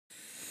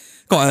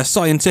Got a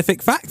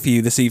scientific fact for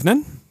you this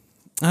evening.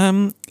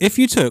 If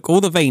you took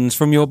all the veins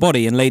from your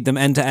body and laid them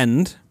end to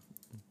end,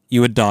 you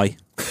would die.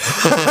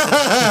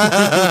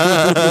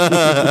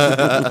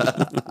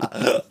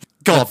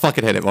 Go on,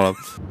 fucking hit it, Mom.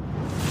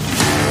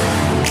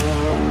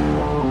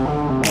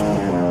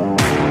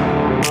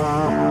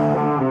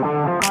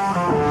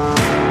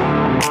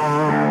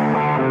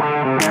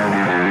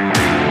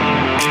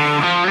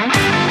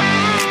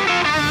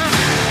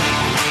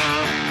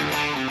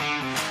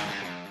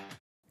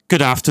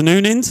 Good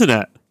afternoon,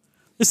 Internet.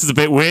 This is a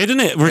bit weird, isn't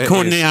it?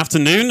 Recording in the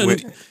afternoon,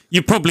 and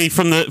you probably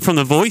from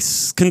the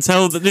voice can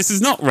tell that this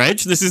is not Reg,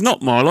 this is not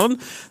Marlon,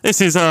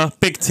 this is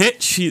Big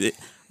Titch,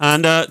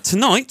 and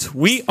tonight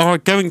we are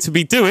going to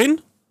be doing.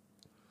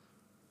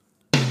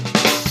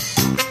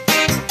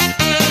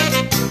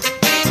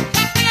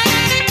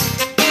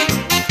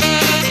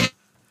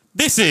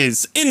 This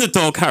is In the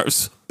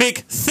Doghouse,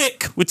 Big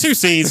Thick with 2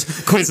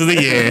 C's Quiz of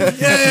the Year.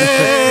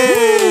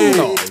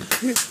 Yay!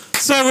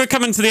 So we're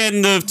coming to the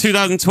end of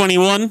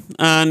 2021,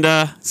 and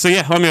so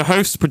yeah, I'm your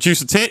host,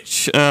 Producer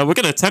Titch. We're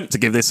going to attempt to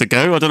give this a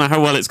go. I don't know how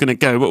well it's going to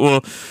go, but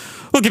we'll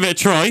give it a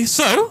try.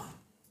 So,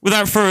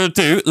 without further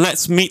ado,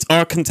 let's meet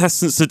our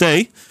contestants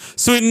today.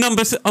 So in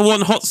number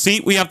 1 hot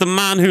seat, we have the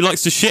man who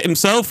likes to shit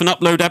himself and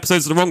upload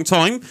episodes at the wrong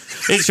time.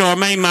 It's your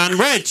main man,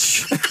 Reg.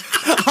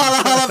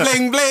 Holla, holla,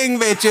 bling, bling,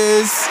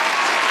 bitches.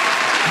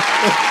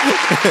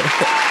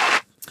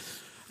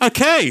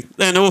 Okay,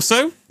 then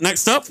also,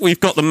 next up, we've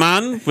got the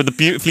man with the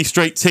beautifully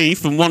straight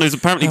teeth and one who's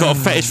apparently got a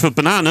fetish for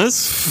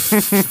bananas.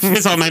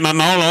 Here's our main man,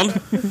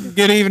 Marlon.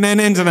 Good evening,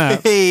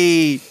 Internet.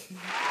 Hey.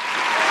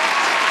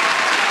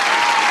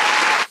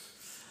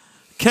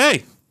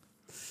 Okay,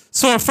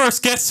 so our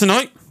first guest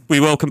tonight, we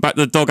welcome back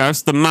to the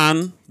Doghouse, the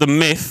man, the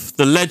myth,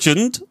 the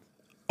legend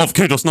of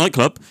Kudos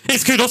Nightclub.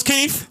 It's Kudos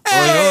Keith.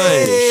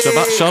 Hey.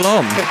 Shabbat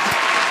Shalom.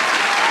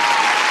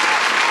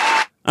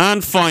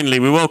 And finally,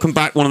 we welcome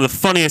back one of the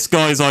funniest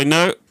guys I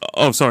know.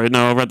 Oh, sorry,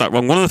 no, I read that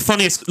wrong. One of the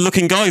funniest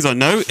looking guys I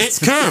know. It's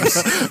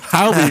Curbs.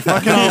 Howdy,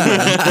 fucking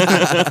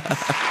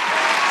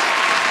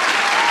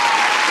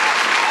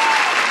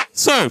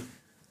So,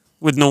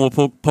 with normal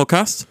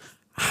podcast,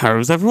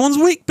 how's everyone's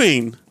week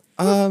been?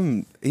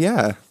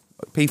 Yeah.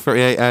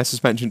 P38 air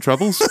suspension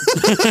troubles.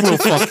 we'll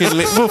fucking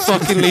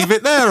leave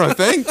it there, I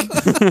think.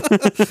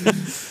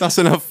 That's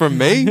enough from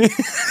me.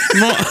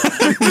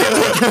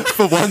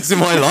 For once in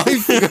my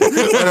life, I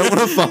don't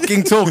want to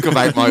fucking talk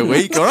about my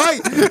week,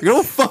 alright? You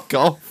all fuck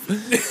off.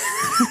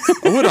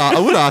 I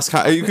would ask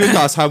how, you could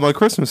ask how my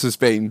Christmas has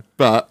been,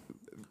 but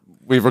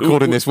we're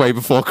recording this way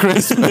before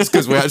Christmas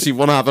because we actually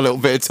want to have a little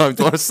bit of time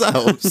to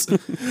ourselves.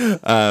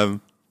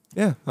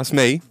 Yeah, that's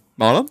me.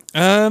 Marlon?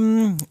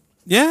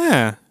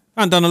 Yeah.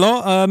 I haven't done a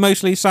lot.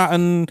 Mostly sat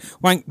and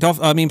wanked off.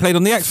 Played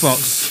on the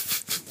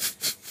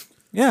Xbox.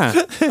 Yeah.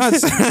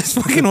 That's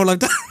fucking all I've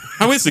done.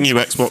 How is the new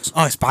Xbox?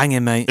 Oh, it's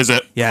banging, mate. Is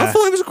it? Yeah. I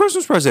thought it was a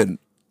Christmas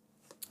present.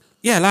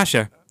 Yeah, last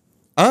year.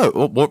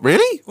 Oh, what,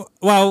 really?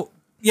 Well,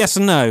 yes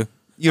and no.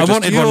 You're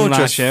wanted one you're last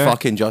just year.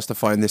 fucking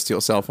justifying this to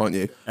yourself, aren't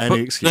you?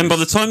 But then by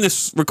the time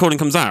this recording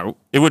comes out,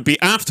 it would be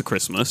after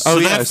Christmas. Oh, so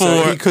yeah,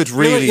 therefore, so he could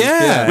really...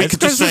 Yeah. we It's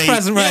could just Christmas say,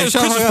 present, yeah, Reg. it's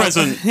Christmas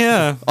present.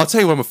 Yeah. I'll tell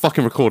you when we're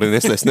fucking recording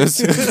this, listeners.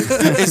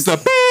 It's the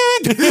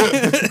big...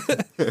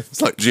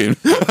 It's like June.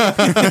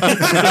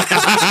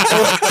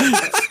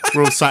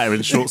 We're all sat here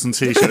in shorts and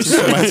t-shirts,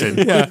 sweating.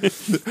 Yeah.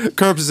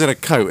 Curbs is in a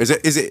coat. Is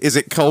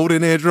it cold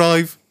in here,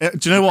 Drive? Do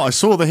you know what? I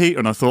saw the heater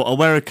and I thought I'll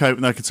wear a coat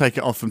and I can take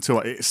it off until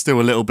it's still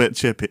a little bit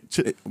chippy.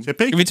 Chippy?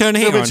 If you turn the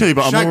a heater little bit chilly,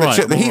 but I'm Shag all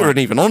right. the heater ain't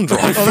even on,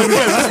 Drive. Oh, there we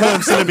go. That's why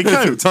I'm still in my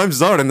coat.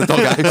 Times are in the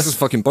doghouse. This is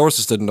fucking Boris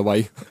has stood in the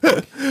way.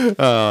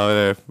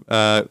 Oh,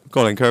 no.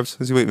 Go on, Curbs.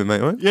 How's your week been,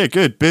 mate? All right? Yeah,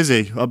 good.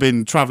 Busy. I've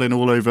been travelling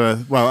all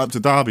over, well, up to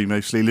Derby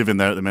mostly, living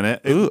there at the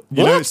minute. You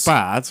know what? it's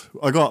bad.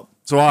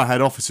 So our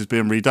head office is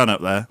being redone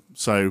up there,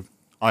 so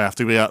I have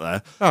to be up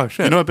there. Oh,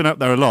 shit. You know, I've been up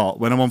there a lot.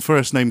 When I'm on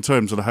first name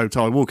terms with a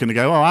hotel, I walk in and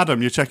go, "Oh,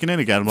 Adam, you're checking in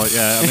again." I'm like,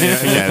 "Yeah, I'm here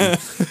again."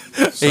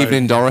 So,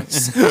 Evening,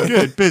 Doris.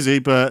 good, busy,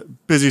 but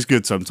busy's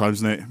good sometimes,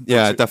 isn't it?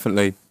 Yeah,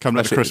 definitely. Coming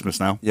up to Especially- Christmas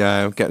now.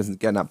 Yeah, getting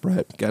that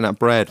bread. Getting that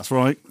bread. That's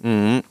right.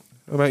 What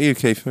about you,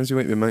 Keith? How's your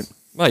week been, mate?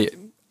 Mate,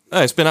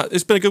 it's been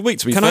a good week,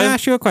 to be Can fair. I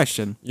ask you a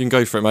question? You can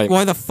go for it, mate.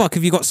 Why the fuck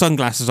have you got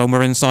sunglasses on?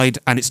 We're inside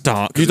and it's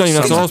dark. You don't even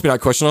have to ask me that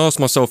question. I asked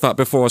myself that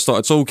before I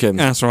started talking.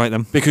 That's right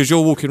then. Because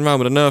you're walking around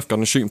with a Nerf gun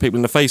and shooting people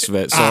in the face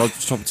with it, so I'll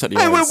just try to protect you.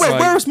 Hey, where's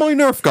my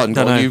Nerf gun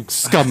Dunno. gone, you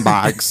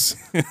scumbags?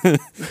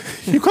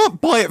 You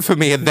can't buy it for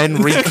me and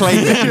then reclaim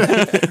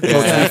it.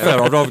 Well, to be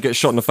fair, I'd rather get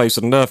shot in the face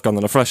with a Nerf gun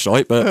than a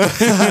flashlight, but...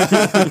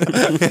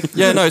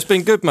 yeah, no, it's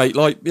been good, mate.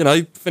 Like, you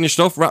know, finished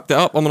off, wrapped it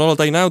up. I'm on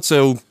holiday now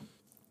till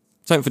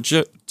 10th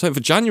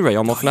of January.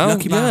 I'm off now.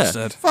 Lucky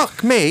bastard.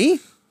 Fuck me.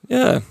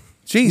 Yeah.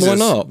 Jesus. Why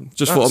not?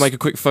 Just thought I'd make a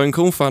quick phone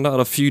call, found out I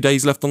had a few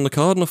days left on the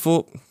card, and I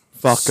thought,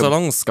 Fuck 'em. so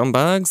long,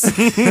 scumbags.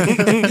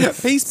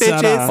 Peace,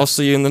 Ta-da. bitches. I'll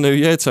see you in the new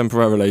year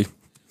temporarily.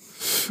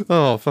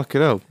 Oh,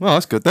 fucking hell. Well,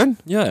 that's good then.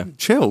 Yeah.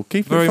 Chill.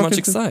 Keep it Very much fucking-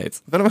 excited.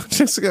 Very much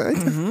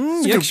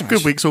excited.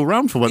 Good weeks all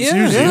round for once. Yeah.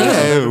 Usually,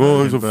 Yeah,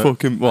 well, it's a But-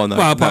 fucking. Well, no.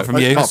 Well, apart no,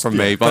 from you. Apart from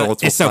me, but I don't want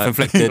to it's talk about it.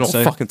 self-inflicted, I don't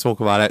so- fucking talk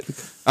about it.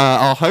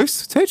 Our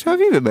host, Titch, how have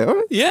you been, mate? All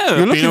right? Yeah, You're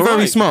been looking all very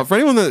right. smart. For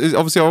anyone that is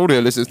obviously our audio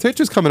listeners, Titch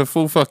has come in a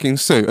full fucking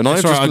suit, and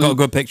That's right, I got a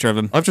good picture of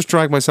him. I've just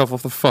dragged myself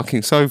off the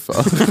fucking sofa.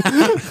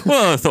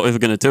 Well, I thought we were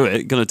going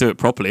to do it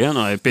properly, and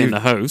I, being the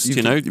host,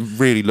 you know. You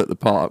really looked the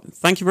part.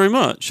 Thank you very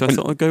much. I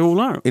thought I'd go all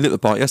out. He looked the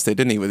part yesterday,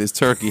 didn't he, with his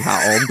turkey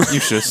hat on? You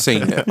should have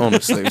seen it,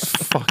 honestly. It was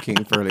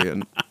fucking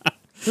brilliant.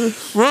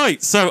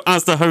 Right, so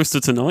as the host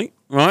of tonight,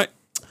 right,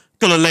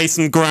 got to lay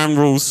some ground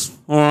rules,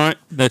 all right?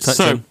 No touching.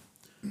 So,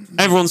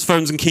 everyone's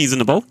phones and keys in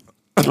the bowl.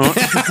 All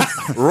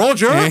right?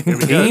 Roger!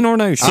 Keen or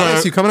no?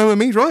 Alex, you coming over with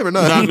me, right? Or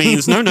no? That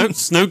means no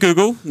notes, no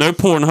Google, no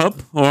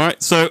Pornhub, all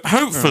right? So,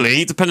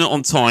 hopefully, depending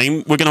on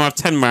time, we're going to have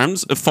 10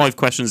 rounds of 5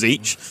 questions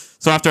each.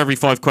 So, after every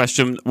 5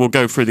 question, we'll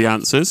go through the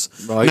answers.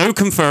 Right. No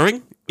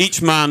conferring,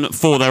 each man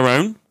for their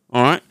own,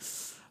 all right?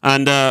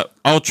 And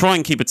I'll try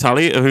and keep a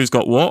tally of who's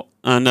got what.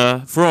 And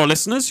for our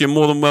listeners, you're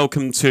more than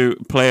welcome to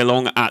play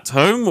along at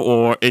home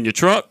or in your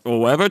truck or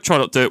whatever. Try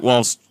not to do it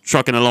whilst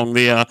trucking along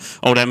the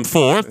old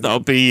M4. That'll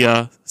be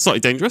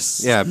slightly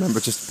dangerous. Yeah, remember,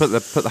 just put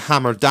the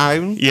hammer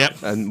down. Yep.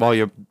 And while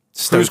you're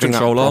stoking that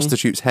control on.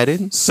 prostitute's head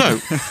in. So,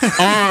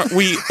 are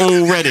we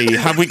all ready?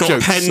 Have we got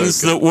Joke's pens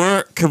so good. that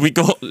work? Have we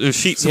got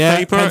sheets of Yeah,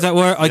 paper? pens at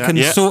work. I can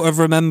Yeah. sort of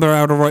remember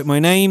how to write my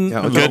name. Yeah,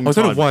 I Good. don't know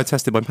time. why I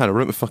tested my pen. I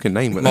wrote my fucking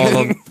name with it.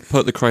 Marlon,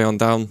 put the crayon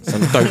down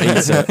and don't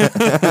eat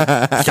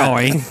it.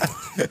 Dying.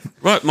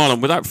 Right,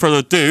 Marlon, without further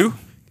ado.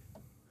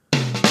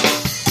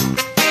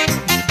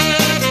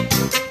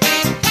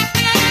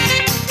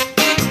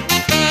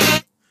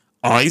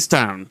 Eyes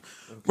down.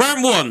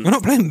 Round 1. We're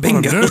not playing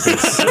bingo.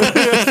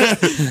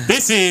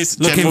 This is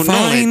Looking general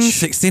fine, knowledge.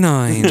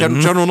 69.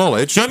 General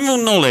knowledge. General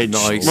knowledge.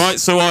 Nice. Right,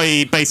 so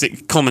i.e.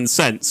 basic common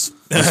sense.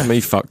 That's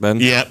me fucked then.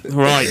 Yeah,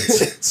 right.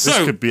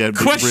 So, could be really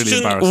question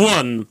embarrassing.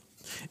 1.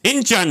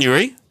 In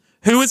January,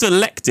 who was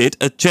elected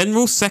a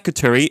General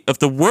Secretary of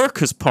the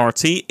Workers'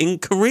 Party in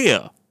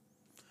Korea?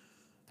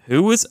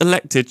 Who was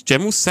elected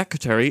General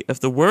Secretary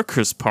of the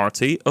Workers'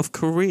 Party of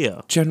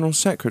Korea? General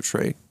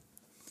Secretary.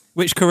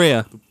 Which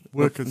career?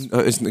 Workers.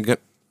 Isn't it?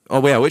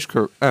 Oh, yeah, which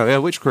career? Oh, yeah,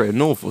 which career?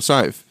 North or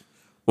South?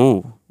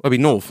 Oh, It'd be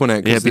North, wouldn't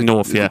it? 'Cause Yeah, it'd be the-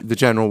 North, yeah. The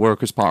General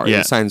Workers' Party. Yeah.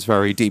 It sounds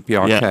very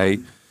DPRK.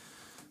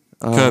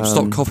 Curb,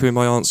 stop copying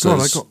my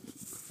answers. God,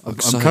 I'm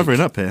sake. covering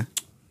up here.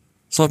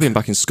 It's like being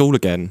back in school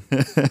again.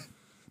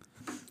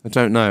 I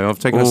don't know. I've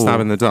taken a Oh. stab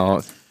in the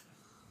dark.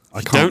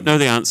 I don't can't. know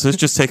the answers.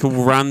 Just take a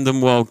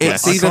random wild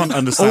guess. I can't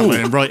understand what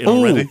I'm writing Oh.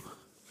 already.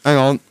 Hang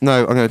on.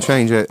 No, I'm going to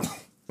change it.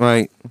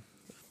 Wait.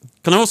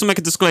 Can I also make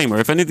a disclaimer?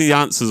 If any of the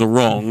answers are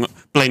wrong,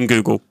 blame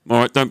Google. All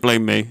right, don't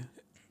blame me.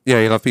 Yeah,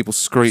 you'll have people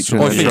screeching.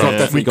 I and think then- I've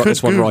definitely got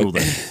this one Google right.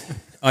 this.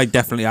 I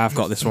definitely have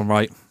got this one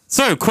right.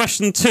 So,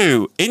 question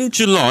 2. In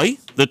July,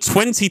 the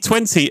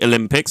 2020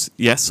 Olympics,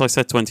 yes, I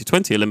said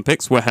 2020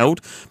 Olympics, were held,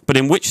 but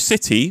in which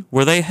city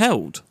were they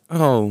held?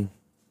 Oh.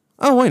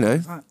 Oh, I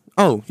know.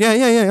 Oh, yeah,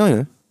 I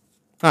know.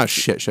 That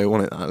shit show,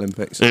 wasn't it, that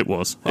Olympics? It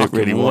was. It Fucking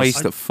really was.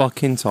 waste of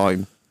fucking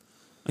time.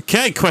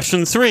 Okay,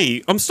 question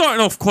 3. I'm starting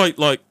off quite,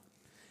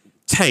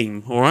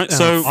 tame, all right?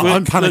 So,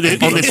 I'm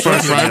panicking on this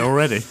first round.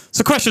 already.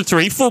 So, question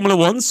 3. Formula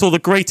 1 saw one of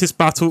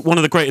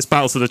the greatest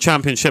battles of the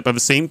championship ever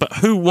seen, but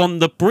who won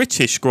the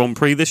British Grand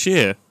Prix this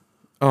year?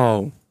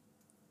 Oh.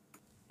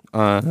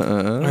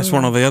 That's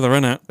one or the other,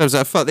 isn't it? There was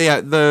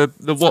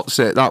the what's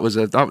it? That was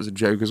a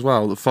joke as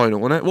well. The final,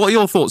 wasn't it? What are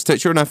your thoughts,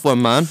 Titch? You're an F1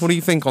 man. What do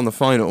you think on the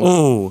final?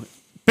 Oh,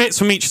 bits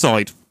from each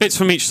side.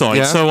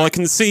 Yeah. So I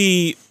can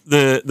see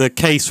the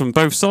case from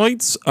both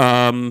sides.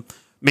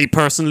 Me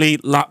personally,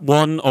 lap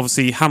 1,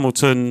 obviously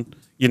Hamilton,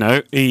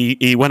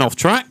 he went off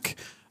track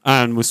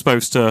and was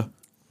supposed to,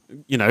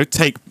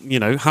 take,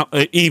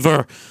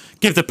 either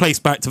give the place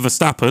back to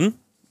Verstappen.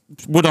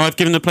 Would I have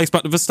given the place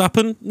back to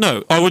Verstappen?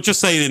 No. I would just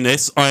say in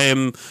this,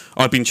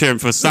 I've been cheering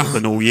for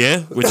Verstappen all year,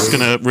 which is going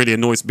to really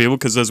annoy some people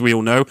because, as we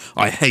all know,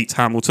 I hate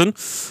Hamilton.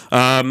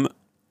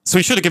 So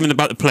he should have given them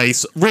back the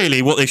place.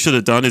 Really, what they should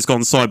have done is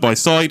gone side by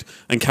side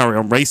and carry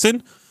on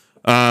racing.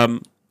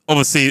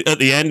 Obviously, at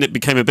the end, it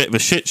became a bit of a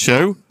shit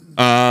show.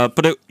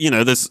 But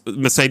there's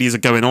Mercedes are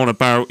going on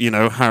about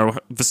how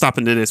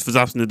Verstappen did this,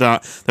 Verstappen did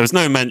that. There was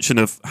no mention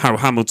of how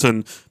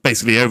Hamilton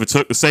basically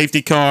overtook the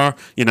safety car,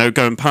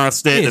 going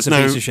past it. He is a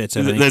piece of shit,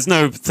 isn't he? There's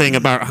no thing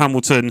about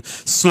Hamilton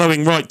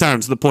slowing right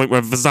down to the point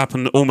where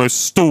Verstappen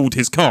almost stalled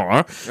his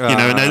car.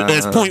 And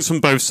there's points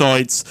from both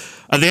sides.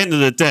 At the end of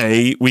the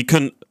day, we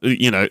couldn't.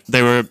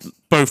 They were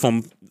both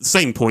on the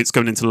same points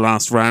going into the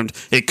last round.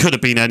 It could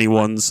have been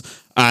anyone's.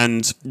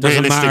 And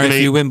Doesn't matter if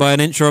realistically, you win by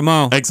an inch or a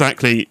mile.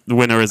 exactly, the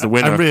winner is the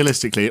winner. And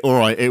realistically, all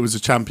right, it was a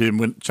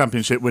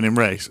championship winning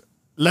race.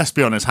 Let's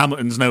be honest,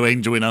 Hamilton's no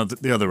angel in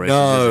the other races.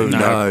 is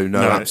he? No,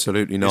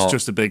 absolutely not. It's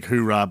just a big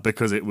hoorah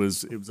because it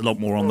was a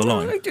lot more on the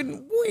line.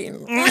 didn't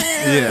win.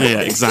 Yeah,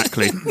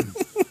 exactly.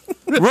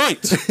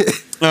 Right.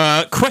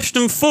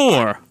 Question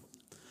 4.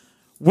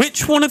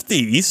 Which one of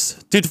these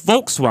did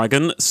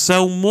Volkswagen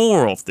sell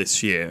more of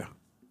this year?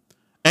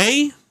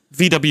 A,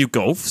 VW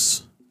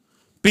Golfs,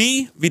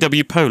 B,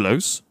 VW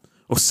Polos,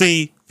 or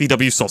C,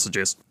 VW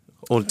Sausages?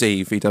 Or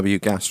D, VW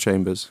gas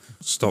chambers.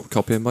 Stop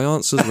copying my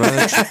answers,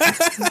 Reg.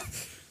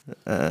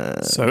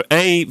 So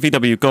A,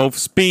 VW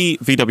Golfs, B,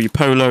 VW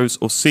Polos,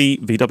 or C,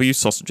 VW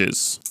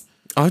Sausages?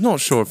 I'm not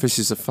sure if this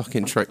is a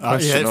fucking trick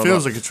question. Yeah, it or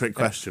feels not. like a trick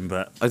question,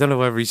 but I don't know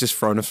whether he's just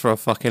throwing us for a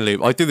fucking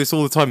loop. I do this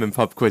all the time in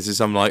pub quizzes.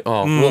 I'm like,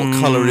 oh, what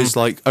colour is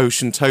like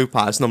ocean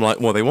topaz? And I'm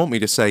like, well, they want me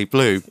to say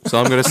blue, so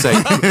I'm gonna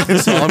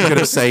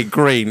say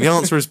green. The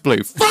answer is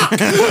blue. Fuck.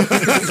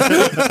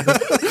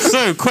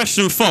 So,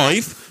 question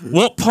 5.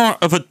 What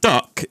part of a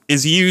duck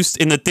is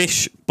used in the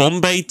dish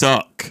Bombay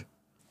duck?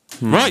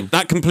 Right,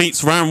 that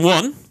completes round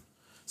 1.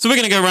 So we're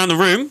going to go around the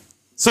room.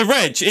 So,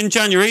 Reg, in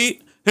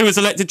January, who was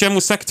elected General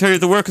Secretary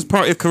of the Workers'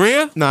 Party of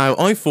Korea? Now,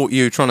 I thought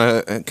you were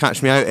trying to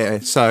catch me out here,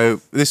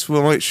 so this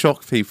might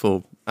shock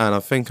people, and I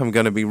think I'm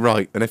going to be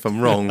right. And if I'm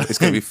wrong, it's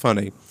going to be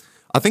funny.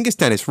 I think it's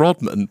Dennis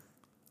Rodman,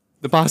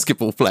 the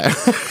basketball player.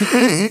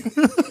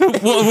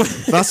 What,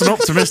 that's an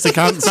optimistic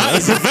answer. that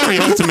is a very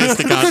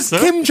optimistic answer.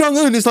 Kim Jong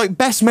Un is like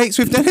best mates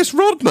with Dennis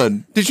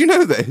Rodman. Did you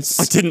know this?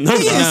 I didn't know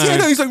He is, that. yeah,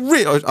 no, he's like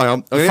real.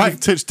 The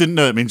fact Titch didn't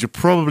know it means you're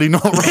probably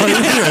not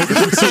right.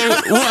 So,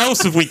 what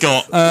else have we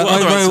got? What I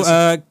other answers?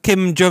 wrote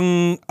Kim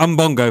Jong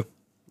Umbongo.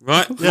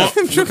 Right, what?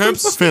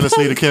 Curbs? Fearless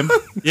leader Kim.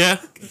 Yeah.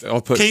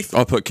 Keith?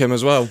 I'll put Kim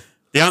as well.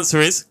 The answer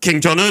is Kim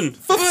Jong-un.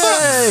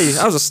 Hey,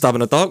 that was a stab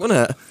in the dark,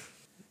 wasn't it?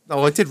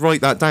 Oh, I did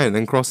write that down and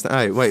then crossed it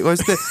out. Wait, where's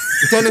the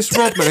Dennis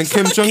Rodman and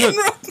Kim Jong Un?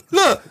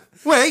 Look,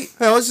 wait,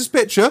 how's this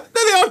picture?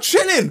 There they are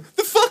chilling.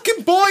 The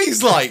fucking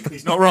boys, like.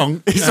 He's not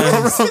wrong. He's not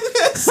wrong.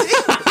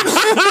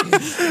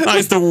 That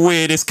is the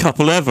weirdest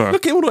couple ever.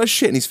 Look at all that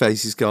shit in his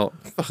face he's got.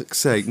 Fuck's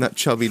sake, that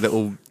chubby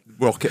little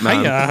rocket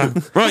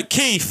man. Right,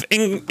 Keith,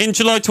 in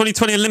July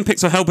 2020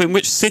 Olympics were held, in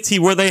which city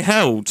were they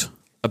held?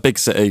 A big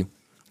city.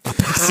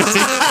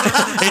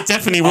 It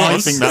definitely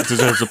was. I think that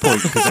deserves a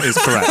point because it is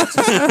correct.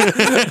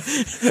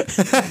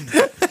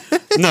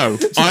 No,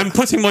 I'm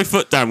putting my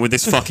foot down with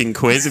this fucking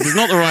quiz. If it's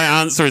not the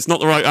right answer, it's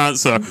not the right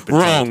answer.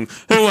 Wrong.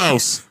 Who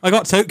else? I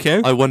got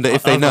Tokyo. I wonder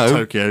if they I've got know.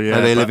 Tokyo, yeah,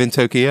 and they live but- in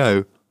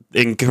Tokyo.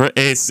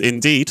 Is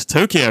indeed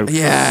Tokyo.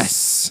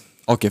 Yes.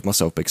 I'll give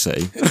myself big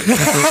city.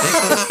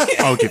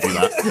 I'll give you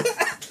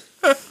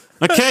that.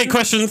 Okay,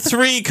 question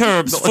 3,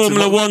 Curbs.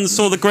 Formula 1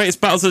 saw the greatest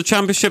battles of the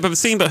championship ever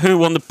seen, but who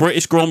won the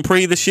British Grand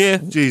Prix this year?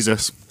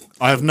 Jesus.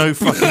 I have no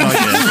fucking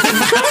idea.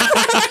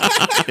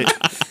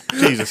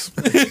 Jesus.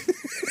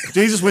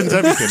 Jesus wins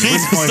everything.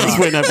 Jesus does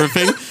win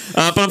everything.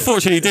 But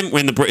unfortunately, he didn't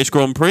win the British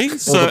Grand Prix. Or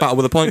So, the battle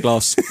with a pint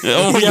glass.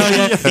 oh,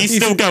 yeah, he's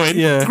still going.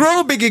 Yeah.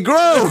 Grow, Biggie,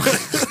 grow.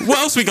 What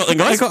else we got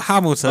then, I guys? got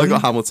Hamilton. I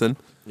got Hamilton.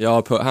 Yeah,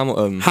 I put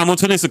Hamilton.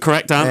 Hamilton is the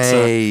correct answer.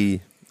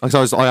 Hey. I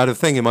had a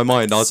thing in my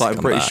mind. I was like,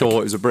 I'm pretty Scumbag.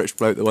 sure it was a British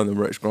bloke that won the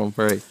British Grand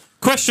Prix.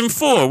 Question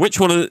 4.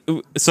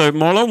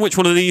 Marlon, which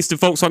one of these did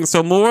Volkswagen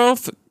sell more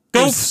of?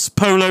 Golfs,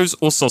 polos,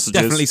 or sausages?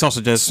 Definitely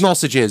sausages.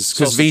 Sausages,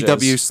 because Sausages.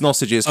 VW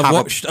sausages I've have,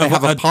 watched- they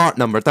have a part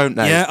number, don't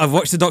they? Yeah, I've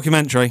watched the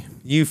documentary.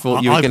 You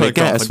thought you were I going to put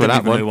get golf, us I with didn't that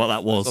even know one. what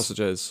that was.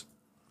 Sausages.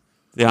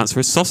 The answer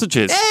is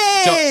sausages.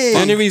 Hey! The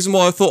only reason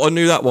why I thought I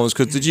knew that one was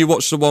because did you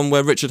watch the one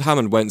where Richard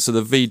Hammond went to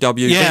the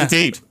VW? Yeah.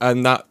 Indeed.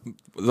 And that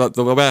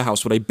the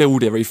warehouse where they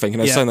build everything, and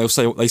they're Yeah.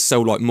 saying they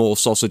sell like more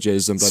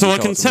sausages and. So bloody I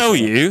can cars and tell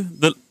stuff. you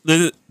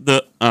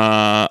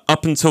that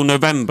up until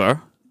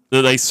November,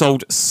 that they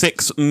sold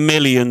 6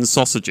 million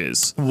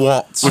sausages.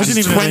 What? I Which didn't is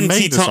even know they 20,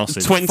 made the ti-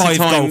 sausage. 20 5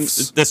 times.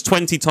 Golfs. There's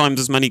 20 times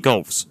as many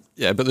Golfs.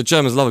 Yeah, but the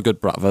Germans love a good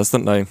bratwurst,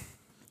 don't they?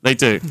 They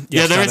do.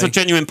 Yeah, there is a Daddy.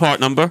 genuine part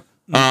number.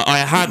 I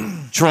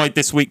had tried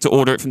this week to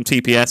order it from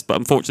TPS, but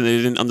unfortunately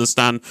they didn't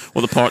understand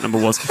what the part number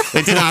was.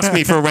 They did ask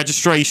me for a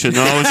registration, and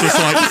I was just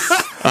like,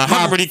 I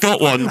haven't really got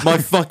one. My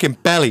fucking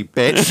belly,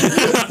 bitch.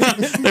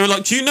 They were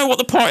like, do you know what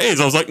the part is?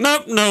 I was like,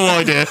 nope, no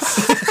idea.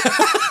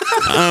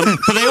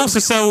 But they also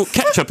sell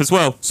ketchup as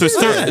well. So,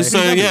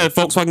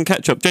 Volkswagen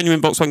ketchup,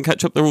 genuine Volkswagen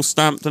ketchup, they're all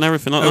stamped and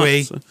everything like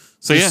OE. that.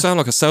 So You yeah. sound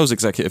like a sales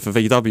executive for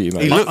VW,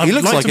 mate. look- I'd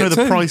looks like like to know it the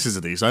too. prices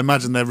of these. I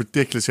imagine they're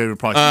ridiculously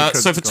overpriced.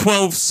 So for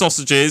 12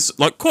 sausages,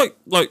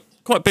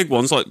 quite big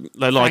ones, or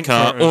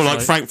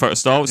Frankfurter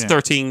style, it's Yeah.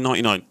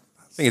 $13.99.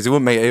 Thing is, it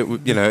wouldn't make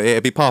it.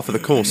 It'd be par for the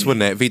course,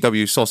 wouldn't it?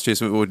 VW sausages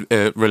would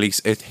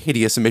release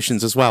hideous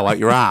emissions as well out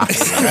your ass.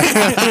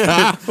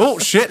 Oh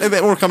shit! A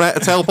bit more coming out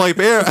of the tailpipe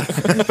here.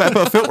 Better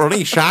put a filter on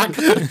these,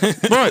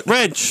 Shaq. Right,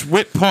 Reg,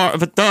 which part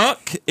of a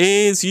duck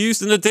is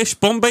used in the dish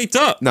Bombay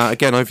duck? Now,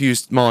 again, I've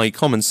used my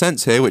common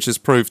sense here, which has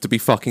proved to be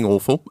fucking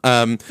awful.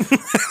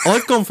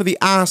 I've gone for the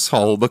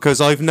asshole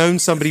because I've known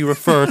somebody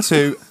refer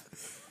to.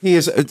 He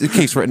is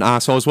Keith's written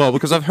asshole as well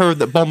because I've heard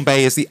that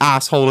Bombay is the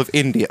asshole of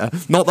India.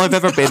 Not that I've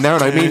ever been there,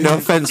 and I mean no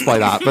offence by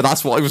that, but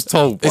that's what I was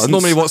told. It's once.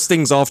 normally what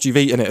stings after you've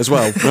eaten it as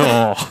well.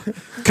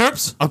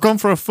 Curbs? I've gone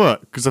for a foot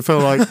because I feel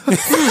like they'll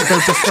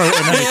just throw it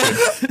in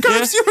anything.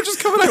 Guys, you were just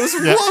coming out with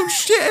some Yeah. wild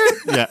shit.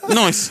 Yeah.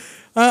 Nice.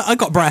 I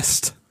got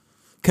breast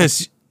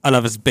because I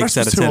love a big That's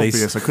set of too titties.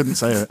 obvious. I couldn't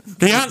say it.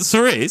 The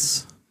answer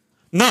is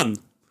none.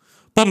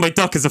 Bombay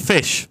duck is a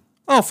fish.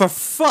 Oh, for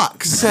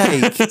fuck's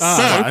sake.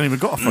 I ain't even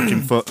got a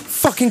fucking foot.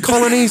 Fucking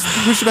colonies.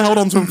 We should have held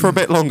on to them for a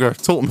bit longer.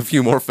 Taught them a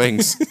few more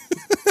things.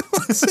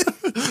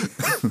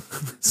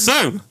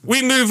 So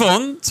we move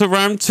on to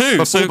round two.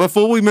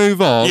 Before we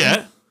move on,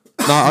 Yeah.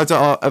 no, I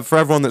don't, for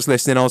everyone that's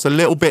listening, I was a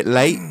little bit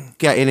late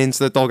getting into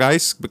the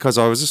doghouse because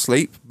I was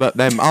asleep. But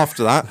then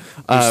after that,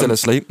 You're still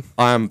asleep.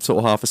 I am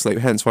sort of half asleep.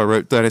 Hence why I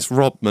wrote Dennis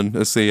Rodman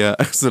as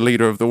the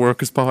leader of the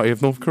Workers' Party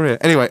of North Korea.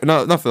 Anyway,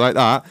 no, nothing like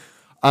that.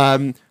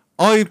 I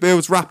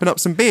was wrapping up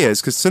some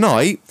beers because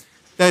tonight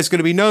there's going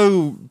to be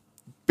no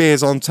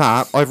beers on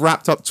tap. I've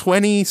wrapped up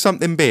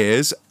 20-something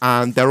beers,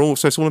 and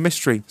it's all a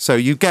mystery. So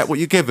you get what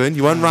you're given,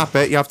 you unwrap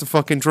it, you have to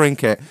fucking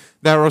drink it.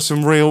 There are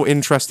some real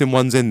interesting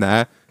ones in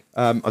there.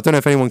 I don't know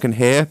if anyone can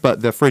hear,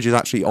 but the fridge is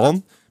actually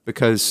on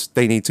because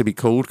they need to be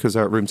cooled because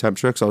they're at room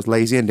temperature because I was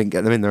lazy and didn't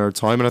get them in there at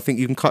time, and I think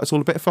you can cut us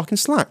all a bit of fucking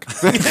slack.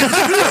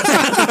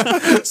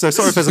 So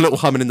sorry if there's a little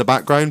humming in the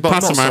background, but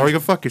Pass I'm not them sorry, round. go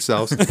fuck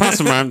yourselves. Pass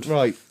them round.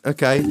 Right,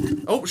 okay.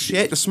 Oh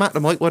shit, just smack the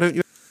mic, why don't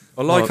you?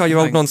 I like how you're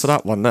holding on to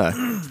that one there.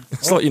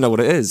 It's like you know what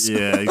it is.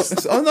 Yeah.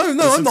 Oh no, There's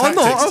I'm some not.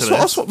 tactics to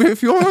I'll swap you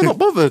if you are. I'm not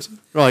bothered.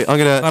 Right, I'm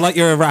gonna. I like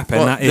your rapping.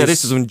 Well, That is. Yeah,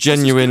 this is some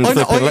genuine I know-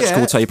 flipping oh, yeah.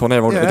 electrical tape on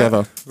there, holding it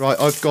together. Right,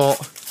 I've got.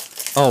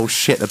 Oh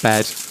shit, the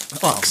bed.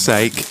 Fuck's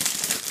sake.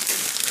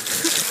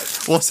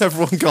 What's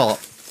everyone got?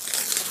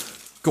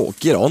 Go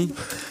get on.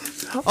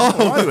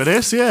 Right with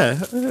this, yeah.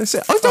 That's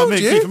it. I Oh, told me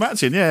keep you. them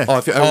matching, yeah.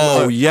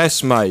 Oh,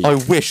 yes, mate. I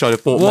wish I'd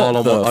have bought What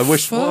Marlon the one. I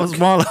wish. What was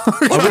Marlo?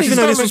 I didn't even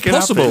know this was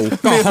possible.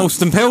 got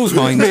Holston Pills,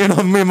 mind. Me and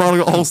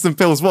Marlon got Holston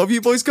Pills. What have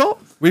you boys got?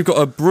 We've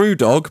got a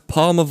Brewdog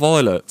Parma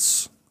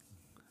Violets.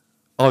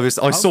 I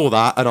saw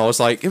that and I was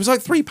like, it was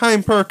like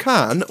 £3 per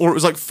can, or it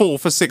was like 4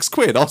 for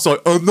 £6. I was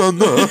like, oh no.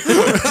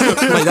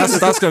 Mate, that's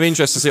going to be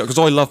interesting to see because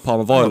I love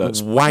Parma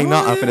Violets. Wang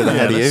that up into the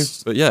head of you.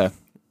 But yeah.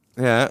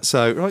 Yeah.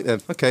 So right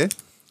then, okay.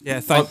 Yeah,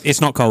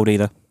 it's not cold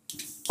either.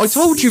 I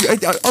told you,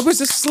 I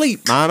was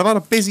asleep, man. I've had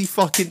a busy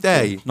fucking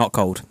day. Not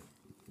cold.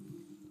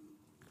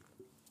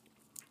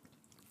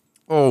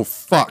 Oh,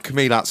 fuck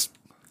me, that's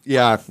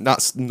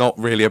not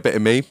really a bit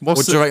of me. What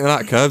do you reckon of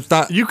that, Curb?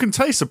 That, You can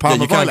taste the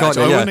Parma you can, Violets. can't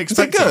I you? wouldn't Yeah.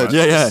 expect Is it good?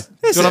 it. yeah. Do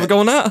you want to have a go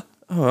on that?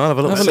 Oh, I'll have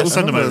a little Have a little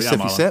send them over, sippy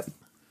yeah, sip.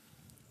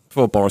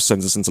 Before Boris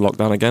sends us into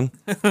lockdown again.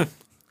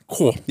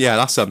 Cool. Yeah,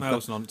 that's a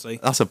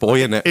boy,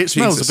 isn't it? It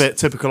smells Jesus. a bit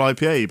typical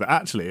IPA, but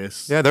actually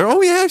it's... Yeah,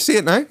 I see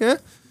it now, yeah.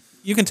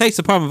 You can taste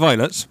the Parma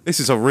Violets.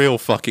 This is a real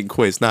fucking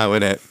quiz now,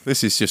 isn't it?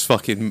 This is just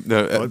fucking...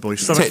 Right,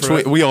 boys, stomach for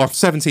it. we are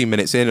 17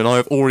 minutes in and I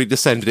have already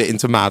descended it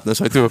into madness.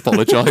 I do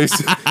apologise.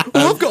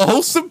 I've got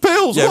wholesome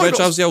pills. Yeah, What have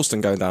Reg, I how's the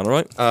Elston going down, all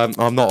right? got?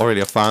 I'm not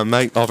really a fan,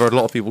 mate. I've heard a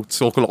lot of people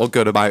talk a lot of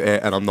good about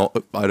it and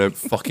I don't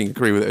fucking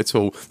agree with it at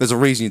all. There's a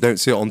reason you don't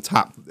see it on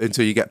tap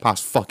until you get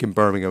past fucking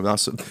Birmingham.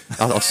 That's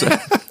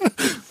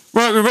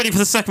Right, we're ready for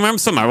the second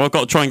round. Somehow I've got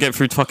to try and get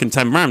through fucking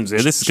 10 rounds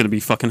here. This is going to be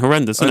fucking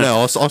horrendous, I isn't it?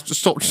 know. I'll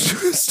just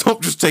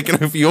stop just taking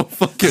over your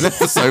fucking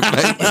episode,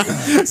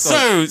 mate.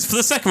 So, for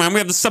the second round, we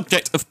have the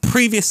subject of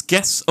previous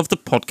guests of the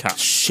podcast.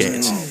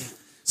 Shit.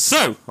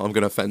 So, I'm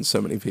going to offend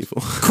so many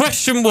people.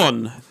 question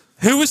 1.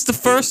 Who was the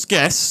first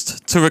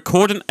guest to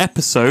record an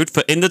episode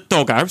for In the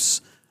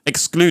Doghouse,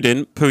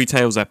 excluding Pooey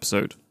Tales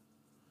episode?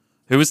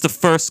 Who was the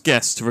first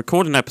guest to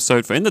record an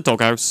episode for In the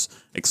Doghouse,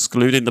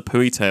 excluding the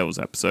Pooey Tales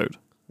episode?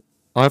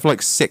 I have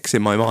like 6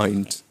 in my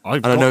mind.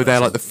 I've And I know got they're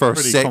this. like the first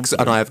Pretty 6,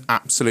 confident. and I have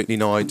absolutely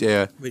no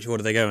idea. Which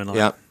order they go in?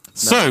 Yeah.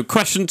 So,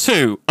 question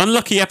 2.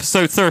 Unlucky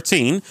episode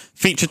 13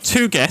 featured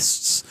 2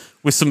 guests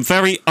with some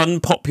very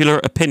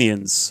unpopular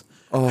opinions.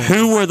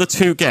 Who were the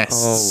 2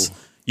 guests? Oh.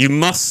 You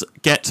must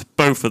get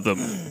both of them.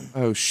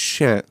 Oh,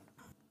 shit.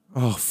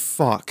 Oh,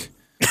 fuck.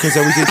 Because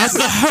we did... As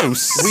the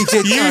host, We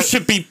did you that.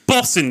 should be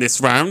bossing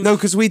this round. No,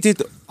 because we did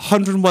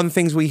 101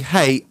 things we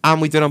hate, and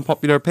we did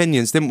unpopular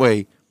opinions, didn't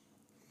we?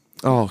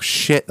 Oh,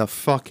 shit, the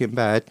fucking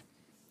bed.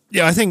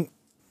 Yeah, I think.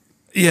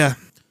 Yeah.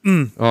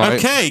 All right.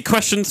 Okay,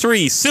 question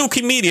 3.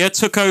 Silky Media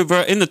took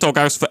over In the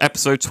Doghouse for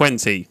episode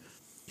 20.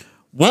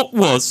 What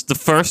was the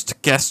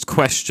first guest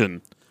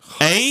question?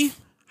 A.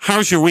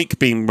 How's your week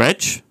been,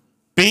 Reg?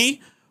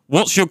 B.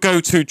 What's your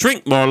go-to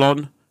drink,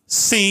 Marlon?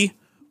 C.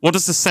 What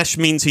does the sesh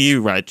mean to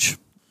you, Reg?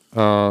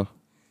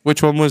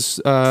 Which one was...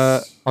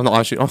 I'm not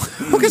actually...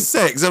 I'm going to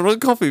say it, because everyone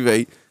copied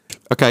me.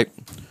 Okay.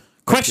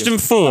 Question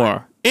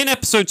 4. In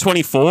episode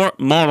 24,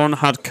 Marlon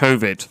had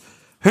COVID.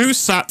 Who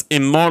sat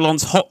in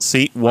Marlon's hot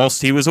seat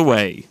whilst he was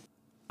away?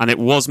 And it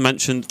was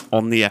mentioned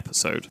on the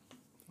episode.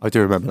 I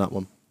do remember that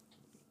one.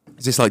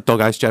 Is this like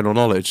Doghouse general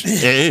knowledge?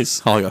 It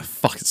is. Oh, I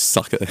fucking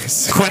suck at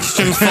this.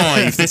 Question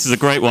 5. This is a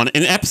great one.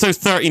 In episode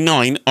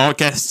 39, our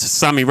guest,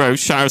 Sammy Rose,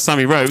 shout out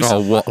Sammy Rose,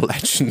 Oh, what a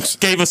legend.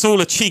 gave us all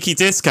a cheeky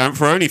discount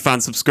for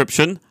OnlyFans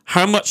subscription.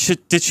 How much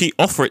did she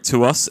offer it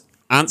to us?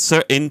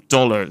 Answer in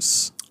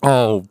dollars.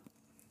 Oh,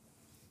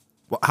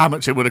 How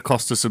much it would have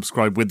cost to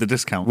subscribe with the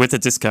discount? With a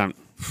discount.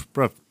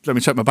 Bro, let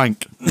me check my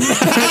bank. no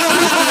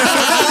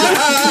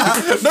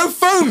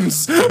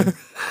phones!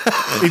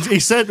 He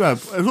said, I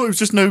thought it was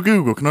just no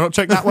Google. Can I not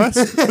check that, Wes?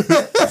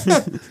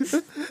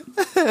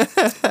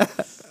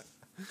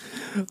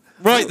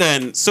 Right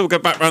then, so we'll go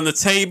back around the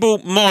table.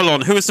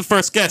 Marlon, who was the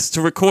first guest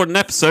to record an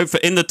episode for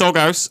In the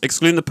Doghouse,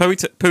 excluding the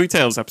Pooey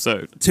Tales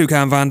episode?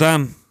 Toucan Van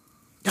Damme.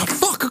 Oh,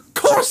 fuck, of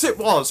course it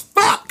was.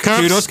 Fuck.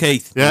 Curbs? Kudos,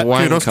 Keith. Yeah,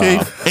 kudos, Wanker.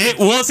 Keith. It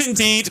was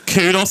indeed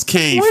Kudos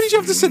Keith. Why did you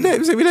have to sit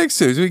me next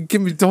to? So you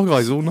give me dog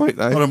eyes all night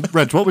now. Hold on,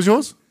 Reg, what was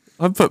yours?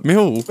 I put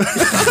Mule.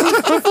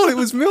 I thought it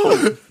was Mule.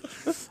 Of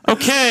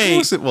Okay.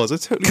 course it was. I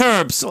totally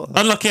Curbs,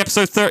 Unlucky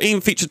episode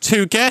 13 featured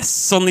 2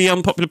 guests on the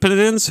Unpopular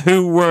Opinions.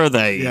 Who were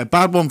they? Yeah,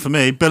 bad one for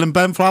me. Bill and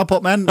Ben Flower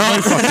Pot Men.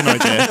 No fucking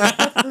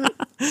idea.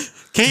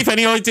 Keith,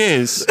 any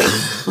ideas?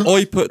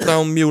 I put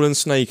down Mule and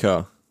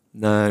Snaker.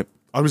 No.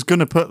 I was going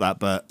to put that,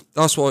 but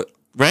That's what.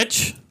 Reg?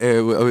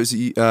 It was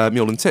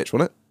Mule and Titch,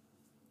 wasn't it?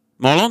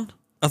 Marlon?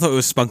 I thought it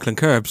was Spunkle and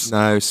Curbs.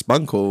 No,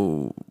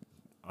 Spunkle.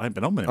 I ain't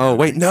been on with it. Oh,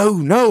 wait,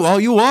 no. Oh,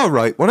 you are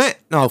right, wasn't it?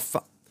 No,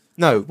 fuck.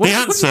 No. The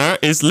answer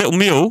is Little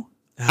Mule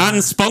and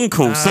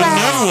Spunkle, so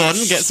no one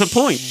gets a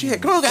point.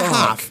 Shit, can I get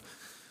half?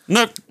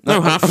 No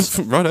half.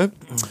 Righto.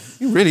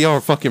 You really are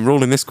fucking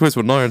rolling this quiz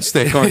with an iron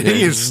stick, aren't you?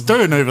 He is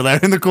stern over there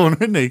in the corner,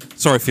 isn't he?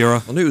 Sorry,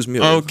 Fiora. I knew it was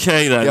Mule.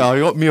 Okay then. Yeah, I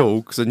got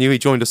Mule because I knew he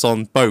joined us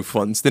on both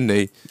once, didn't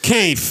he?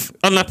 Keith,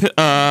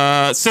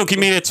 Silky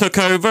Media took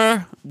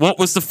over. What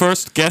was the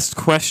first guest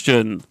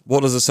question?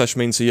 What does a sesh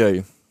mean to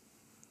you?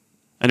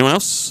 Anyone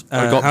else?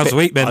 How's the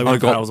week been? I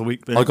went for that was a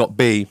week. I got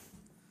B,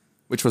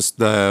 which was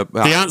the. The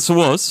answer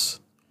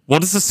was,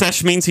 what does the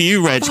sesh mean to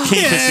you, Reg? Keith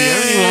is the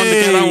only one to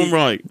get that one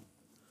right.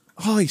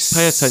 Pay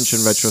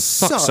attention, Reg, for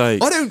fuck's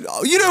sake. I don't.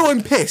 You know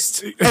I'm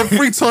pissed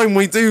every time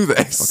we do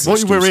this.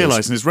 What we're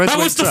realising is Reg That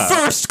was wakes the up.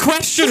 first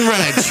question,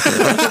 Reg.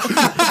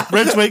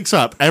 Reg wakes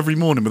up every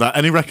morning without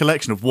any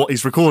recollection of what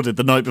he's recorded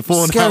the night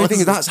before. And Scary how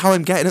thing is that's how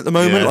I'm getting at the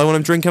moment. Yeah. Like when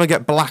I'm drinking, I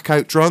get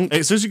blackout drunk.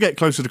 as soon as you get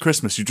closer to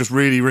Christmas, you just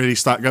really, really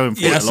start going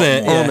for Yeah, it a that's lot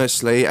it. more. Yeah.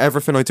 Honestly,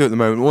 everything I do at the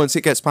moment, once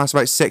it gets past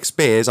about 6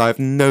 beers, I have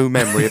no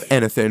memory of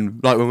anything.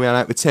 Like when we went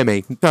out with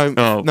Timmy.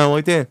 No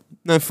idea.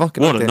 No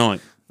fucking What idea. a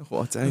night.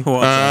 What a day.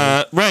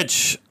 Reg,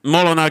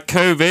 Marlon had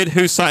COVID.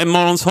 Who sat in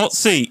Marlon's hot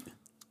seat?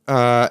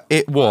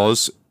 It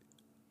was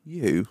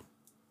you.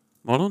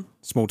 Marlon?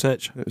 Small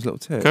titch. It was little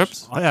Tish.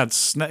 Curbs? I had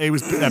it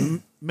was a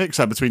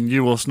mix-up between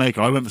you or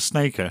Snaker. I went for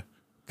Snaker.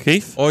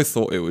 Keith? I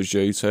thought it was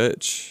you,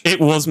 Titch.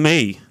 It was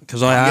me.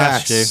 Because I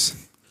asked you. Yes.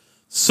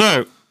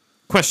 So,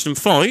 question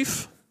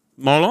 5.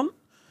 Marlon?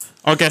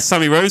 Our guest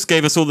Sammy Rose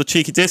gave us all the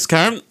cheeky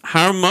discount.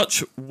 How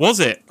much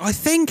was it? I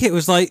think it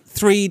was like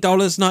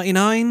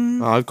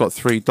 $3.99. I've got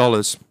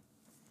 $3.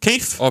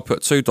 Keith? I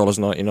put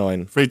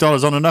 $2.99.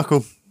 $3 on a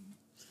knuckle.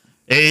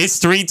 It is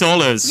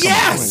 $3.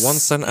 Yes! 1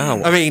 cent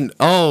out. I mean,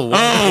 what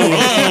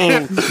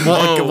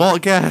a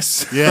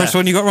guess. Yeah. First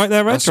one you got right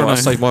there, Reg? That's why I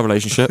saved my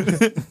relationship.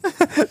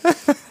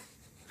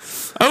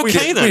 Okay We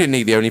then. didn't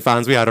need the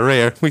OnlyFans. We had her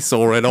here. We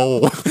saw it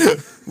all.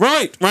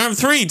 Right, round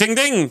 3. Ding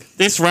ding.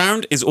 This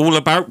round is all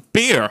about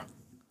beer.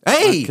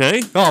 Hey!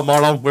 Okay. Oh,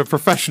 Marlon, we're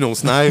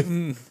professionals now.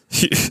 You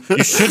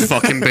should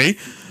fucking be.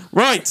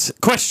 Right,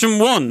 question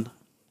 1.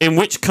 In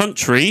which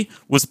country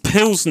was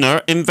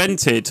Pilsner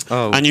invented?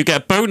 Oh. And you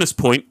get a bonus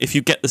point if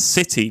you get the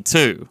city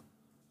too.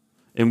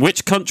 In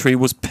which country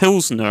was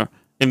Pilsner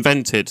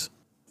invented?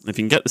 If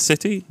you can get the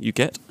city, you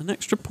get an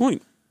extra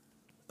point.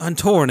 I'm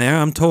torn here.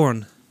 I'm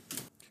torn.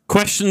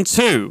 Question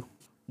 2.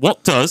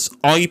 What does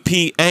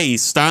IPA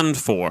stand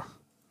for?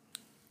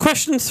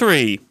 Question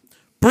 3.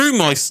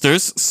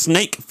 Brewmeister's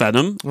Snake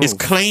Venom is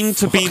claimed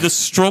to be the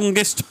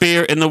strongest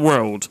beer in the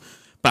world.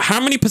 But how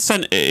many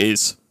percent it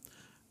is?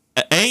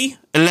 A,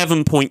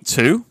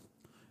 11.2,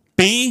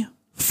 B,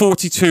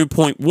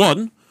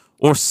 42.1,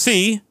 or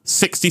C,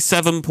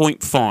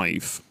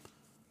 67.5?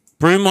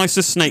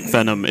 Brewmeister Snake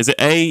Venom. Is it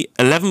A,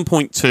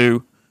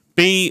 11.2,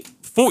 B,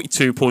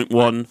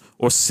 42.1,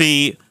 or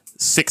C,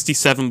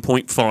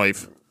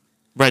 67.5?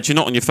 Reg, you're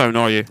not on your phone,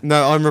 are you?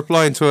 No, I'm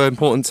replying to an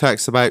important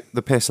text about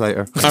the piss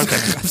later. Okay.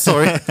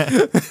 Sorry.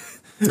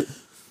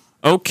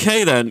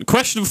 Okay then.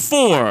 Question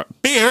 4.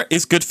 Beer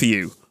is good for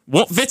you.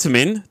 What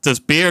vitamin does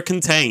beer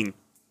contain?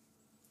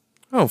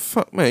 Oh,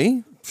 fuck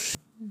me.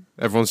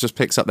 Everyone just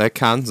picks up their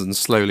cans and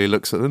slowly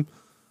looks at them.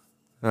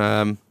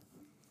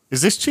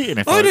 Is this cheating?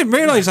 If I didn't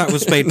realise that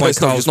was made No, by it's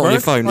not, it's not on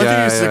your Carlsberg. phone. I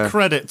Yeah, think it's yeah. a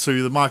credit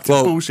to the marketing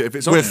Well, bullshit. If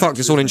it's on we're there. fucked.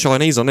 It's all in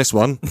Chinese on this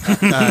one.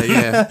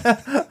 Yeah.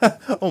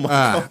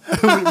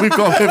 We've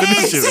got a bit of an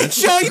issue. here.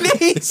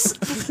 Chinese!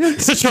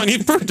 It's a Chinese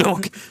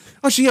brewdog.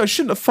 Actually, yeah, I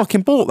shouldn't have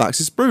fucking bought that 'cause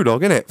it's Brewdog,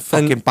 isn't it?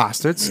 Fucking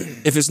bastards.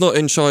 If it's not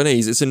in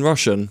Chinese, it's in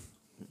Russian.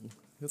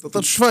 Since it's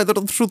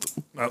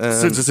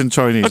in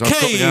Chinese, I've got the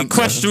Okay, answer.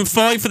 question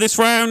 5 for this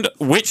round.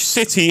 Which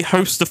city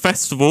hosts the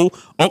festival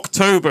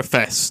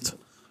Oktoberfest?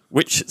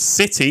 Which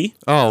city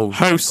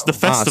hosts the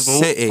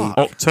festival city.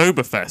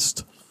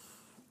 Oktoberfest?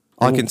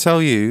 I can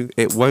tell you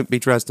it won't be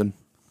Dresden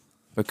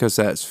because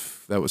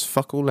there was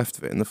fuck all left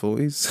of it in the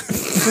 40s.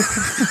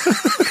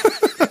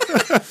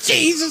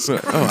 Jesus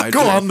Christ. Oh,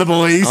 Go on, the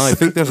boys. I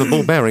think there's a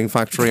ball bearing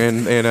factory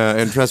in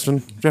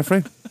Dresden,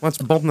 Jeffrey. Let's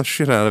bomb the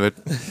shit out of it.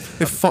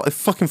 They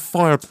fucking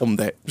firebombed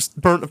it. Just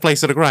burnt the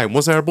place to the ground.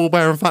 Was there a ball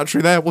bearing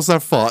factory there? Was there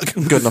fuck?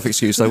 Good enough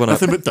excuse though,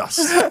 wasn't Nothing it? but dust.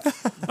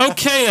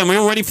 Okay, then we're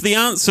all ready for the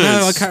answers.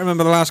 No, I can't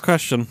remember the last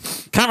question.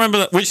 Can't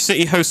remember which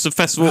city hosts the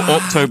festival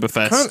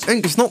Oktoberfest. Can't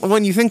think. It's not the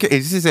one you think it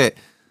is it?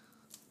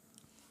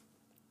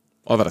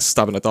 I've had a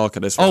stab in the dark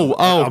at this one.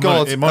 Oh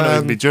God! It might not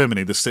even be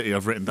Germany, the city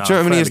I've written down.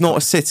 Germany is Fairly not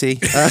a city.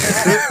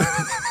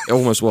 It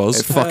almost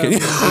was. Fucking.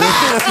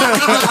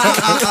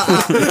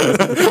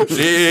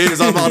 She's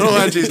a model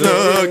and she's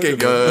looking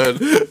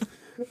good.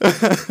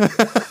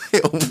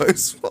 It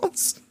almost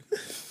was.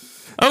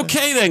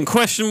 Okay, then.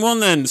 Question 1,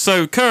 then.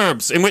 So,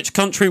 Curbs, in which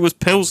country was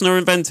Pilsner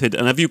invented?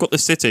 And have you got the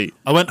city?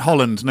 I went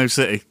Holland, no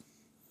city.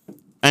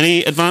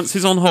 Any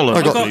advances on Holland?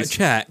 I got Got a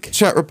check.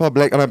 Czech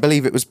Republic, and I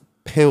believe it was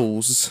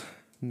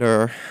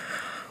Pilsner.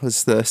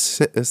 Is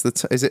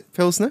it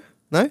Pilsner?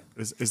 No,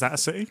 Is that a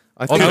city?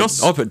 I think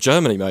I'll put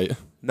Germany, mate.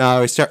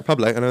 no, it's Czech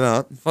Republic. I know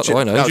that. What do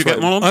I know? That's Did you get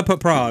right. them all on? I put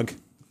Prague.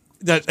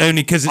 That's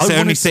only because it's I the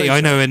only wanna say city I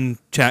Czech. know in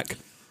Czech.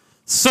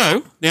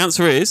 So, the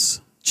answer is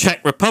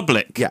Czech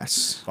Republic.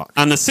 Yes.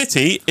 And the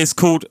city is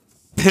called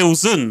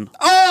Pilsen.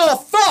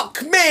 Oh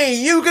fuck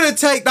me! You're gonna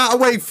take that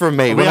away from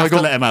me We when I have to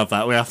got let him have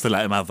that. We have to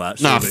let him have that.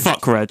 Nah, surely.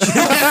 fuck Reg.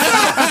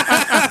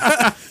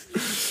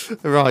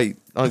 right.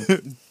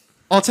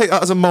 I'll take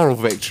that as a moral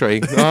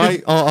victory. All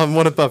right, I'm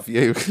one above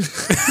you.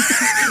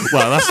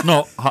 Well, that's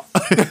not.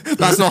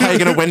 That's not how you're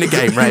gonna win the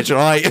game, Reg. All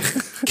right.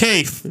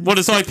 Keith, what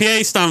does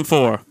IPA stand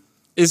for?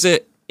 Is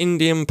it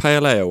Indian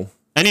Pale Ale?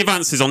 Any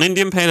advances on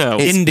Indian Pale Ale?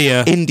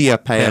 India. India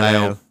Pale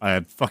Ale. I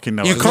had fucking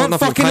no You idea. can't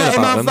nothing fucking pale let him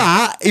about have them.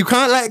 that. You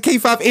can't let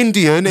Keith have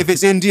Indian if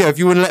it's India. If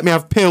you wouldn't let me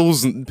have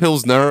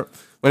Pilsner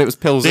when it was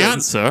Pilsner. The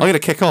answer- I'm gonna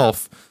kick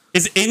off.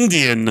 Is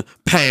Indian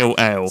Pale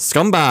Ale.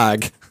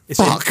 Scumbag.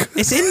 Fuck.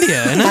 It's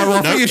India, isn't it? Oh, well,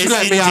 I No, think you should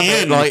it's let me have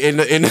it. Indian. Like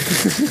in.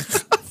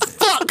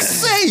 Fuck's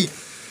sake!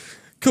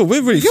 Cool,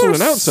 we're really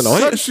falling out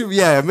tonight.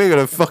 Yeah, we're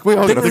gonna fuck. We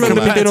are Didn't gonna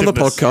remember being on the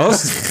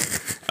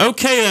competitiveness. podcast.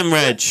 Okay then,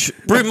 Reg.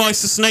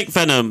 Brewmeister Snake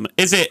Venom.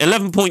 Is it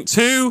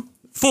 11.2,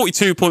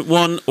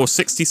 42.1, or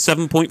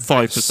 67.5%?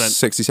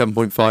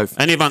 67.5.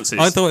 Any advances?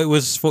 I thought it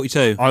was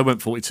 42. I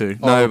went 42.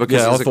 No, because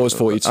yeah, I there's thought it was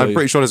 42. I'm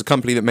pretty sure there's a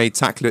company that made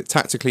tactical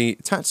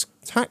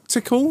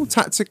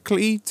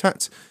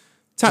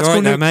All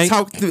right now, mate.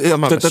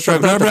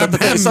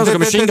 It sounds like a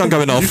machine gun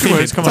going off.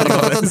 Come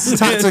on.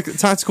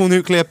 Tactical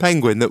nuclear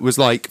penguin that was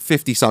like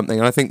 50 something,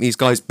 and I think these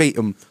guys beat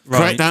them.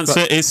 Correct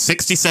answer is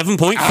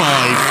 67.5.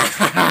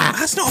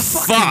 That's not a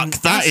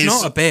Fuck, that is.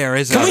 not a beer,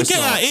 is it? Can we get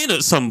that in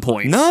at some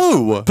point?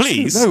 No,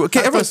 Please. No, okay,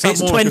 everyone, does sound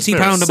It's more like a £20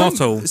 a spirit.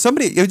 bottle.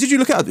 somebody. Did you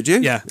look it up? Did you?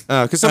 Yeah.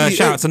 Because somebody.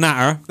 Shout out to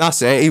Natter.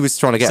 That's it. He was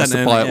trying to get us Sent to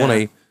him, buy it, yeah.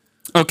 wasn't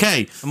he?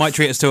 Okay. I might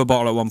treat us to a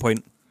bottle at one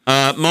point.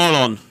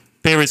 Marlon,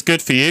 beer is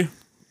good for you.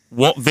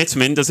 What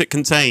vitamin does it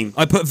contain?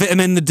 I put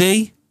vitamin the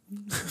D.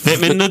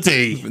 Vitamin the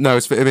D. No,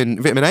 it's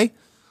vitamin A.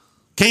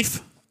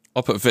 Keith?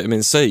 I'll put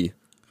vitamin C.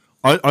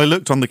 I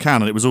looked on the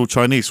can and it was all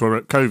Chinese, so I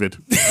wrote COVID.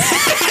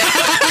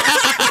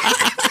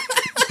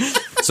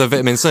 So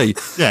vitamin C.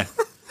 Yeah.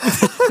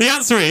 The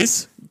answer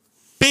is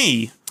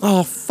B.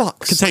 Oh fuck!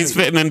 Contains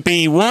vitamin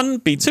B1,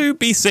 B2,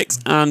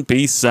 B6, and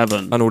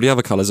B7. And all the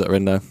other colours that are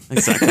in there.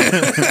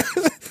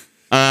 Exactly.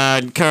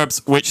 And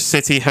Curbs, which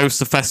city hosts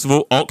the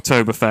festival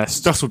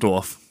Oktoberfest?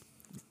 Dusseldorf.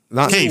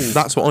 Keith.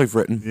 That's what I've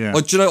written. Yeah.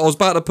 Oh, do you know, I was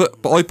about to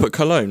put, but I put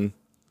Cologne.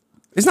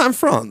 Isn't that in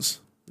France?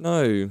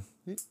 No.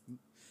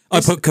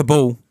 I put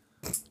Kabul.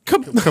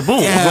 Kabul.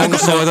 Wrong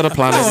side of the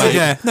planet, Oh, mate.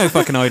 yeah. No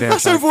fucking idea.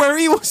 That's over where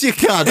he was, you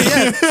cunt.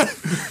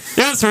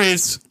 The answer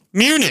is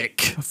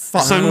Munich. So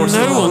course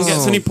no it one was.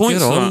 gets any points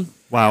Get for on. that.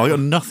 Wow, I got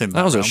nothing.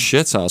 That was a round.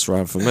 shit-ass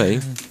round for me.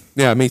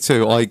 Yeah, me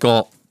too. I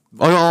got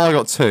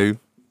 2.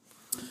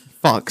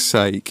 Fuck's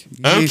sake.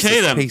 You Okay,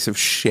 useless then. Piece of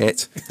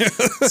shit.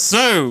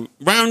 So,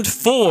 round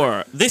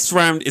 4. This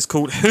round is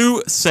called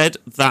Who Said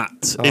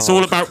That? It's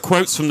all about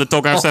quotes from the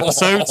Doghouse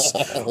episodes.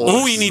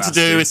 All you need to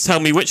do is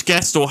tell me which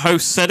guest or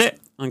host said it.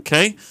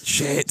 Okay?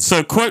 Shit.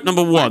 So, quote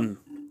number 1.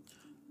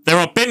 There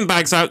are bin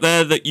bags out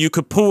there that you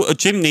could pull a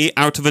chimney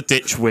out of a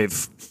ditch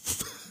with.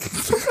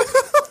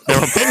 There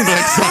are bin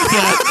bags out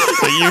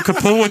there that you could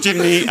pull a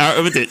chimney out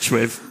of a ditch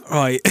with.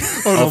 Right.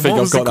 Hold on, think what I've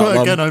was the got that quote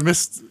one. again? I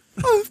missed.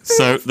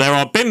 So, there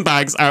are bin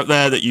bags out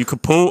there that you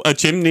could pull a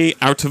chimney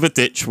out of a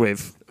ditch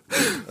with.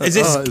 Is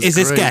this Oh, it's is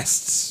this great.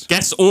 guests?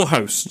 Guests or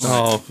hosts?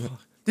 Oh.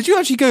 Did you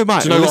actually go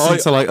back Do you and know what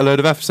listen to like a load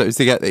of episodes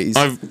to get these?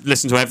 I've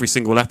listened to every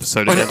single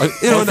episode of it. I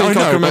think I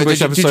can remember but which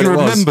did episode you it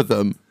was. remember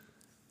them?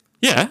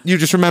 Yeah. You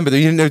just remember them.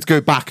 You didn't know to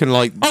go back and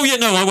like. Oh yeah,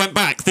 no, I went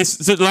back.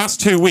 The last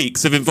 2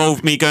 weeks have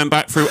involved me going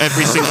back through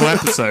every single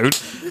episode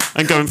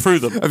and going through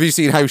them. Have you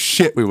seen how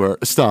shit we were at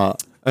the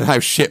start and how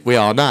shit we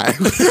are now?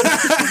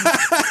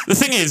 The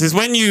thing is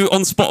when you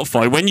on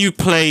Spotify, when you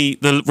play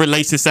the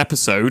latest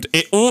episode,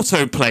 it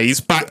auto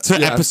plays back to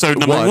Yeah, episode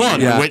number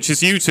 1, yeah. which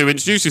is you to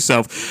introduce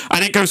yourself,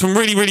 and it goes from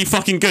really, really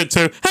fucking good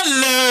to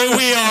hello,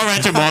 we are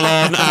Reg and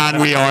Marlon,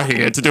 and we are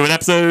here to do an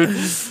episode.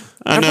 And,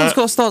 Everyone's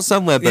got to start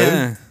somewhere, boom.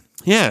 Yeah.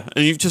 yeah,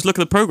 and you just look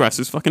at the progress;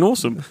 it's fucking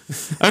awesome.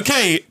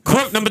 Okay,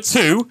 quote number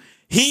 2: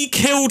 He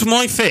killed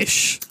my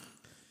fish.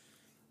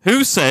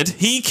 Who said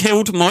he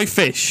killed my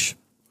fish?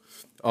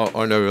 Oh,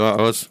 I know who that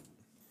was.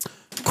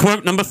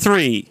 Quote number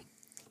 3.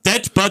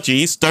 Dead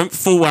budgies don't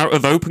fall out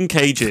of open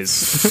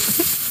cages.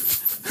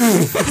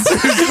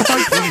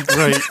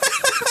 Great.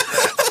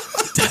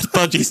 Dead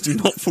budgies do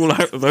not fall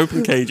out of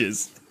open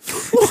cages.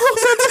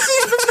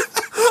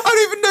 I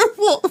don't even know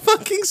what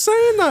fucking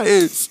saying that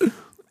is.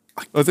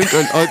 I think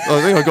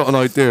I got an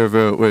idea of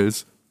who it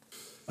was.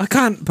 I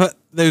can't put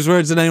those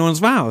words in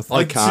anyone's mouth.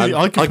 I can. See,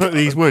 I can put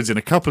these words in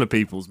a couple of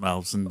people's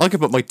mouths. And I can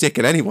put my dick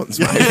in anyone's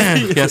mouth.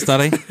 Yes,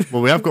 Daddy.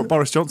 well, we have got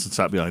Boris Johnson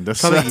sat behind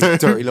us. Come so- here, you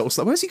dirty little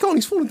slut. Where's he gone?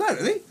 He's fallen down,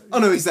 isn't he? Oh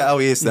no, he's there. Oh,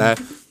 he is there.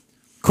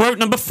 Quote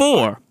number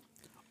 4.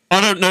 I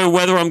don't know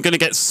whether I'm going to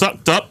get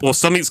sucked up or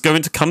something's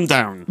going to come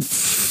down.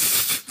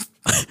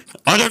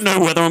 I don't know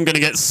whether I'm going to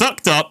get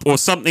sucked up or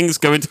something's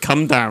going to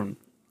come down.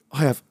 I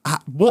have.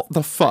 What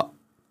the fuck?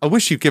 I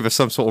wish you'd give us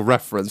some sort of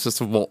reference as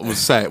to what was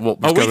said.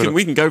 What was going on.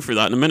 We can go through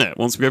that in a minute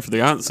once we go for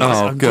the answers.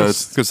 Oh, I'm good.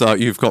 just- Because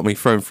you've got me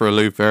thrown for a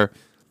loop here.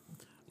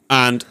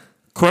 And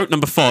quote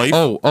number 5.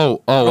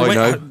 Oh, I Wait,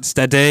 know.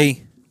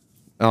 steady.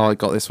 Oh, I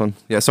got this one.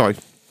 Yeah, sorry.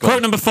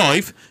 Quote number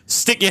 5.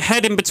 Stick your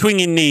head in between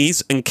your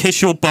knees and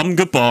kiss your bum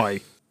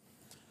goodbye.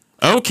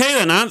 Okay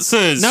then,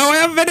 answers. No, I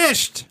haven't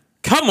finished.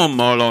 Come on,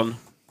 Marlon.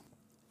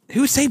 Who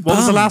would say What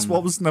was the bum? last?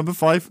 What was number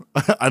 5?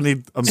 I'm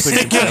thinking.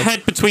 Stick your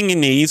head between your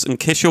knees and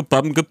kiss your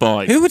bum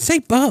goodbye. Who would say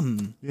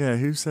bum? Yeah,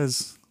 who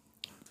says?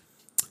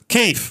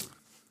 Keith.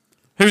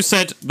 Who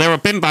said there are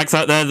bin bags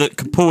out there that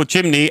could pull a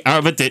chimney out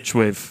of a ditch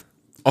with?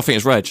 I think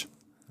it's Reg.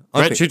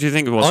 Reg, who do you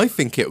think it was? I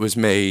think it was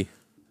me.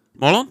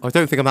 Marlon? I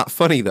don't think I'm that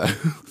funny though.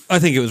 I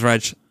think it was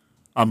Reg.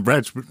 I'm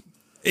Reg.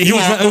 You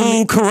are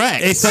all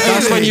correct.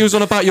 That's when you was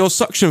on about your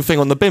suction thing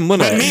on the bin,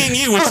 wasn't But it? me and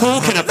you were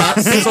talking about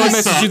Because I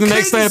messaged you the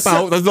next day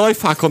about the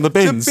life hack on the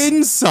The bins.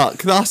 bin suck.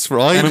 That's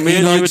right. And me He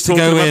and you were likes to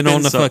talking go about in bin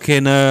on the suck.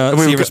 fucking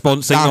We see were-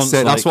 response thing. That's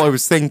it. That's what I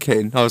was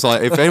thinking. I was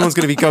like, if anyone's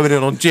going to be going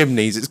in on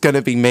chimneys, it's going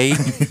to be me.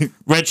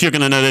 Reg, you're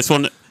going to know this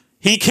one.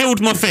 He killed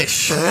my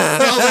fish. Oh,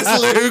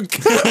 that's Luke.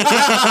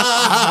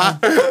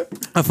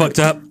 I fucked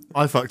up.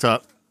 I fucked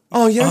up.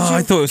 Oh yeah. Oh,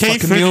 I thought it was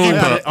Keith, fucking who mule. did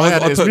you but I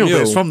had I it as put mule, but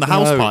mule. it's from the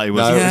house No, party,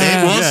 was no. it?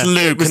 Yeah. It was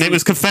Yeah. Luke, and it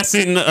was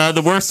confessing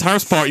the worst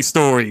house party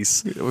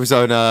stories. It was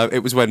on.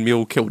 It was when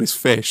Mule killed his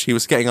fish. He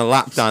was getting a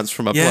lap dance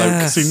from a Yeah.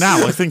 bloke. See,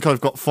 now I think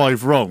I've got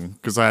 5 wrong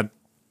because I had.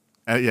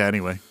 Yeah.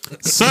 Anyway,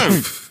 So,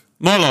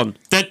 Marlon,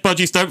 dead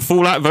budgies don't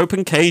fall out of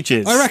open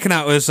cages. I reckon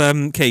that was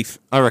Keith.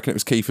 I reckon it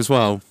was Keith as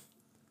well.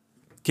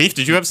 Keith,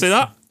 did you ever say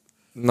that?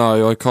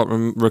 No, I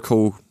can't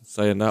recall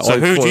saying that. So I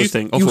who thought do it you was-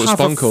 think? I You thought it was have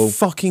a Spunkle.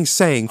 fucking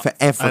saying for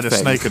I had a everything.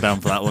 snaker down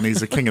for that one. He's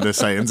the king of the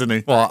sayings, isn't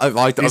he? Well, I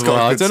He's got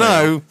a I good don't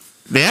know.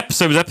 The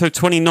episode was episode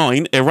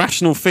 29,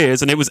 Irrational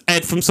Fears, and it was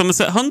Ed from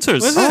Somerset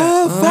Hunters.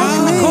 Oh,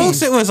 fuck Of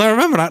course it was. I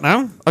remember that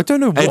now. I don't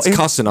know what. Ed's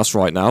cussing us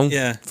right now.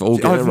 Yeah. For all I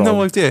getting have it no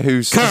wrong. idea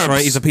who's. Curb. That's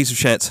right. He's a piece of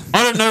shit.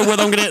 I don't know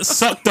whether I'm going to get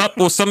sucked up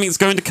or something's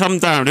going to come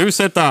down. Who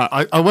said that?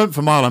 I went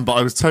for Marlon, but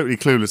I was totally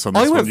clueless on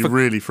I this went one. You for-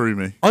 really threw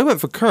me. I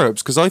went for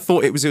Curbs because I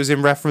thought it was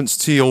in reference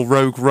to your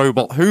rogue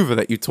robot Hoover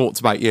that you talked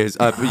about years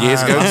ago,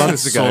 That's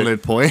months a ago.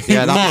 solid point.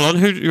 Yeah, that, Marlon,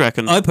 who do you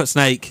reckon? I put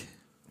Snake.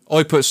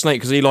 I put Snake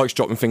because he likes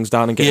dropping things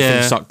down and getting Yeah.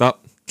 things sucked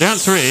up. The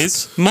answer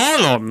is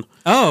Marlon.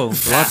 Oh.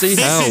 Bloody This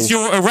hell. is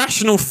your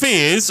irrational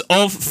fears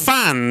of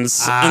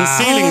fans and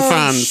ceiling oh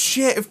fans.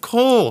 shit! Of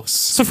course.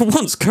 So for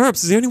once,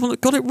 Curbs is the only one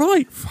that got it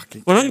right.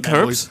 Well done,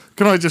 Curbs.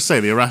 Can I just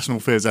say the Irrational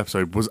Fears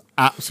episode was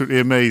absolutely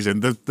amazing.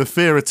 The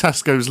fear of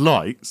Tesco's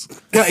lights.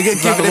 Giving him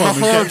a One,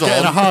 hard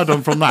getting a on. hard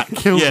on from that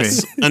killed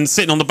Yes, me. and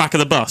sitting on the back of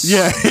the bus.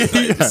 Yeah.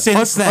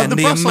 Since then, the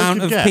the bus I amount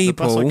could of get, the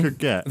bus I people could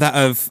get. that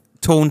have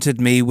taunted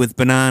me with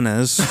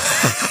bananas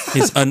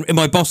is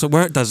my boss at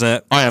work does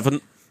it. I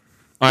haven't.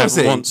 I Was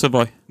haven't he? once, have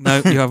I? No,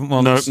 you haven't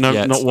once. No,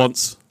 Yet. not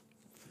once.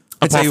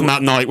 tell Apart you from what-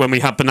 that night when we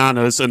had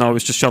bananas and I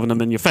was just shoving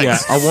them in your face. Yeah.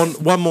 I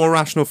want one more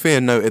rational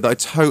fear noted that I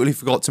totally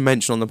forgot to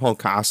mention on the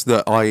podcast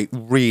that I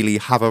really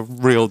have a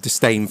real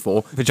disdain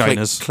for.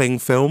 Vaginas. Cling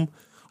film.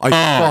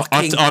 Oh,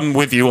 I'm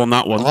with you on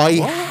that one. I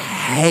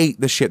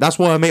hate the shit. That's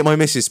why I make my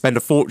missus spend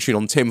a fortune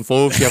on tin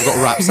foil. She have got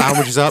to wrap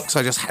sandwiches up because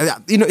I just,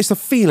 it's the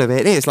feel of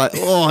it. It's like,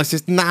 it's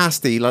just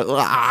nasty. Like,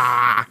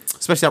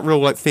 especially that real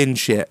like thin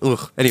shit.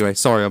 Ugh. Anyway,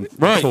 sorry, I'm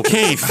Right, talking.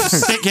 Keith,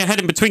 stick your head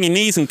in between your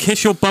knees and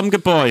kiss your bum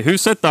goodbye. Who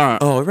said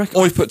that? Oh, I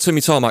reckon I've put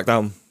Timmy Tarmac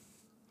down.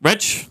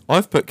 Reg?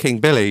 I've put King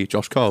Billy,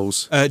 Josh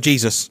Coles.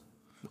 Jesus.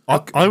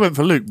 I went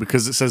for Luke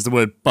because it says the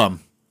word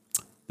bum.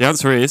 The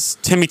answer is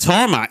Timmy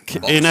Tarmac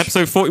in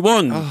episode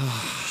 41.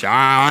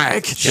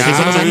 Shag. Chickens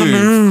on the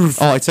move.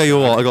 Oh, I tell you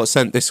what, I got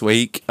sent this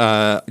week.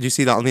 Did you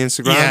see that on the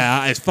Instagram?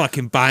 Yeah, it's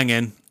fucking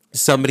banging.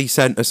 Somebody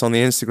sent us on the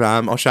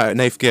Instagram. I'll shout out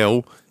Nath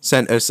Gill.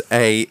 Sent us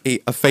a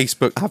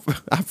Facebook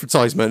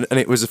advertisement, and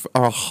it was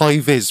a high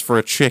vis for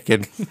a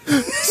chicken.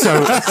 So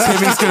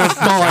Timmy's gonna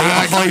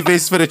buy a high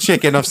vis for the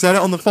chicken. I've said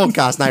it on the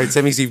podcast now,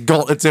 Timmy's you've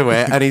got to do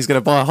it, and he's gonna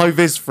buy a high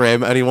vis for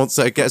him, and he wants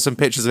to get some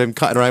pictures of him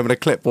cutting around with a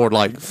clipboard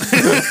like.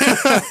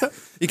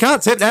 You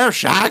can't sit there,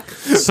 Shaq.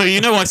 So you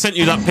know I sent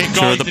you that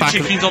picture of the back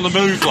of chicken's on the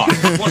move,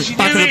 like. What's he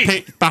back of,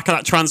 doing? back of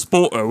that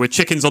transporter with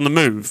chickens on the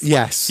move.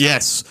 Yes.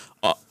 Yes.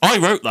 I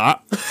wrote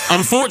that.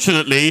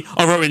 Unfortunately,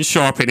 I wrote in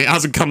Sharpie and it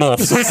hasn't come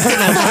off. So it's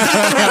still on.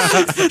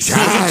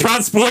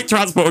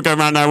 Transport going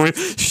around now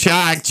with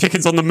shag,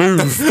 chickens on the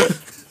move.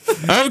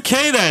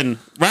 Okay then,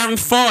 round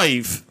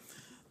 5.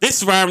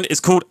 This round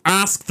is called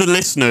Ask the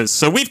Listeners.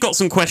 So we've got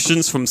some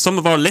questions from some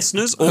of our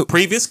listeners or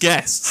previous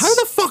guests. How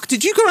the fuck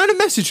did you go around and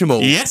message them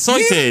all? Yes, I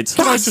did.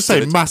 Can I just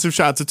say, massive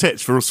shout out to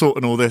Titch for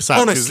sorting all this out.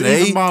 'cause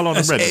Honestly, even Marlon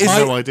and Red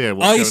have no idea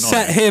what's I going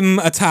set on. him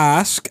a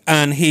task,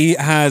 and he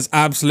has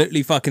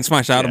absolutely fucking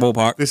smashed it out of the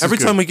ballpark. This is Every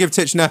good. time we give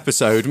Titch an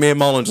episode, me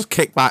and Marlon just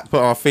kick back,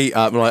 put our feet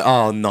up, and we're like,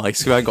 oh,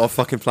 nice. We ain't got a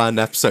fucking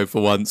planned episode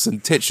for once.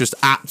 And Titch just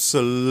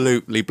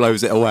absolutely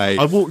blows it away.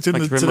 I walked in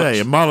Thank you very today much.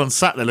 and Marlon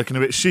sat there looking a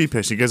bit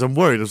sheepish. He goes, I'm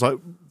worried. I was like,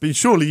 but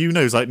surely you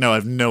know. He's like, no, I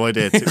have no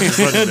idea. Titch is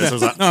running this. I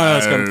was like, No,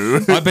 that's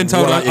good. I've been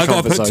told Well, I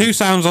got to put comfort 2 zone.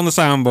 sounds on the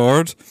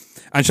soundboard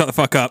and shut the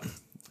fuck up.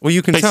 Well,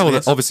 you can tell Basically, that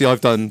yes. obviously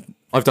I've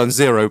done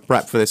zero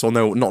prep for this or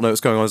not know what's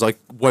going on. As I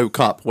woke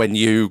up when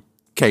you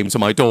came to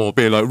my door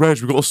being like, Reg,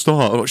 we've got to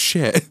start. Oh,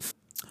 shit.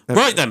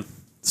 Right then.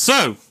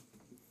 So,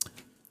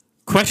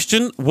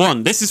 question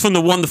 1. This is from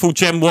the wonderful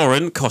Jem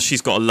Warren. Gosh,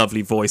 she's got a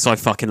lovely voice. I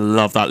fucking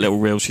love that little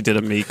reel she did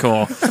at me.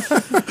 Oh,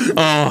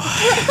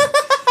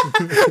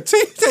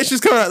 Titch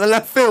just coming out of the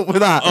left field with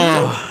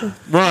that.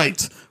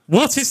 right.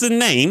 What is the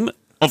name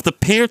of the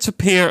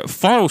peer-to-peer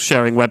file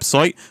sharing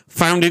website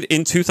founded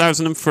in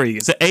 2003?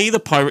 Is it A, the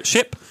Pirate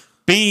Ship,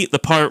 B, the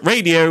Pirate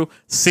Radio,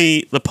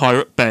 C, the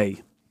Pirate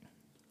Bay?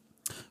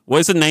 What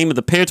is the name of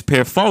the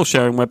peer-to-peer file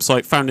sharing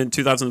website founded in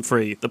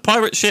 2003? The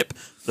Pirate Ship,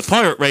 the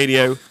Pirate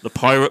Radio, the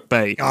Pirate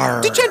Bay.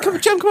 Did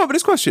Jen come up with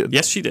this question?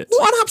 Yes, she did.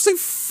 What an absolute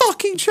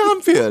fucking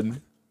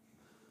champion.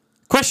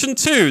 Question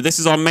 2. This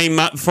is our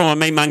from our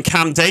main man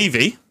Cam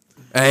Davey.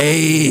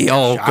 Hey,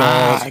 oh,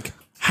 God.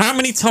 How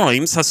many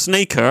times has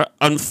Snaker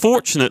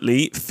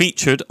unfortunately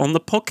featured on the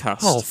podcast?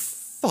 Oh,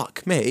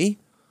 fuck me.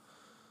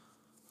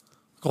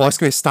 God, it's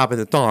going to be a stab in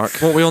the dark.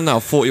 What are we on now?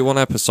 41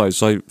 episodes,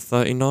 so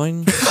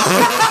 39?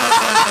 I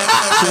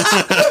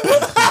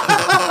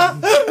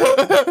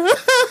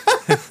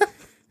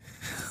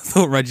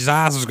thought Reggie's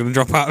ass was going to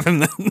drop out of him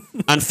then.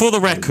 And for the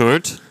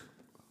record,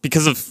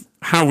 because of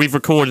how we've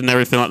recorded and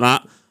everything like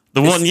that,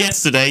 the one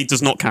yesterday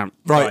does not count.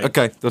 Right,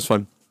 okay, that's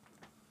fine.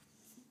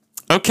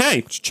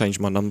 Okay. Just change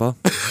my number.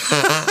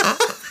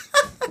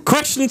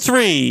 Question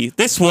 3.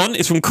 This one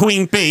is from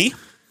Queen Bee.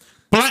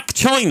 Black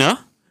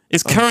China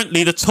is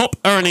currently the top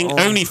earning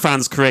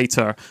OnlyFans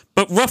creator,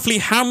 but roughly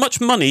how much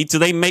money do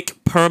they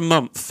make per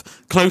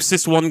month?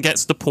 Closest one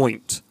gets the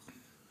point.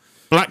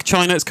 Black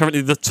China is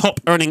currently the top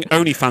earning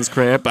OnlyFans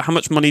creator, but how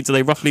much money do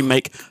they roughly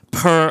make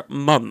per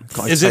month?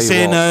 Is this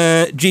in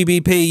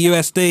GBP,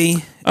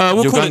 USD?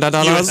 We'll call it Uganda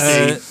dollars?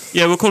 USD.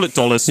 Yeah, we'll call it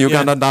dollars.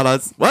 Ugandan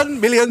dollars.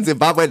 1 million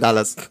Zimbabwe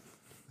dollars.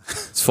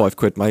 It's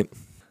 £5, mate.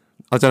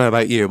 I don't know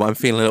about you, but I'm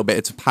feeling a little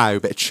bit of Tao,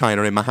 bit of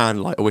China in my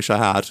hand like I wish I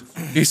had.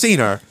 Have you seen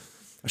her?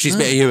 She's a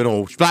bit of you and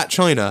all. Black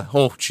China.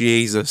 Oh,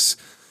 Jesus.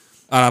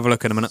 I'll have a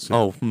look in a minute.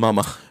 Oh,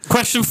 mama.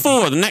 Question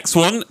 4. The next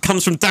one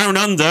comes from Down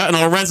Under and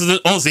our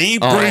resident Aussie,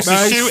 Bruce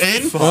is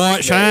shooting. All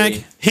right,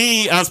 Shag.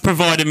 He has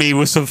provided me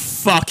with some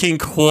fucking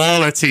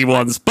quality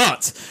ones.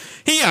 But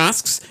he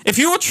asks, if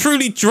you're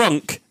truly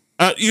drunk,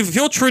 if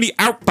you're truly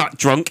outback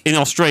drunk in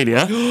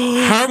Australia,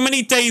 how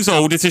many days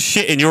old is a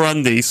shit in your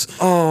undies?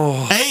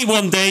 Oh. A,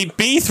 1 day,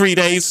 B, 3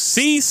 days,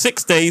 C,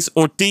 6 days,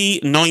 or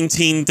D,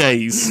 19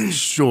 days?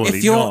 Surely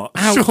If you're not.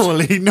 out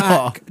Surely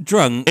not.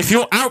 drunk, If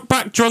you're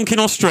outback drunk in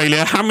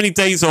Australia, how many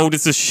days old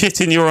is the shit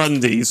in your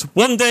undies?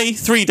 1 day,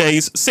 3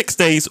 days, 6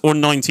 days, or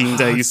 19 I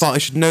days? thought I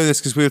should know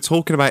this because we were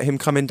talking about him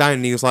coming down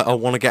and he was like, I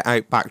want to get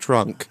out back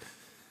drunk.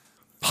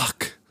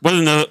 Fuck.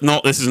 Whether or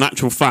not this is an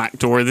actual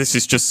fact or this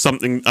is just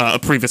something, a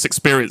previous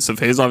experience of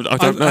his, I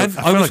don't know.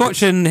 I was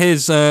watching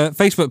his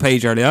Facebook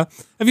page earlier.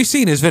 Have you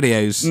seen his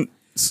videos?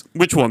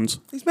 Which ones?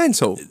 He's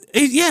mental.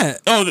 Yeah.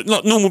 Oh,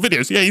 not normal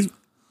videos. Yeah, he's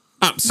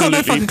Got absolutely.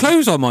 no fucking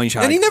clothes on, mine,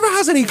 Shag. And he never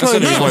has any clothes.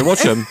 That's why I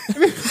watch him.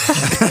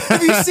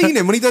 Have you seen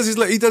him when he does his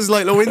like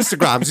little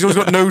Instagrams? He's always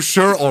got no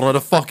shirt on and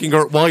a fucking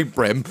wide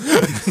brim.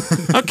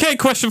 Okay,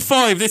 question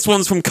 5. This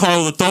one's from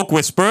Kyle the Dog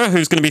Whisperer,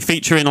 who's going to be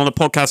featuring on a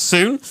podcast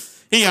soon.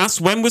 He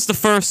asks, when was the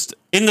first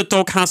In the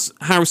Doghouse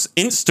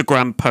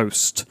Instagram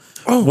post?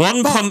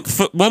 1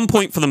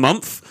 point for the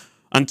month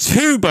and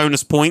 2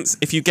 bonus points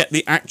if you get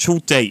the actual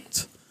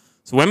date.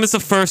 So when was the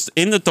first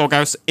In the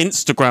Doghouse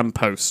Instagram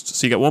post?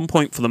 So you get 1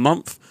 point for the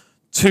month,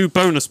 2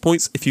 bonus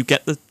points if you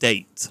get the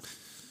date.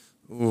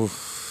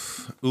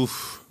 Oof.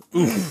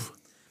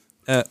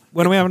 When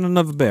are we having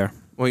another beer?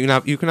 Well,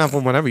 you can have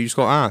one whenever. You just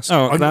got to ask.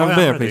 Oh, can I have a I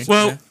beer, am ready. please?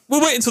 Well,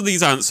 we'll wait until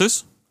these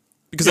answers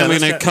because Yeah, then we're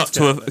let's going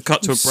to get-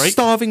 cut to a break.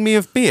 Starving me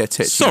of beer,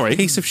 Titch. Sorry. You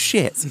piece of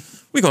shit.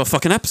 We got a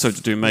fucking episode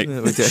to do, mate.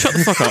 we do. Shut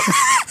the fuck up.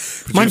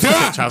 Producer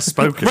Titch has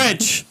spoken.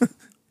 Reg.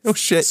 Oh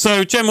shit.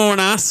 So, Jem Warren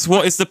asks,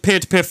 what is the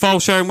peer-to-peer file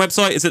sharing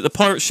website? Is it the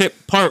Pirate Ship,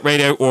 Pirate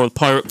Radio, or the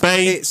Pirate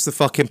Bay? It's the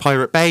fucking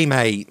Pirate Bay,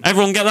 mate.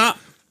 Everyone get that?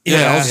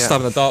 Yeah, I was Yeah.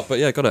 stabbing the dark, but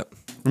yeah, got it.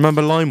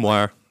 Remember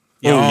LimeWire?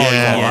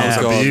 yeah. That was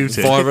a God,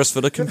 beauty. virus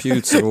for the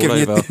computer all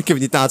over.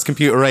 Giving your dad's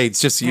computer aids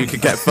just so you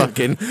could get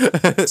fucking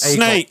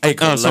Snake.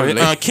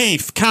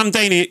 Keith. Cam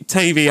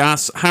Tavy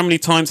asks, how many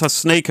times has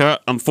Snaker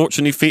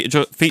unfortunately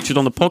featured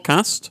on the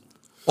podcast?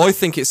 I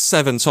think it's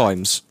 7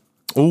 times.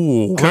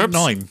 Ooh, Curbs?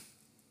 9.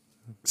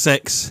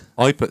 6.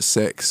 I put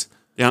 6.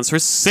 The answer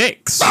is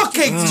 6.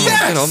 Fucking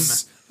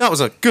yes! That was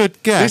a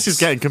good guess. This is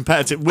getting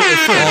competitive. With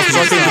Oh, 'cause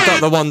I did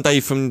deduct the one day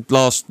from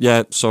last.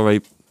 Yeah,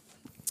 sorry.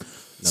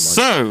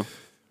 So,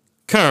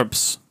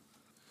 Curbs,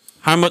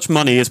 how much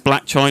money is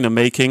Black China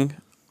making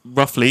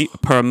roughly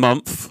per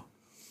month?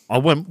 I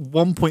went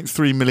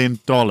 $1.3 million.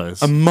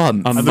 a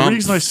month. And the month.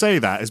 reason I say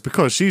that is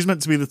because she's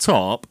meant to be the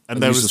top,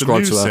 and there you was the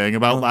subscribe to news her. thing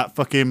about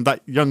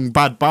that young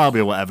bad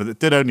Barbie or whatever that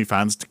did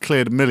OnlyFans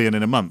declared $1 million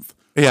in a month.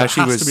 Yeah, So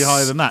she it has was- to be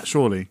higher than that,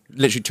 surely.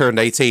 Literally turned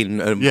 18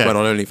 and Yeah. went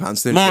on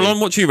OnlyFans. Didn't Marlon,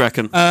 what do you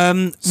reckon?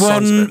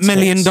 $1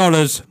 million.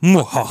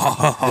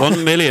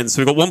 $1 million. So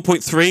we've got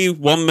 1.3,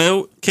 1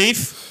 mil.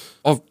 Keith?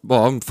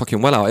 I'm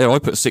fucking well out here. I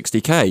put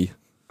 60k.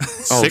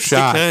 Oh,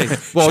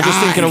 60k. Well, I was just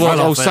thinking of what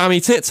Fell old off it.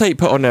 Sammy Tate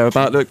put on there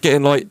about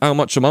getting like how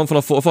much a month, and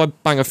I thought if I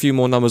bang a few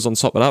more numbers on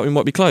top of that, we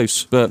might be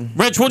close. But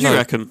Reg, what do you No.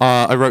 reckon?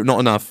 I wrote not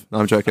enough. No,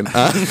 I'm joking.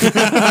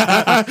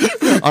 I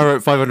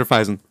wrote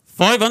 500,000.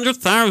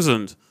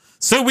 500,000.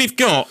 So we've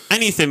got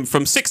anything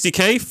from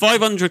 60k,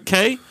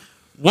 500k,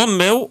 1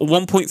 mil, or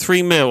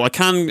 1.3 mil. I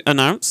can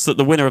announce that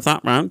the winner of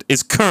that round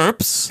is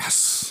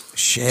Curbs.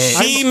 Shit.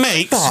 She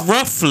makes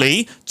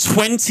roughly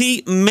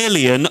 20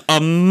 million a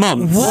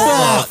month.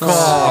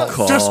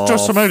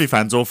 Just from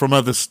OnlyFans or from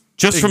others?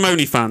 Just from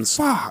OnlyFans.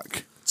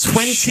 Fuck.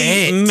 20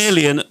 Shit.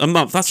 million a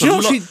month. That's Do you know a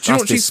what, lot. do you know what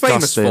That's she's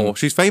famous disgusting. for?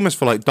 She's famous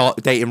for like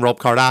dating Rob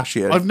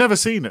Kardashian. I've never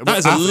seen it. That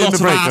is a After lot the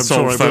of break, I'm asshole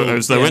sure I will.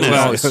 photos, though, isn't it?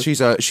 Well,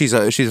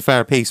 she's a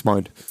fair piece,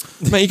 mind.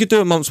 mate, you could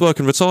do a month's work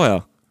and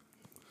retire.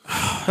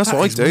 That's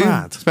what I is do.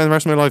 mad. Spend the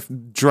rest of my life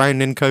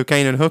drowning in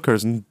cocaine and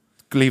hookers and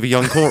leave a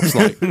young corpse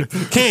like.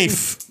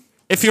 Keith,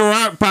 if you're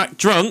out back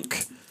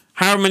drunk,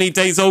 how many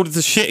days older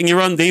to shit in your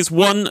undies?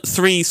 1,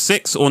 3,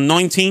 6, or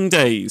 19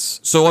 days?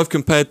 So I've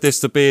compared this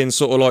to being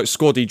sort of like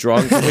squaddy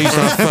drunk. We used to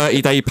have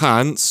 30-day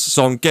pants,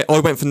 so I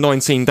went for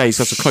 19 days.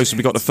 That's the closest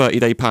we got to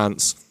 30-day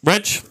pants.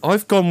 Reg?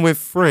 I've gone with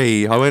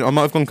 3. I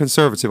might have gone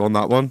conservative on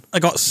that one. I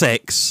got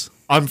 6.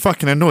 I'm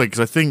fucking annoyed because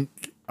I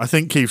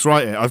think Keith's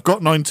right here. I've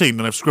got 19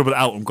 and I've scribbled it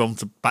out and gone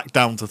back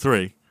down to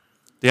 3.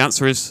 The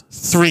answer is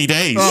 3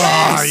 days.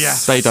 Oh,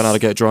 yes. They don't know how to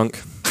get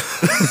drunk.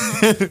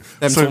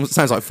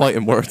 Sounds like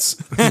fighting words.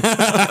 We'll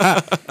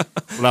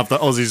have the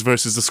Aussies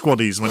versus the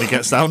Squaddies when he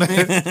gets down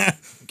here.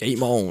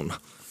 Game on.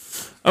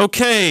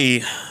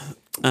 Okay.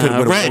 Couldn't win a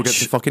war Reg, against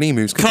the fucking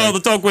emus. could Carl they?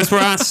 the Dog Whisperer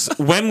asks,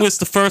 when was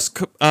the first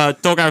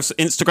Doghouse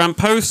Instagram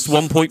post?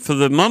 1 point for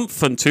the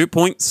month and 2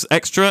 points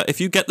extra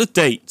if you get the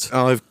date.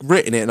 I've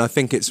written it and I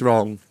think it's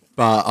wrong,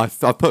 but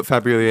I put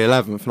February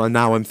 11th and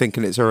now I'm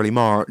thinking it's early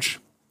March.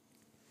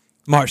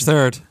 March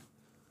 3rd.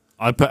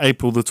 I put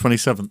April the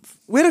 27th.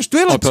 We had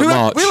like put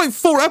March.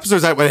 4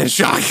 episodes out with this,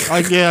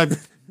 Shaq. Yeah.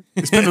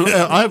 It's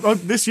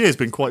been this year's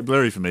been quite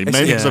blurry for me.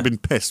 Maybe because yeah. I've been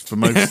pissed for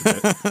most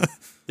of it.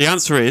 The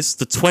answer is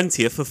the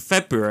 20th of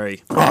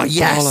February. Oh,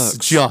 yes. bollocks.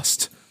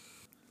 Just.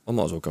 I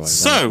might as well go over.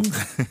 So,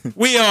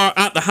 we are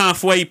at the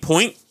halfway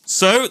point.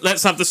 So,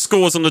 let's have the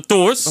scores on the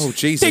doors. Oh,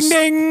 Jesus.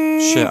 Ding.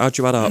 Shit, how'd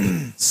you add up?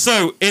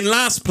 So, in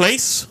last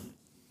place,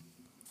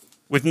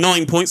 with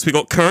 9 points, we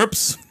got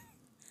Curbs.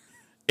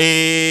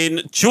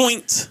 In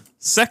joint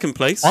second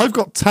place, I've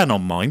got 10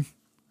 on mine.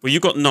 well, you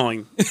got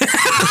 9. I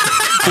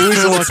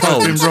feel like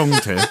I've been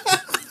wronged here.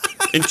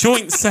 In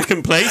joint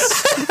second place,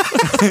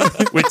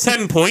 with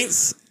 10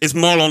 points, is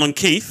Marlon and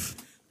Keith.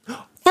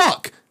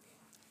 Fuck.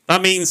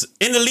 That means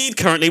in the lead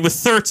currently with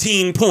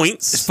 13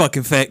 points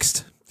Fucking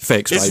fixed.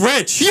 Fixed, is mate.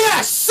 Reg.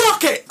 Yeah,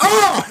 suck it.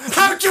 Oh,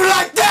 how'd you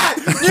like that,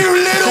 you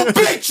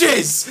little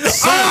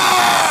bitches?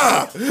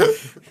 Ah!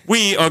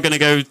 We are going to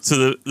go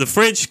to the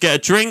fridge, get a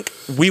drink.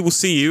 We will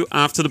see you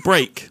after the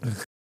break.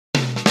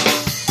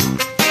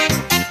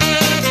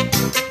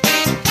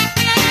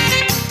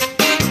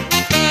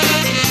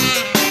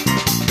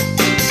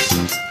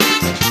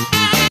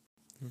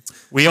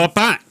 We are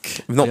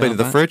back. We've not been to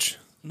the man. fridge,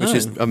 which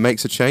is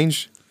makes a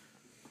change.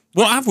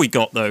 What have we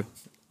got, though?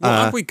 What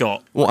have we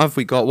got? What have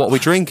we got? What are we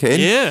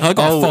drinking? Yeah. I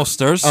got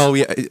Foster's. Oh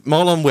yeah,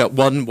 Marlon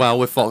won well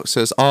with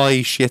Foxers.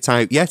 I shit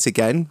out yet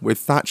again with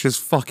Thatcher's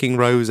fucking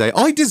rosé.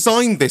 I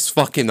designed this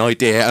fucking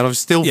idea, and I've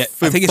still. Yeah,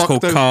 I think it's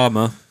called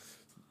Karma.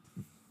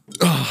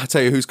 I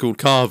tell you who's called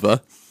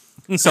Carver.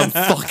 Some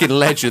fucking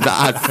legend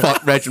that had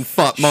fuck Reg and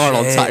fuck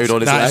Marlon tattooed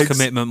on his That's legs.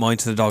 commitment mine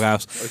to the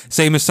doghouse.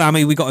 Same as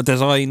Sammy, we got to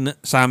design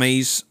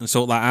Sammy's and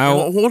sort that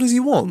out. What does he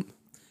want?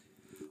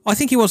 I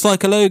think he wants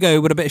like a logo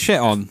with a bit of shit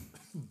on.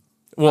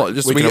 What?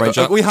 Just We can arrange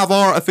that. we have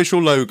our official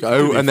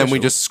logo, and then we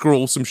just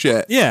scroll some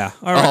shit. Yeah,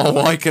 all right. Oh,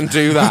 I can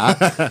do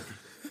that.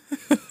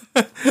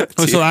 We sort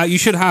that out. You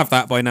should have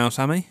that by now,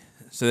 Sammy.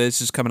 So this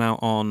is coming out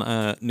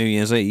on New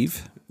Year's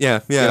Eve. Yeah,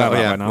 have yeah, that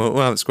yeah. right now. We'll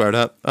have it squared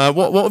up.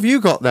 What have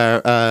you got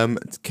there,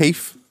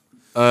 Keith?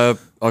 I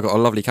got a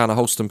lovely can of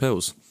Holston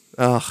Pills.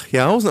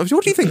 Yeah, I wasn't.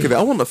 What do you think of it?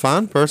 I wasn't a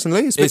fan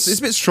personally. It's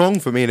a bit strong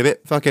for me and a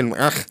bit fucking.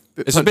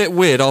 It's a bit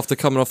weird after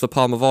coming off the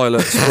Parma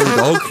Violet's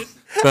Brewdog,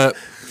 but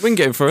we can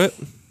get in for it.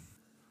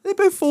 They're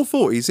both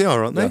 440s, they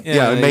are, aren't they?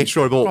 Yeah, I they- made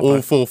sure I bought all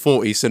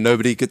 440s so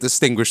nobody could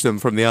distinguish them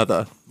from the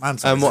other.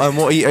 Man's And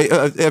what he,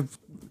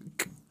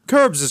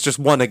 Curbs is just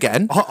one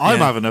again. I'm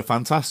having a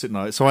fantastic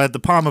night. So I had the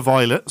Parma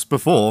Violets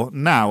before.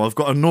 Now I've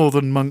got a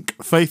Northern Monk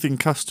Faith in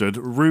Custard,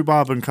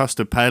 rhubarb and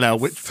custard pale ale,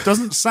 which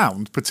doesn't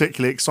sound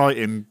particularly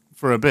exciting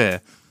for a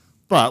beer,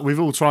 but we've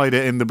all tried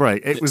it in the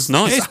break. It was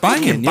nice. It's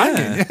banging,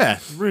 yeah,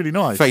 really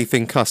nice. Faith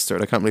in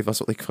Custard. I can't believe that's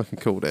what they fucking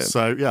called it.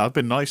 So yeah, I've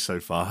been nice so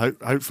far.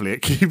 Hopefully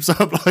it keeps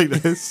up like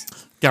this.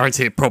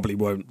 Guarantee it probably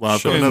won't. Well,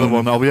 I've got another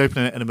one. I'll be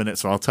opening it in a minute,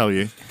 so I'll tell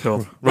you.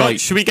 Cool. Right,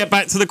 should we get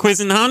back to the quiz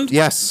in hand?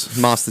 Yes,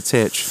 Master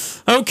Titch.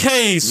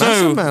 Okay,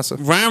 so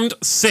Massive. round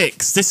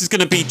 6. This is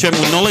going to be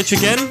general knowledge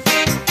again.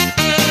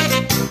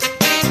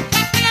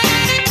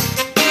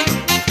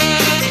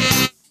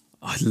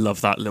 I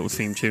love that little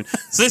theme tune.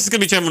 So this is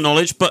going to be general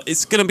knowledge, but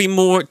it's going to be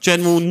more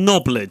general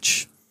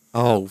knowledge.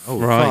 Oh,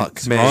 right.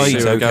 fuck me. Right.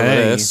 See where we go with Okay.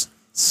 this.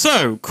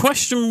 So,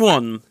 question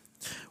 1.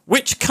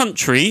 Which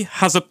country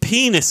has a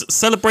penis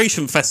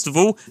celebration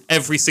festival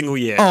every single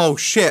year? Oh,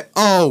 shit.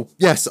 Oh,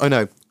 yes, I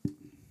know.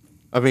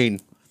 I mean,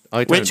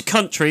 I don't. Which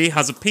country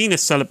has a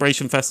penis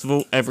celebration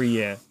festival every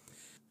year?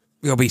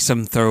 There'll be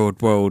some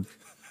third world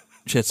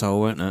shithole,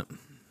 won't it?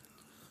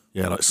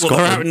 Yeah, like Well,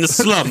 they're out in the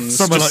slums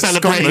Somewhere just like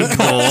celebrating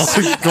Scotland.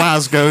 cocks.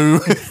 Glasgow.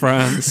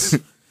 France.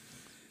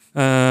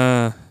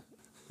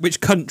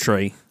 Which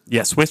country?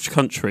 Yes, which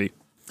country?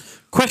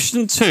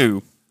 Question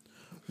 2.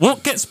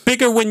 What gets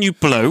bigger when you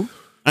blow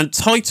and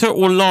tighter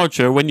or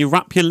larger when you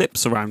wrap your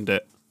lips around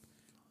it?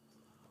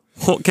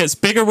 What gets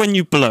bigger when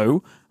you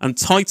blow and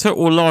tighter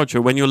or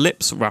larger when your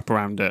lips wrap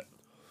around it?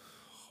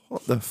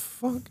 What the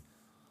fuck?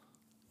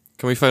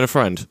 Can we phone a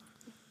friend?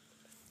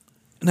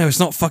 No, it's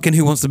not fucking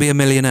Who Wants to Be a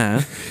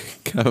Millionaire.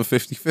 Can I have a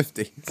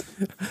 50-50?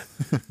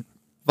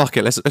 Fuck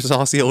it, let's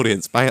ask the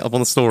audience. Bang it up on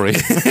the story.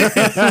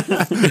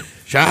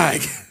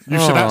 Shag. You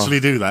should actually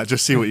do that.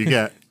 Just see what you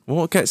get.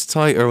 What gets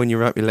tighter when you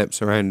wrap your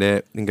lips around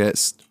it and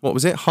gets, what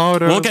was it,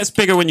 harder? What gets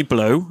bigger when you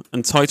blow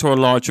and tighter or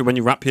larger when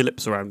you wrap your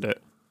lips around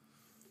it?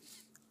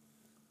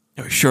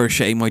 Oh, sure as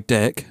shit ain't my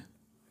dick.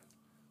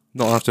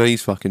 Not after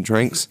these fucking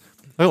drinks.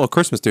 I got a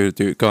Christmas do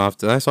to go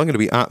after this. I'm going to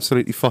be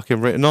absolutely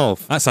fucking written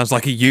off. That sounds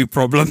like a you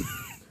problem.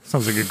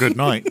 Sounds like a good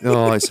night.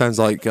 Oh, it sounds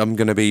like I'm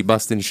going to be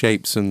busting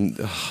shapes and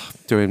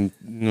doing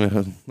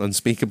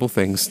unspeakable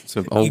things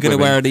to old You gonna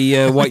women. wear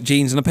the white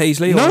jeans and a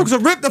paisley? No, or? because I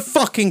ripped the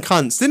fucking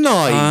cunts, didn't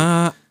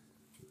I?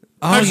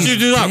 How did you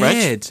do that,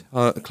 Reg?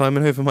 Reg?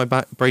 Climbing over my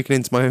back, breaking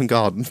into my own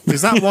garden.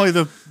 Is that why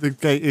the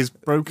gate is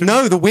broken?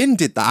 No, the wind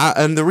did that,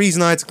 and the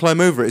reason I had to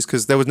climb over it is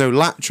because there was no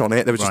latch on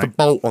it. There was just a Right.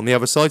 bolt on the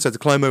other side, so I had to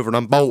climb over and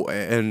unbolt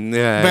it. And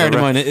yeah, Bearing in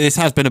mind, this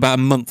has been about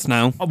a month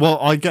now. Well,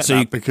 I get So that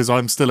you- because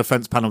I'm still a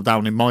fence panel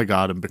down in my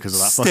garden because of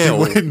that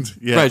Still? fucking wind.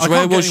 Yeah. Reg, I where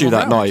can't get was you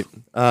anyone that round.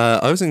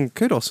 night? I was in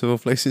Kudos of all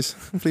places,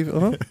 believe it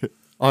or not. I Didn't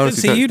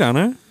honestly see don't- you down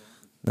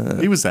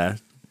there. He was there.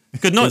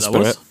 Good night, Good that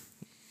was. spirit.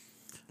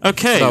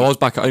 Okay. No, I was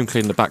back at home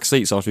cleaning the back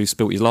seats after he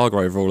spilt his lager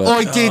over all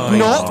I that. did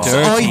not. dirty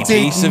I did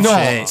piece of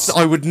not. shit.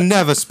 I would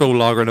never spill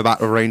lager in the back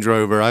of a Range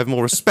Rover. I have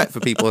more respect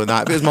for people than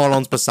that. If it was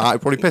Marlon's Passat, I'd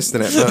probably pissed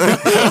in it.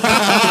 But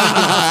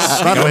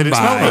That made it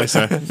smell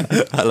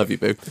nicer. I love you,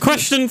 boo.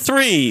 Question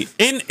 3.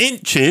 In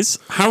inches,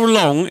 how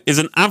long is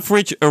an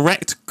average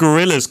erect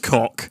gorilla's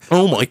cock?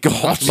 Oh my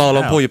god.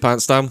 Marlon, pull your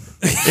pants down.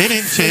 In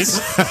inches,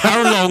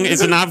 how long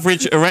is an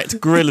average erect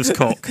gorilla's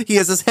cock? He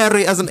is as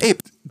hairy as an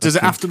ape. Does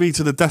it have to be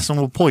to the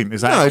decimal point?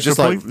 Is that No, extra just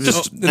like- point?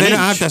 Just They an don't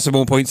have inch.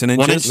 decimal points in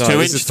 1 inches. inch, No, 2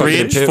 this inch, is 3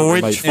 fucking inch, imperial, 4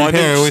 inch, mate. 5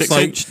 Imperial, inch, it's 6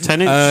 like, inch,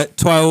 10 inch.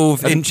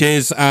 12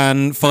 inches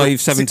and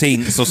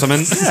 5/17 or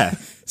something. Yeah.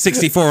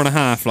 64 and a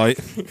half,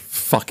 like.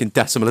 Fucking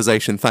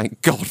decimalization.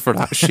 Thank God for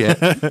that shit.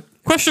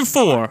 Question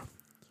 4.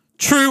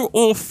 True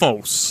or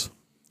false?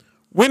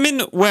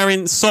 Women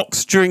wearing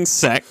socks during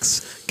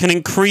sex can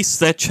increase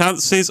their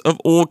chances of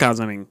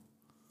orgasming.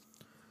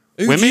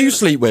 Who Women- do you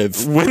sleep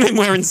with? Women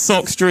wearing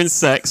socks during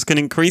sex can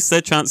increase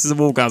their chances of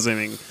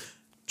orgasming.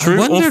 True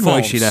I wondered or false?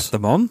 why she left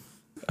them on.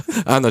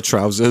 And the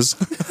trousers.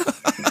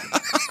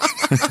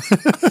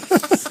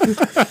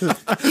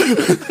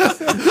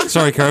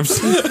 Sorry, Curbs.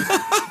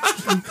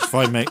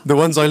 Fine, mate. The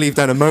ones I leave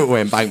down a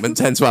motorway embankment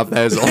tend to have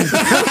theirs on.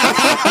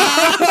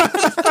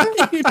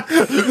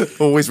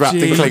 Always wrapped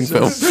in cling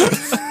film.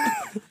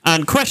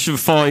 And question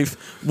 5.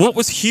 What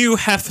was Hugh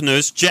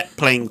Hefner's jet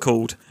plane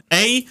called?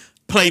 A.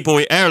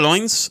 Playboy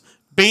Airlines.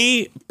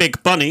 B.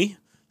 Big Bunny.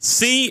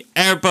 C.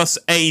 Airbus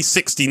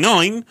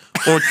A69.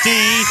 Or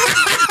D.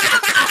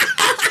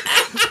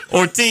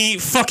 or D.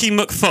 Fucky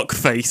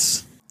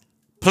McFuckface.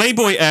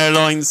 Playboy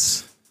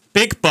Airlines,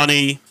 Big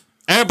Bunny,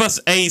 Airbus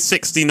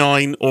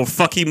A69, or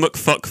Fucky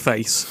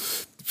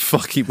McFuckface.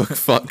 Fucky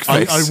McFuck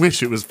I face.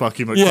 wish it was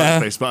Bucky Yeah.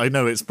 McFuckface, but I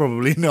know it's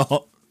probably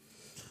not.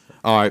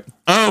 All right.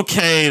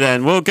 Okay,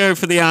 then we'll go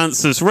for the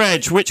answers.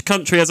 Reg, which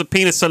country has a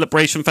penis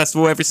celebration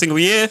festival every single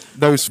year?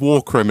 Those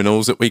war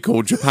criminals that we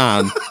call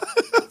Japan.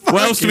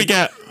 What else do we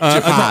get?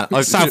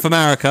 Japan. South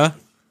America.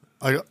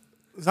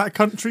 Is that a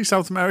country,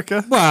 South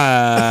America?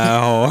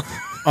 Wow.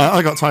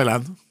 I got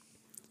Thailand.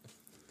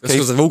 That's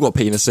because they've all got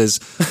penises.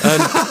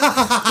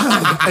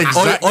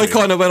 Exactly. I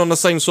kind of went on the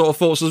same sort of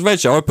thoughts as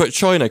Reg. I put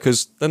China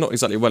because they're not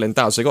exactly well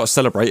endowed, so they got to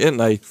celebrate, ain't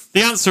they?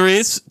 The answer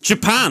is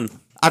Japan.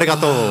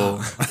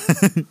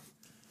 Arigato.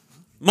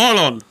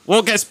 Marlon,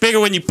 what gets bigger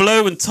when you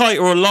blow and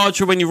tighter or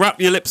larger when you wrap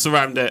your lips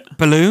around it?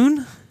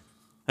 Balloon?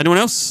 Anyone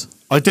else?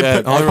 I did Yeah,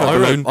 put I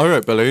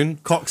wrote balloon.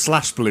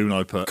 cock/balloon.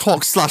 I put.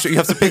 Cock slash. You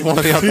have to pick one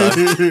or the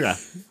other. Yeah.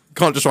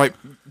 Can't just write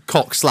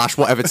cock slash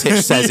whatever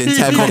Titch says in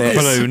 10 minutes.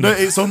 Balloon. No,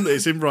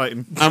 it's in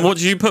writing. And what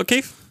did you put,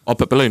 Keith? I'll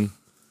put balloon.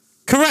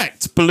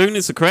 Correct. Balloon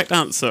is the correct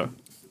answer.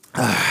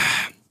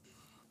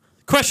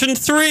 Question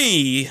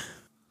 3.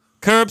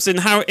 Curbs, in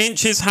how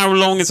inches, how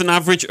long is an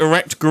average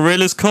erect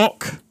gorilla's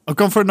cock? I've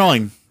gone for a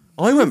 9.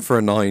 I went for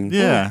a 9.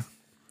 Yeah.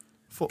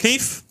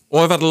 Keith?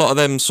 Well, I've had a lot of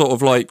them sort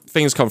of like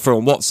things come through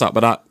on WhatsApp,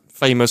 but that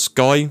famous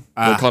guy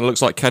that kind of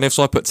looks like Kenneth,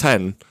 so I put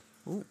 10.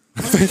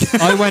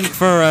 I went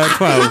for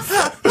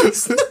 12.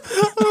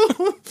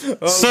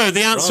 So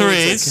the answer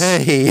is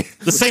Hey.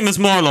 the same as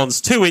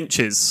Marlon's, 2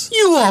 inches.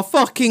 You are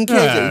fucking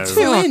kidding. No. 2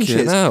 Fucking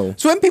inches. hell.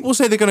 So when people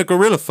say they're going to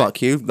gorilla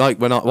fuck you, like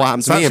what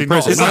happened to me in actually not.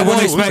 prison. Is that I won't what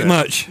it was? expect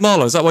much.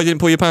 Marlon, is that why you didn't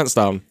pull your pants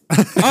down?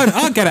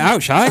 I'll get it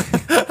out, Shy.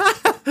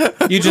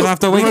 You just have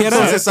to wait it What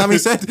out. was it Sammy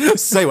said?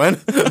 Say when.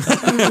 Can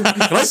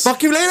I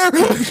fuck you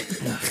later?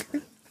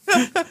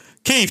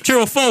 Keith, true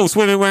or false?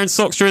 Women wearing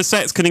socks during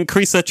sex can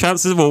increase their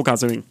chances of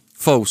orgasming.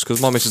 False,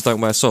 because my missus don't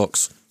wear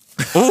socks.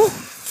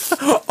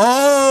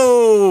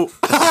 Oh!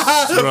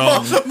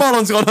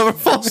 Marlon's got another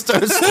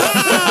Foster's.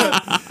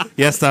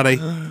 Yes, Daddy.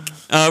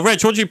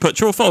 Reg, what did you put?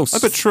 True or false? I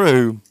put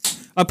true.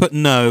 I put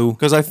no.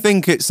 Because I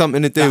think it's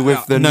something to do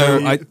with the no,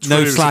 ner-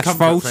 no True, slash it's a comfort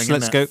false. thing,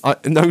 Let's isn't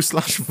go. no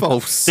slash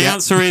false. The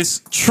answer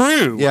is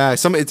true. Yeah,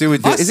 something to do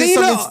with. Is it see,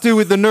 something look. to do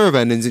with the nerve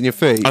endings in your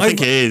feet? I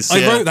think it is. I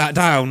yeah. wrote that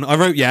down. I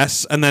wrote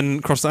yes and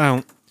then crossed it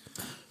out.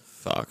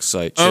 Fuck's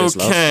sake. Cheers,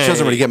 love. Okay. She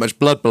doesn't really get much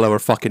blood below her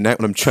fucking neck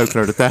when I'm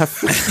choking her to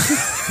death.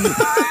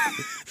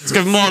 Let's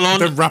go with Marlon.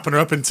 They're wrapping her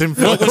up in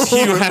tinfoil. What was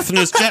Hugh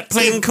Hefner's jet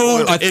plane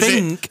called? I Is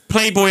think- it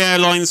Playboy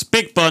Airlines,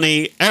 Big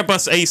Bunny,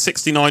 Airbus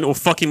A69, or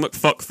fucking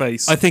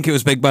McFuckface? I think it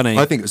was Big Bunny.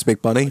 I think it was Big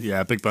Bunny.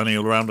 Yeah, Big Bunny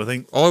all around, I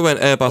think. I went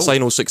Airbus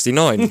Anal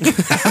 69.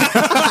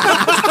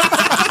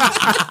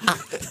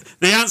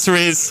 The answer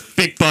is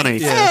Big Bunny.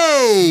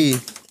 Hey!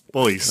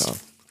 Boys.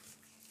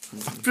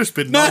 I've just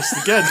been nice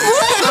again.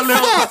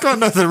 I've got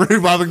another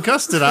rhubarb and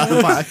custard out of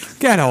the back.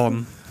 Get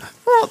on.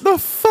 What the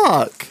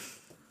fuck?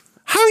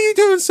 How are you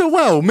doing so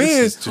well? Me This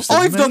is is just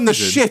I've done the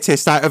amazing.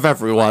 shittest out of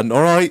everyone,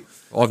 alright?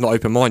 I've not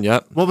opened mine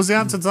yet. What was the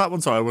answer to that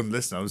one? Sorry, I wasn't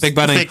listening. I was Big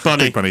Bunny. Big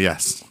Bunny. Big Bunny,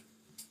 yes.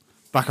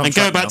 Back on And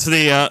go track back now. to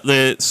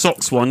the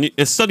socks one.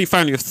 A study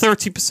found you're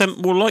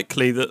 30% more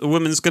likely that a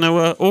woman's going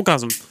to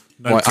orgasm.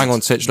 No Right, hang on,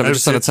 tits. Titch. Let me No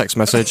just send a tits. text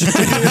message.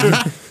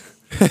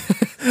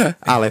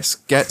 Alice,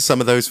 get some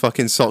of those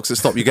fucking socks that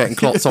stop you getting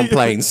clots on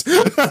planes.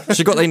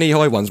 She got the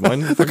knee-high ones,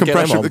 mine.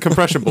 The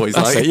compression boys,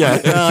 That's like. it, yeah.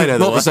 I know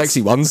Not the ones.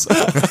 sexy ones.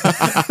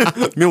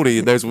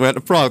 Muley knows we went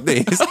to Prague,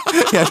 didn't he?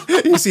 Yeah,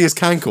 you see his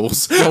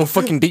cankles. Oh,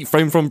 fucking deep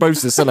frame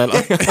thrombosis, isn't it?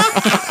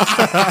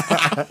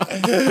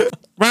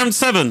 Round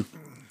 7.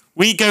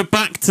 We go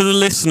back to the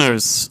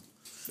listeners.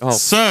 Oh,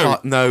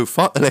 So-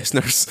 fuck the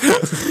listeners.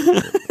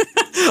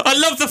 I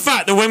love the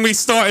fact that when we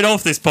started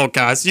off this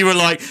podcast, you were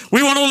like,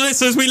 we want all the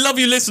listeners, we love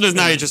you listeners.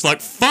 Now you're just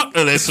like, fuck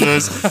the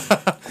listeners.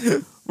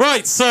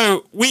 Right,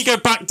 so we go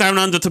back down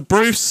under to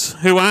Bruce,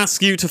 who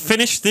asks you to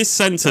finish this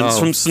sentence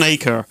from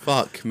Snaker.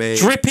 Fuck me.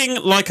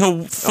 Dripping like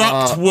a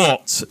fucked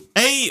what?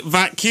 A,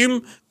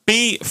 vacuum.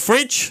 B,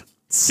 fridge.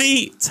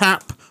 C,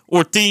 tap.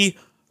 Or D,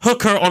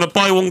 hooker on a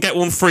buy one, get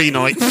one free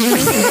night.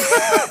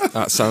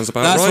 That sounds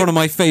about That's right. one of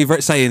my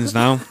favourite sayings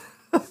now.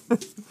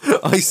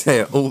 I say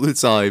it all the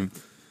time.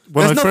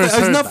 When I There's first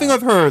heard nothing that-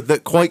 I've heard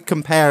that quite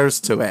compares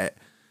to it.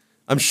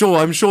 I'm sure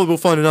we'll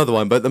find another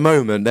one, but at the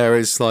moment there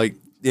is like,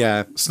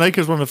 yeah. Snake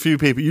is one of the few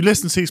people. You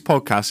listen to these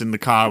podcasts in the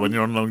car when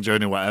you're on a long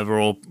journey or whatever,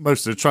 or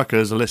most of the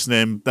truckers are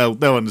listening. They'll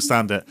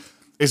understand it.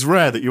 It's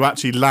rare that you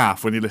actually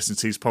laugh when you listen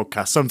to these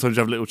podcasts. Sometimes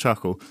you have a little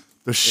chuckle.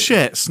 The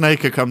shit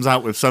Snaker comes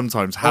out with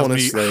sometimes has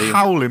Honestly. me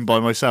howling by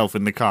myself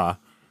in the car.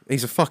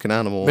 He's a fucking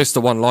animal.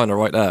 Mr. One-liner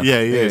right there.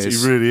 Yeah, he is.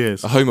 is. He really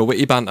is. A Homer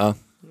witty banter.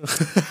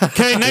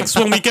 Okay, next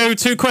one we go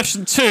to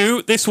question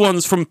 2. This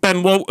one's from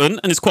Ben Walton,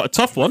 and it's quite a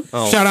tough one.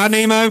 Shout out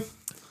Nemo.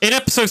 In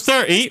episode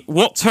 30,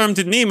 what term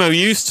did Nemo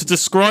use to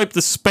describe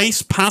the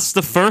space past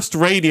the first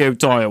radio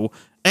dial?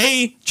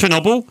 A,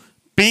 Chernobyl.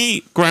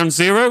 B, Ground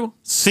Zero.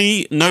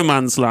 C, No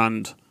Man's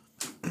Land.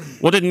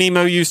 What did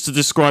Nemo use to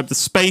describe the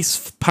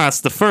space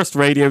past the first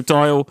radio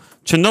dial?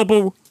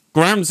 Chernobyl,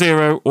 Ground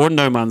Zero, or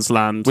No Man's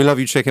Land? We love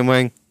you, Chicken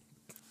Wing.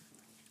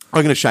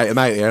 I'm going to shout him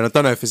out here, and I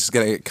don't know if this is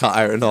going to get cut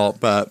out or not,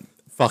 but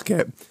fuck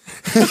it.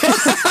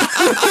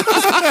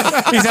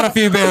 He's had a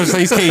few beers, so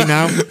he's keen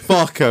now.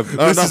 Fuck him.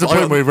 This is the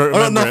point where you won't I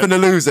got remember nothing to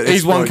lose at this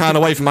He's one point. can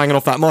away from hanging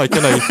off that mic,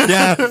 isn't he?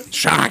 Yeah.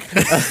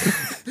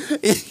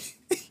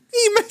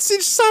 He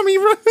messaged Sammy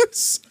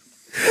Rose.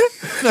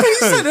 He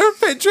sent her a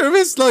picture of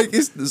his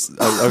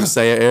I would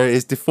say it here,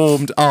 his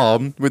deformed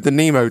arm with the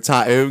Nemo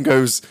tattoo, and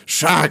goes,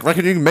 "Shag,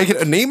 reckon you can make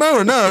it a Nemo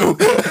or no?"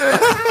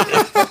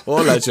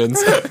 What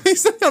legends? He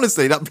said,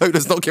 honestly, that bloke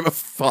does not give a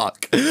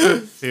fuck.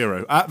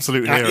 Hero.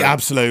 Absolute hero.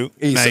 Absolute.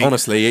 He's mate.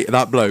 honestly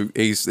that bloke.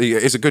 It's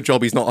a good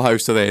job he's not a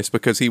host of this,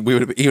 because he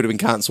would have been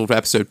cancelled for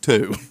episode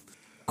 2.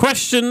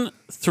 Question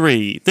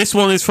 3. This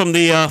one is from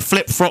the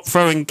flip-flop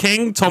throwing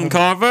king, Tom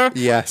Carver.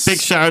 Yes. Big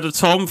shout out to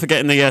Tom for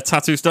getting the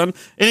tattoos done.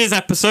 In his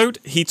episode,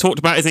 he talked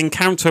about his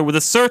encounter with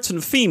a certain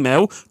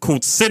female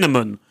called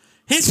Cinnamon.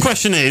 His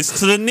question is,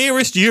 to the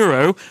nearest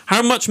euro,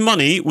 how much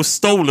money was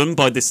stolen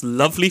by this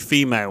lovely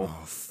female?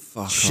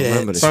 Fuck, I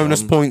remember this Bonus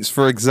one. points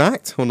for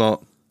exact or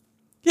not?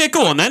 Yeah,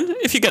 go on then,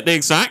 if you get the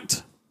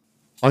exact.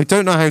 I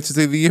don't know how to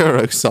do the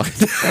Euro side.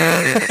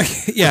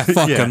 Yeah,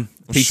 fuck Yeah. them.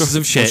 Pieces of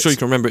I'm shit. sure you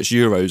can remember it's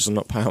euros and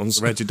not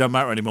pounds. Reggie, don't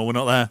matter anymore. We're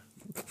not there.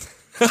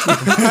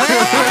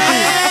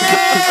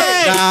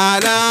 Da,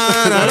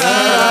 da, da,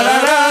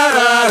 da,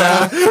 da,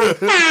 da.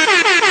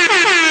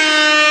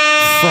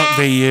 Fuck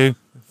VU.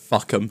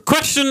 Fuck 'em.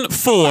 Question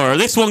 4.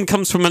 This one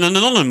comes from an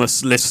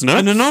anonymous listener.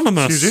 An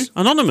anonymous. Excuse you?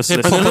 Anonymous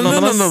listener.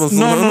 Anonymous.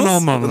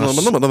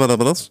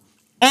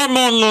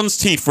 Armand Lon's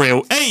teeth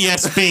real. A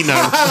yes, B no.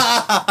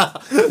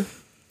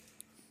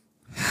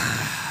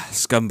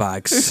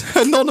 Scumbags.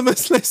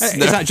 Anonymous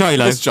listener. Is that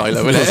J-Lo? It's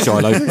J-Lo, isn't That's it?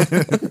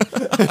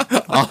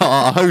 Gilo.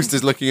 Our host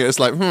is looking at us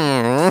like,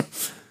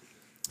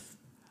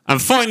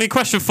 And finally,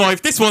 question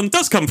 5. This one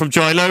does come from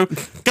Gilo.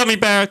 Gummy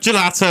bear,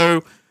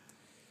 gelato.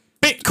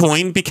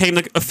 Bitcoin became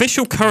the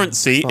official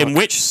currency in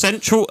which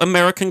Central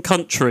American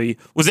country?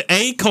 Was it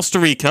A, Costa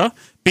Rica,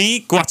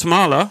 B,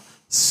 Guatemala,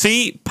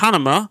 C,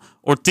 Panama,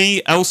 or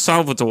D, El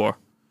Salvador?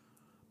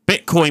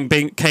 Bitcoin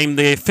became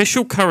the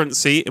official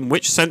currency in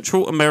which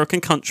Central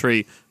American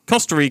country?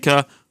 Costa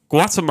Rica,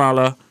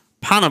 Guatemala,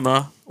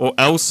 Panama, or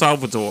El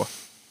Salvador?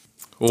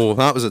 Oh,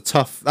 that was a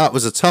tough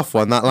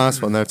one. That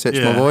last one there, Titch,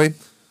 my Yeah. boy.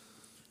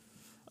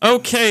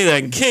 Okay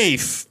then,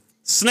 Keith.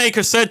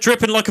 Snaker said,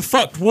 dripping like a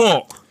fucked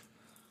what?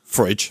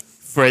 Fridge.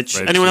 Fridge.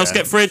 Fridge, Anyone else yeah.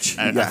 get fridge?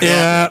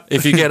 Yeah.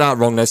 If you get that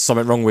wrong, there's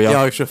something wrong with you.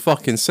 Yeah, I should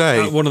fucking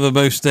say. One of the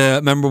most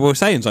memorable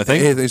sayings, I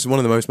think. It is one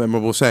of the most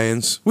memorable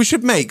sayings. We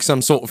should make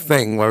some sort of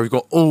thing where we've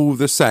got all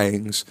the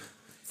sayings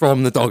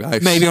from the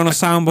doghouse. Maybe on a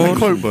soundboard.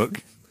 Quote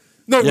book.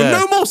 No, Yeah.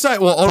 no more say.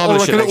 Well, or Publish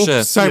like it a next little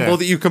year. soundboard Yeah.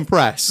 that you can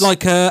press.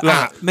 Like a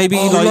app. Maybe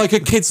Like a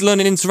kids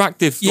learning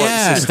interactive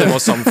Yeah. system or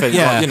something.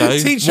 Yeah. Like, you know,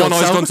 Teach one eye's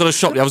yourself. gone to the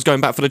shop, the other's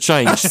going back for the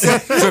change.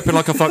 Dripping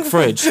like a fuck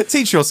fridge.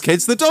 Teach your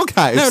kids the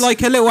doghouse. No,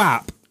 like a little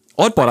app.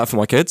 I'd buy that for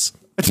my kids.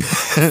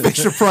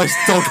 Fisher Price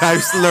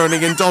doghouse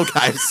learning in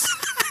doghouse.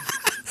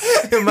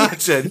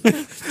 Imagine.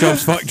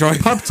 Jobs fuck drive.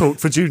 Pub talk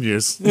for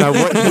juniors. No,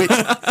 which,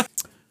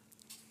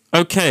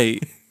 Okay.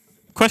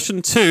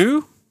 Question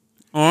 2.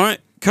 All right.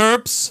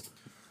 Curbs.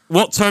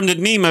 What term did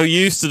Nemo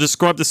use to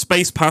describe the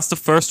space past the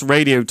first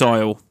radio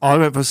dial? I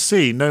went for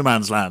C, No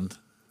Man's Land.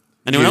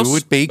 Anyone you else?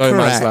 would be No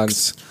Man's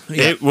correct. Land.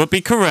 It would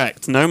be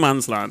correct. No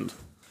man's land.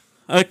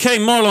 Okay,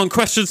 Marlon,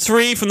 question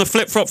 3 from the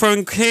flip-flop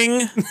throwing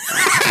king.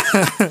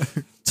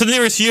 To the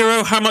nearest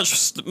euro, how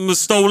much was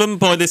stolen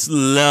by this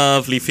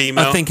lovely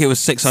female? I think it was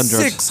 600.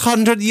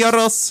 600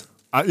 euros.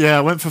 Yeah,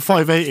 I went for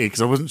 580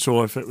 because I wasn't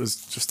sure if it was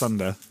just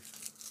under.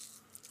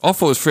 I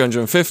thought it was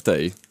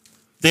 350.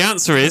 The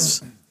answer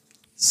is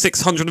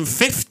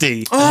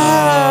 650.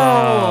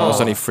 I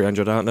was only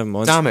 300 out, never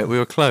mind. Damn it, we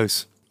were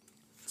close.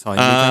 Tiny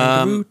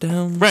kangaroo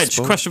down Reg,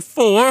 spot. question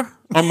 4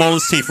 on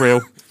Marlon's teeth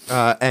reel.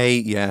 A,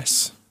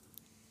 yes.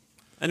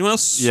 Anyone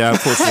else? Yeah,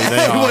 unfortunately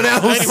they are. Anyone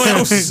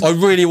else? I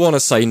really want to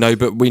say no,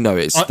 but we know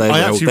it's I they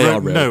actually they are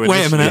wrote real. no Wait a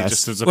initially, minute.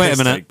 just as a Wait a piss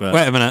minute. take, but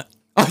Wait a minute.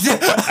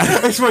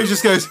 That's where he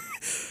just goes,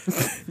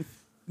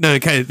 No,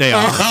 okay, they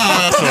are.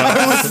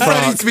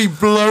 ready to be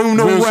blown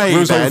away.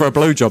 Will's Ben. over for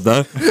a blowjob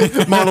there.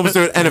 Marlon was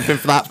doing anything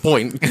for that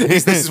point.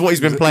 This is what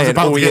he's been playing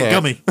about all to get year.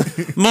 gummy.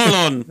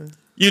 Marlon,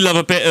 you love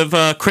a bit of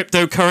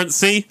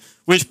cryptocurrency.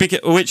 Which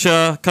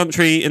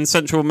country in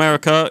Central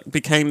America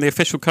became the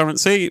official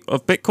currency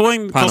of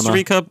Bitcoin? Panama. Costa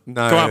Rica,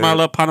 No.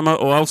 Guatemala, Panama,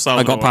 or El I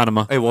Salvador? got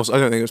Panama. It was. I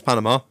don't think it was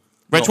Panama.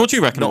 Reg, what do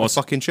you reckon it Not was?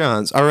 a fucking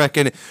chance. I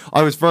reckon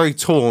I was very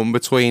torn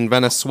between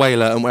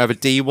Venezuela and whatever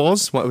D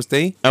was. What was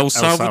D? El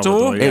Salvador?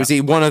 Salvador, yeah. It was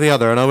one or the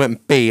other, and I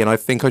went B, and I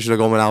think I should have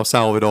gone with El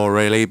Salvador,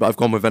 really, but I've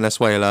gone with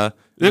Venezuela.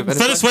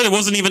 Venezuela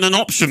wasn't even an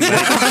option. mate.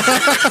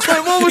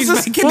 What was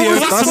this? making the-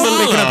 That's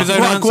making up his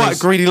own Quite answers.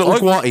 greedy little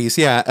guatties,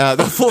 yeah. I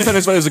thought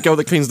Venezuela was the girl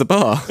that cleans the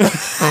bar.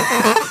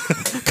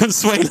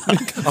 Consuela.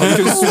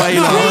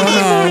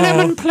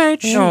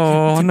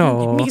 Oh,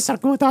 no.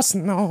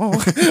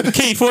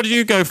 Keith, what did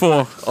you go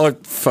for? I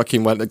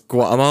fucking went to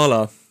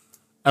Guatemala.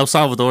 El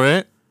Salvador,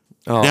 eh?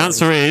 The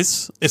answer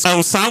is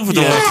El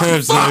Salvador. Yeah,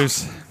 curves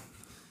those.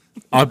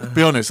 I'll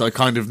be honest, I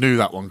kind of knew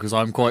that one because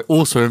I'm quite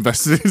also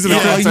invested in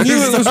I knew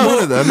it was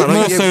one of them. And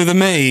More so than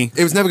me.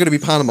 it was never going to be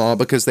Panama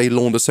because they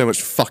launder so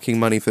much fucking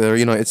money for the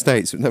United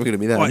States. It was never going to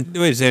be them. Wait,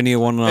 there's only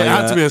one It like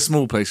had to be a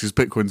small place because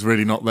Bitcoin's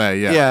really not there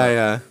yet.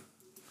 Yeah,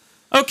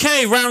 yeah.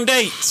 Okay, round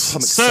 8. So,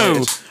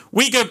 excited.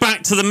 we go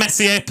back to the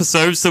messy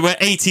episodes that were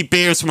 80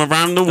 beers from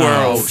around the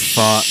world. Oh,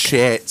 fuck.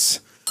 Shit.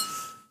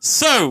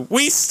 So,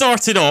 we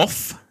started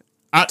off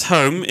at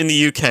home in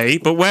the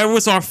UK, but where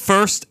was our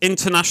first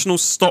international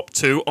stop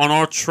to on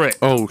our trip?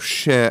 Oh,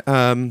 shit.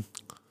 So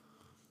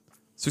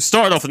we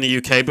started off in the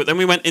UK, but then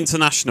we went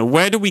international.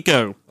 Where did we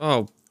go?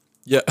 Oh,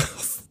 yeah.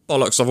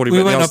 Bollocks, I've already We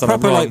written the went a answer down. I'm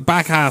proper wrong. like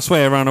back ass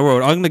way around the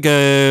world. I'm gonna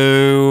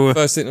go.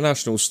 First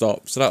international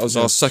stop. So that was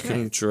our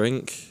second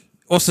drink.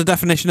 What's the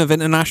definition of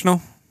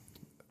international?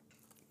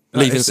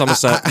 Leaving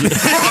Somerset.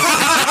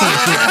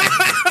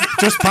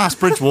 Just past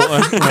Bridgewater.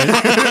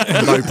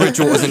 No,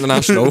 Bridgewater's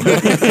international.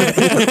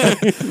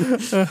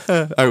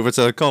 Over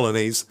to the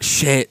colonies.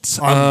 Shit.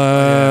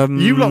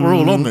 You lot were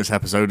all on this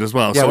episode as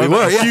well. Yeah, so we I'm were,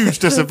 at a yeah. huge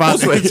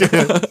disadvantage.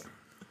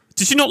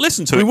 Did you not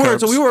listen to it? We were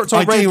Curbs? on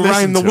I did Rain listen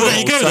around the to world. it. There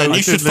you go, so then. I You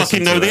did should listen fucking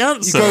to know the it. You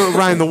answer. go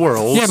around the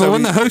world. yeah, so but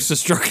when we, the host is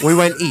struck. we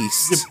went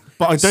east.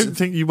 But I don't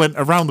think you went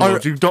around the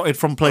world. You dotted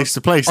from place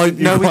to place. No, You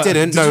we went-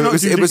 didn't. Did No, you it not?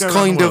 was You it did was go around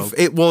kind the of world?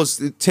 it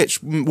was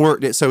Titch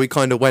worked it, so we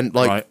kind of went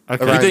like Right,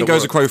 okay. around You didn't the go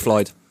as a world. crow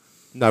flied.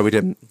 No, we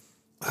didn't.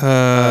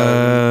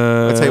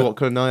 I tell you what,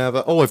 couldn't I have?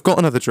 I've got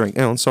another drink.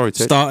 Hang on, sorry,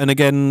 Titch. Starting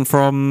again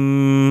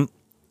from.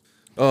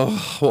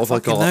 Oh, what have I I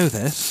got? know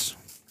this.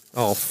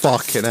 Oh,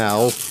 fucking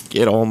hell!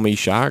 Get on me,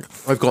 Shag.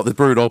 I've got the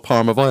Brewdog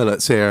Parma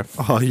Violets here.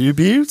 Oh, you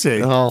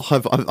beauty. Oh,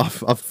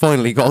 I've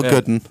finally got a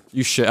good one.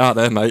 You shit out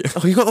there, mate.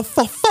 Oh, you got the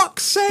for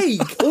fuck's sake!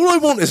 All I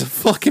want is a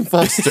fucking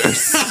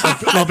Foster's.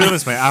 I'll be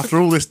honest, mate. After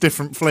all this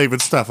different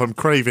flavoured stuff, I'm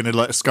craving it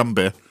like a scum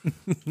beer.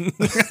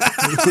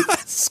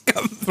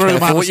 Throw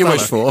them out What the you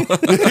wish cellar.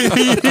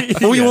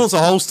 for? All you want's a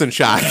Holston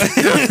Shack.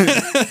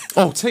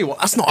 Oh, tell you what,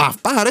 that's not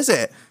half bad, is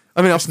it?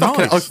 I mean, I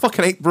nice.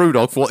 fucking hate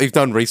Brewdog for what they've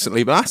done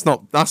recently, but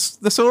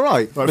that's all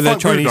right. Like, With their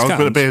fuck Chinese Brewdog, but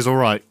the cans. beer's all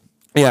right.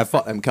 Yeah,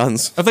 fuck them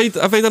cunts. Have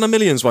they done a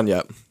Millions one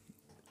yet?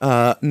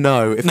 No,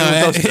 if No,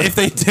 anyone does, if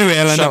they do it,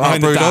 it'll end Shout up out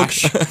behind the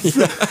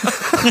Brewdog.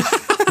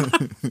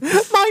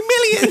 dash. my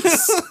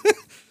millions.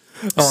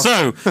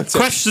 So,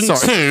 question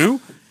sorry.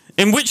 2.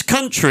 In which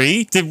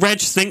country did Reg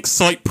think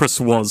Cyprus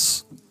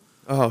was?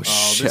 Oh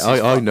shit,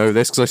 I know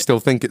this because I still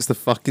think it's the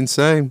fucking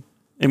same.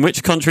 In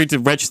which country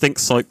did Reg think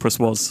Cyprus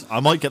was?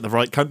 I might get the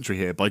right country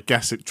here by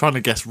trying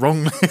to guess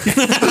wrongly.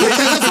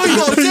 That's all you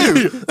got to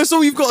do. That's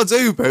all you've got to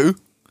do, boo.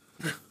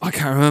 I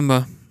can't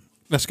remember.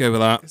 Let's go with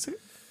that.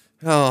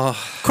 Oh,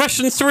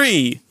 Question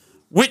 3.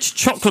 Which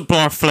chocolate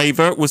bar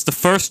flavour was the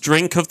first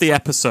drink of the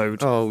episode?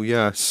 oh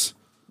yes.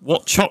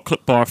 What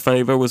chocolate bar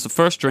flavour was the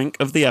first drink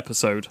of the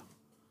episode?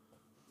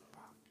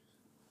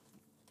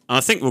 And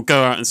I think we'll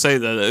go out and say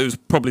that it was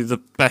probably the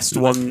best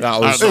one.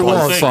 That was- out of the It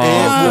whole was. thing.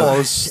 It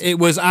was. It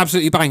was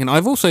absolutely banging.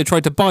 I've also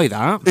tried to buy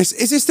that. Is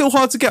it still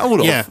hard to get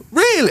hold of? Yeah.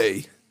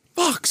 Really?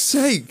 Fuck's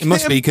sake. It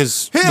must Hit be him-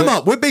 because Hit him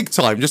up. We're big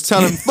time. Just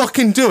tell him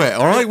fucking do it,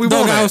 all right? We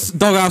want it.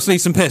 Doghouse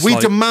needs some piss. We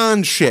like.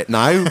 demand shit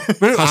now. We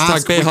don't Hashtag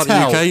ask, Beer we Hut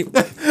tell.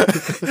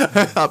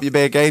 UK. Up your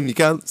beer game, you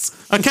cunts.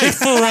 Okay,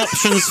 4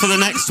 options for the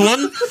next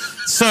one.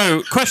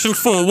 So, question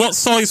 4. What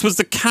size was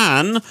the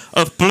can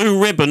of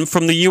Blue Ribbon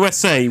from the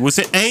USA? Was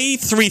it A,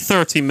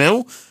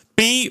 330ml,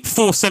 B,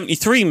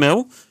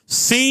 473ml,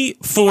 C,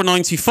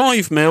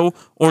 495ml,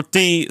 or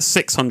D,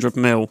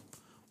 600ml?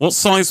 What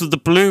size was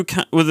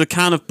the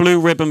can of Blue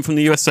Ribbon from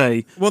the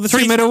USA? What are the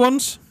three middle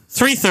ones?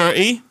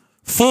 330,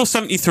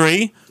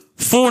 473,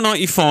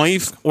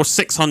 495, or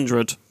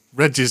 600?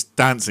 Reg is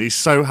dancing. He's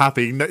so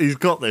happy. He's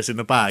got this in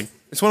the bag.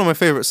 It's one of my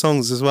favourite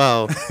songs as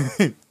well.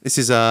 This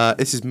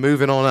is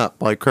Moving On Up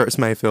by Curtis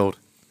Mayfield.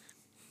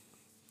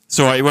 It's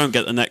alright, you won't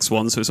get the next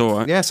one, so it's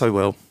alright. Yes, I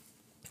will.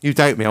 You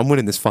doubt me. I'm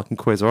winning this fucking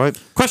quiz, all right?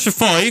 Question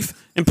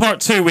 5. In part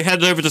 2, we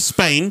headed over to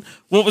Spain.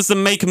 What was the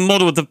make and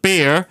model of the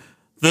beer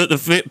that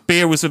the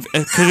beer was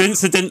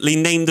coincidentally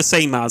named the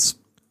same as?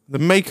 The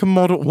make and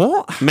model.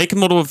 What? Make and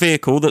model of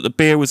vehicle that the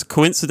beer was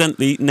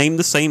coincidentally named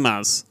the same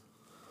as.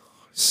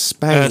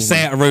 Spain.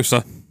 Santa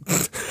Rosa.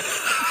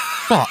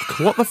 Fuck.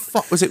 What the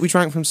fuck was it we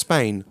drank from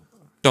Spain?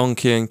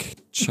 Donkey and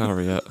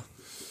Chariot.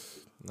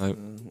 No.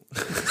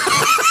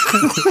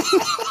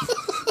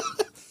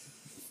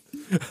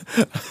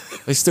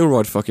 They still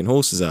ride fucking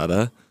horses out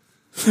there.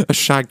 A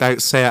shagged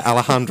out Seat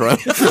Alejandro.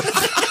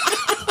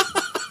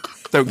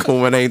 Don't call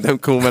my name.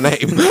 Don't call my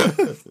name.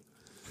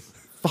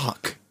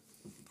 Fuck.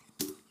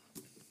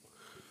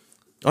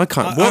 I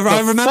can't. What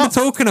I the remember fuck?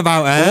 talking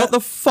about it. What the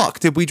fuck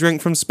did we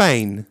drink from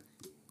Spain?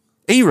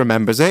 He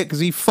remembers it because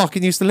he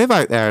fucking used to live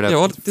out there. Yeah, I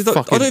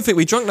don't think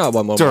we drank that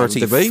one. dirty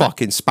did we?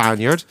 fucking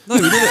Spaniard. No,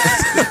 we didn't.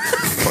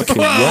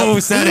 Whoa,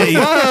 Steady.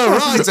 Oh,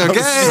 right, okay.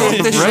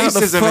 Dishing out the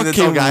Racism in the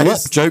fucking doghouse.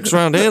 wop jokes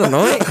around here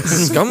tonight.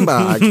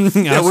 Scumbag.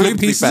 Yeah, well, Absolute to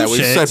be piece fair, of we've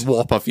shit. said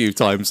wop a few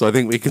times, so I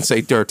think we can say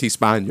dirty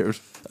Spaniard.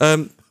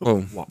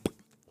 Wop.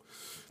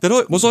 Did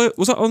I? Was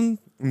that on?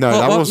 No,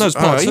 part that one? was No, it's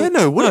part two. yeah,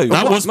 no, what,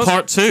 That what- was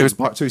part 2. It was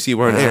part 2, so you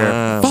weren't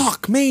here.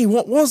 Fuck me,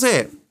 what was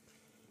it?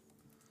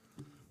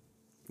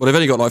 Well, they've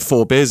only got like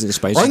 4 beers in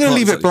space. I'm going to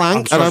leave it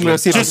blank, and I'm going to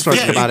see if I'm Just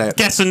struggling about it.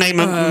 guess a name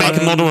of make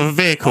and model of a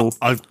vehicle.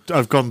 I've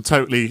gone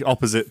totally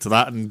opposite to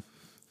that, and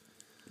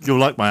you'll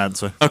like my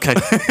answer. Okay.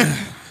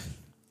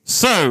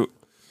 So,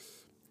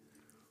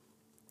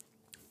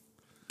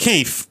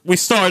 Keith, we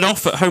started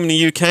off at home in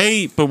the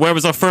UK, but where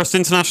was our first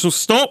international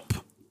stop?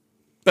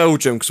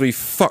 Belgium, because we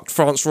fucked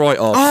France right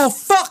off. Oh,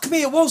 fuck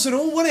me, it wasn't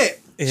all, was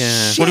it?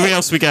 Yeah. What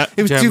else we get?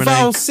 It was Germany.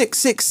 Duval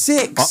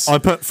 666. I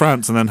put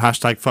France and then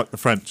hashtag fuck the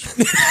French.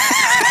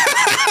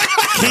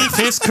 Keith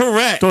is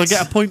correct. Do I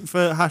get a point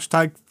for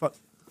hashtag fuck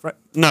French?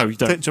 No, you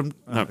don't.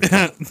 No. Look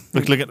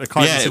at the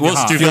kindness Yeah, it in your was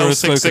heart. Duval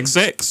spoken.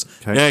 666.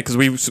 Okay. Yeah, because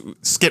we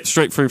skipped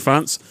straight through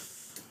France.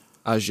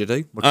 As you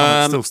do. My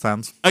comment still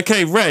stands.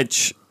 Okay, Reg,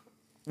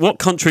 what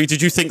country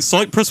did you think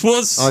Cyprus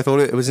was? I thought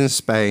it was in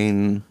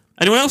Spain.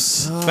 Anyone else?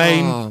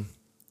 Spain.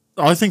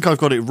 I think I've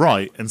got it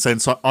right in saying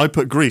I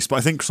put Greece, but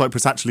I think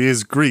Cyprus actually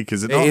is Greek,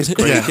 is it not? It is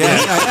Greek, yeah.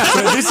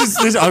 So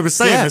this I was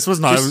saying this,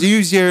 wasn't I? Just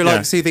use your, like,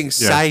 Yeah. so you think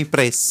Yeah.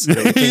 Cyprus.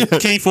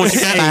 Keith, what did you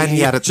get?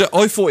 Spaniard.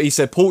 I thought he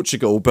said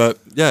Portugal, but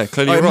yeah,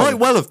 clearly It you're might wrong.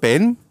 well have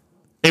been.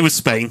 It was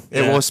Spain.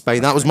 It was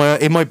Spain. That was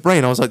in my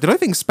brain. I was like, did I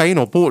think Spain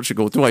or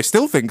Portugal? Do I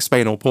still think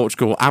Spain or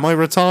Portugal? Am I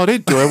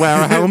retarded? Do I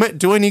wear a helmet?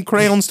 Do I need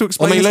crayons to I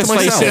explain mean, this let's to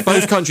face myself? it,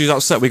 both countries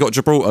upset. We got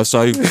Gibraltar,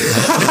 so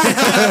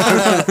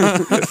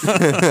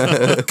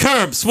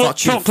Curbs, what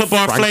chocolate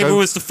bar Franco. flavour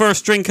was the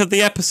first drink of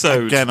the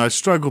episode? Again, I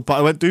struggled, but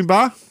I went Dune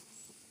Bar.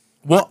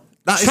 What?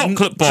 That is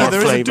Chocolate bar there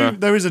is a flavour. Dune,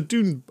 there is a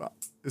Dune Bar.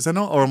 Is there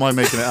not? Or am I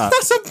making it up?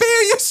 That's a beer,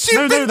 you No,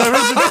 stupid. there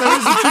is a Dune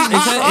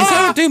Bar. Is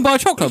there a Doom Bar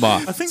chocolate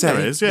bar? I think there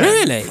is, yeah.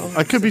 Really?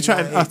 I could be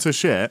chatting utter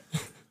shit.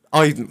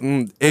 What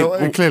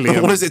Clearly,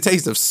 does it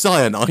taste of?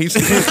 Cyanide.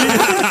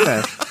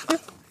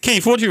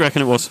 Keith, what do you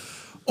reckon it was?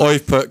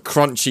 I've put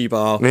Crunchy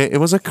Bar. It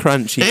was a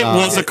crunchy It bar.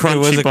 was a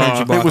crunchy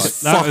bar. It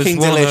was That was fucking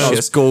one of those- delicious. That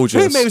was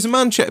gorgeous. It was a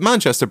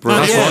Manchester brew. It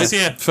That's was,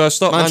 right. yeah. First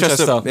stop,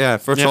 Manchester. Yeah,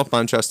 first Yeah. off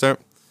Manchester.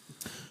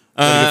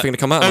 Good thing to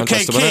come out of Okay,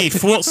 Manchester, wasn't it?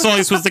 Keith, what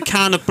size was the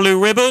can of Blue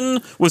Ribbon?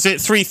 Was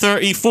it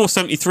 330,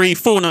 473,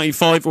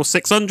 495 or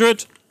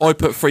 600? I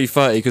put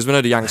 330 because we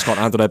know the Yanks can't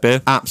handle their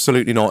beer.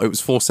 Absolutely not. It was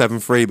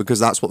 473 because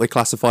that's what they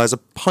classify as a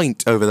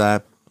pint over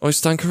there. I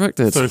stand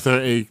corrected.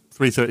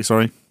 330,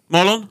 sorry.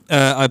 Marlon?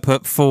 I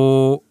put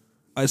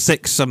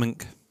 6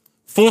 something.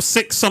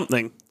 46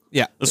 something.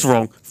 Yeah. That's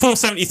wrong.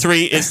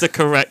 473 is the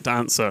correct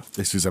answer.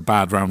 This is a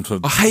bad round for...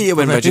 I hate it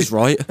when Reg is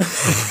right.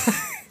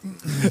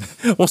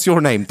 What's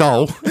your name?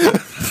 Doll.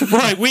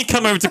 Right, we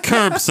come over to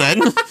Curbs then.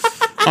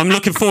 I'm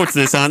looking forward to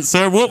this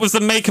answer. What was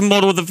the make and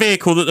model of the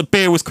vehicle that the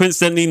beer was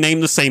coincidentally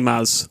named the same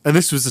as? And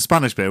this was the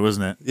Spanish beer,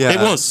 wasn't it? Yeah. It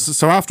was.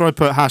 So after I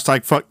put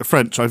hashtag fuck the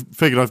French, I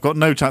figured I've got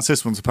no chance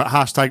this one to put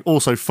hashtag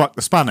also fuck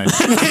the Spanish.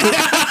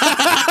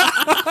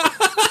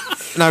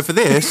 Now for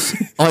this,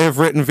 I have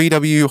written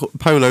VW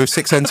Polo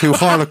 6N2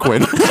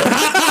 Harlequin. Now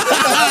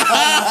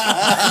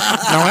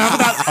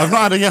I've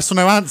not had a yes or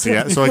no answer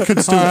yet, so I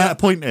could still get a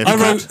point in. I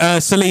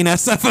wrote Selena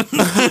 7.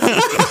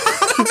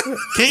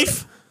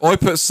 Keith? I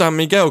put San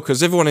Miguel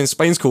because everyone in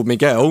Spain's called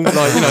Miguel. Like,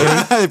 you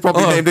know, They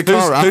probably named a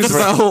car who's after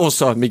that it.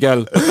 horse?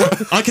 Miguel.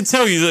 I can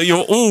tell you that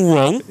you're all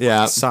wrong.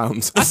 Yeah.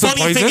 Sound. The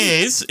funny thing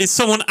is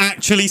someone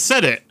actually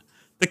said it.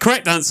 The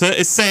correct answer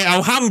is say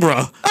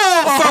Alhambra.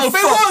 Oh, it was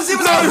Alhambra,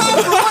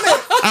 wasn't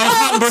it?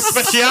 Alhambra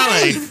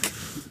Speciale.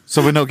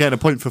 So we're not getting a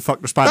point for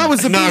fuck the Spanish. That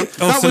was the No.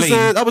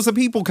 that was the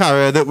people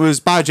carrier that was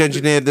badge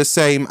engineered the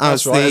same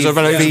as right, the as a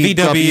Renault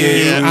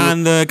VW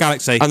and the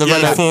Galaxy. And the Yeah,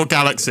 Renault. for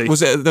Galaxy.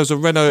 Was it? There was a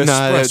Renault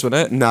Express, wasn't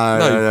it?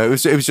 No. It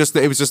was just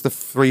the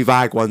 3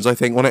 VAG ones, I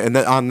think, wasn't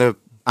it? And the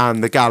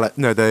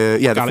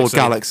the Ford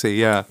Galaxy,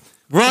 yeah.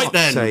 Right Fuck's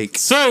then. sake.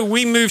 So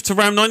we move to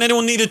round 9.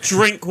 Anyone need a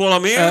drink while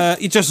I'm here?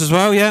 Just as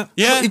well, yeah.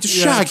 yeah? You just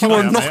shag, you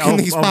are Mate, knocking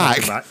these I'll knock back.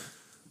 it back.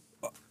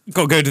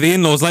 Got to go to the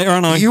in-laws later,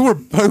 aren't I? You were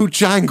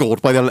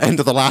bojangled by the end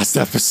of the last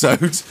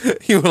episode.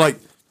 You were like,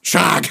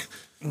 shag.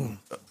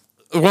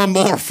 One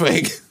more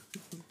thing.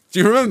 Do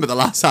you remember the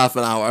last half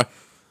an hour?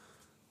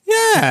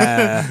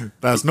 Yeah.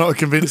 That's not a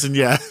convincing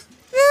yeah.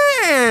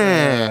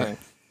 Yeah.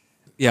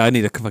 Yeah, I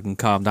need to fucking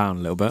calm down a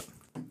little bit.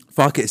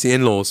 Fuck it, it's the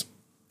in-laws.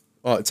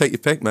 All right, take your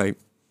pick, mate.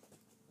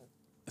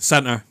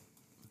 Centre.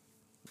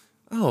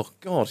 Oh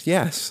God,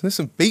 yes. There's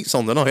some beats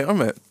on tonight,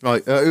 aren't it?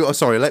 Right.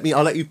 Sorry.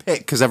 I'll let you pick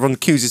because everyone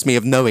accuses me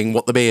of knowing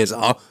what the beers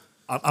are.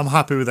 I'm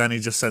happy with any.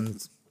 Just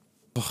send.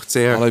 Oh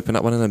dear. I'll open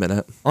that one in a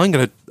minute. I'm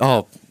gonna.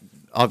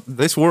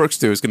 This works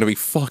too is gonna be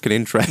fucking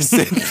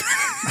interesting.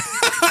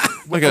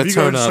 We're Have gonna you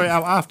turn going straight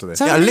up. out after this?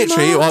 Yeah,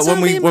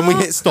 literally. When we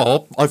hit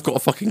stop, I've got to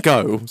fucking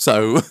go.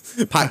 So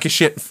pack your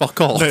shit and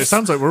fuck off. No, it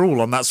sounds like we're all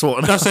on that sort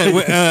of. That's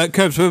it.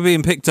 Curbs, we're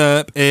being picked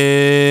up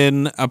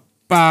in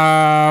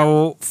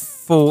about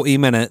 40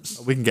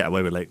 minutes. We can get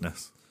away with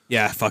lateness.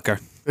 Yeah,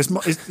 fucker. It's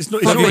not. It's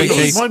Fuck you, Big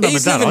He's Keith. my mum and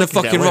living dad. I the can get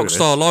fucking away rock with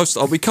star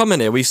lifestyle. We come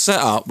in here, we set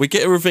up, we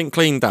get everything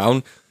cleaned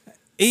down.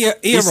 He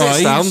He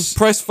sits down, arrives.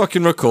 press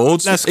fucking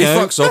records. Let's he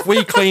go. fucks off.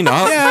 We clean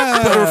up,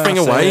 put everything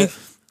that's away. it.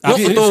 Lock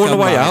the door on the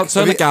way Scumbag. out.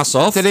 Turn the gas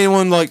off. Did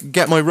anyone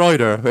get my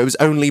rider? It was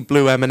only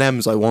blue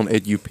M&Ms I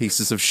wanted. You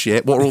pieces of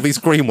shit. What are all these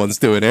green ones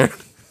doing here?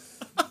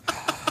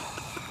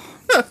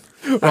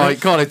 Right,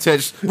 God,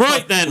 it's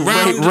Right then,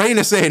 round rein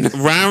us in.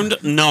 round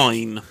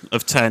 9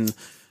 of 10.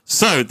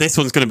 So this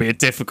one's going to be a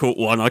difficult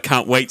one. I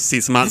can't wait to see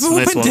some answers on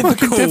this one.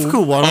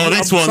 Difficult one. Oh,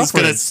 this one's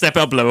going to step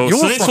up a level. You're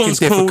so this fucking one's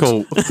difficult.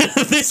 called.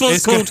 This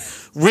one's called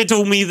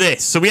Riddle Me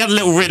This. So we had a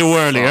little riddle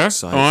earlier,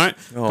 Fuck's all sake. right?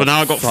 But now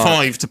I've got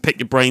 5 to pick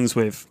your brains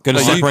with. Going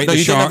to No, you- separate no, the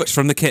you didn't have sharks a-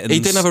 from the kittens. He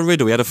didn't have a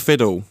riddle, he had a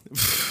fiddle.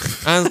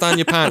 Hands down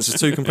your pants is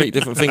two complete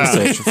different things,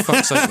 Titch. For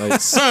fuck's sake,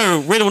 mate.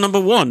 So, riddle number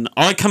 1.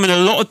 I come in a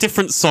lot of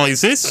different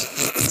sizes.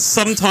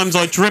 Sometimes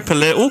I drip a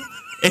little.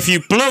 If you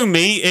blow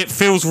me, it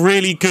feels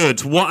really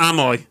good. What am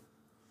I?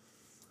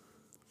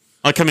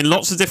 I come in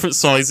lots of different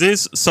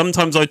sizes.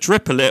 Sometimes I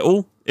drip a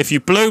little. If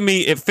you blow me,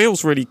 it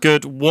feels really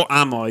good. What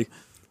am I?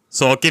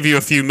 So I'll give you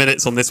a few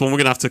minutes on this one. We're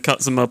going to have to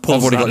cut some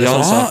pauses. already out got the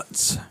this one.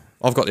 answer.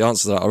 What? I've got the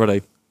answer to that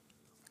already.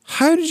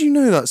 How did you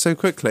know that so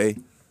quickly?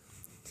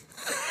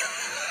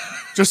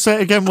 Just say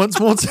it again once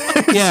more.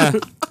 Yeah.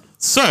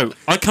 So,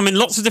 I come in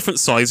lots of different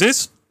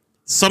sizes.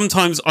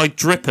 Sometimes I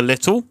drip a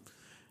little.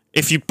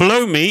 If you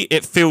blow me,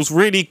 it feels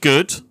really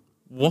good.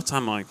 What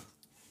am I?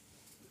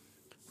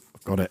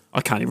 Got it. I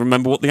can't even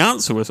remember what the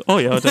answer was. Oh,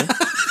 yeah, I do.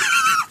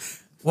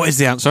 What is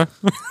the answer?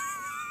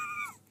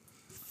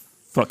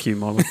 Fuck you,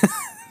 Marlon.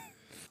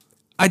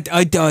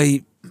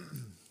 I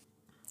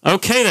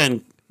Okay,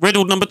 then.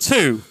 Riddle number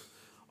 2.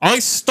 I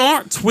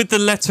start with the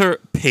letter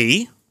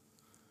P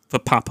for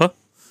Papa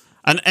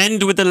and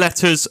end with the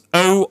letters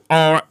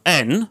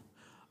O-R-N,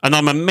 and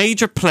I'm a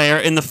major player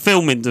in the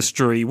film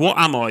industry. What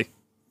am I?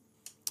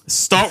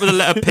 Start with the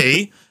letter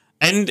P,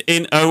 end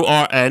in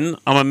O-R-N.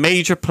 I'm a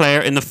major player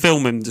in the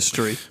film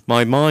industry.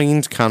 My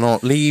mind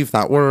cannot leave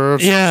that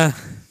word. yeah.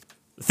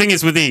 The thing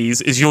is with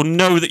these is you'll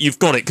know that you've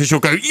got it because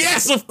you'll go,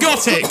 yes, I've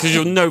got it, because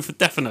you'll know for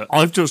definite.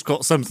 I've just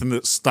got something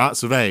that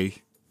starts with A.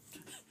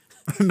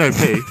 No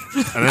P.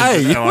 And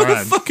Hey, then what the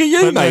O-R-N. fuck are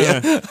you,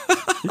 mate?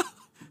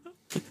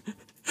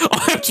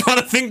 I'm trying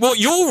to think what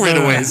your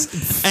riddle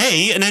is.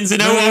 A and ends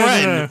in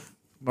O-R-N.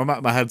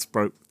 My head's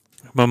broke.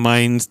 My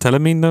mind's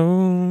telling me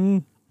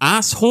no.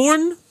 Ass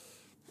horn?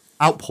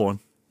 Alp horn.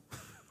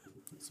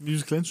 It's a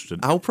musical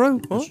instrument.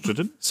 Alpro? What?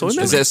 Instrument.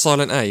 Is it a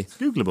silent A?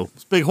 Googleable.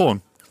 It's a big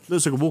horn.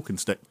 Looks like a walking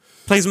stick.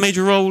 Plays a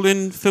major role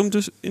in film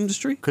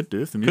industry? Could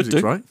do if the Could music's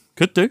do. right.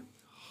 Could do.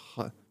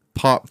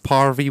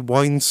 Parvy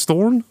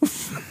Winestorn?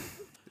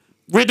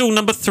 Riddle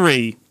number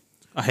 3.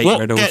 I hate What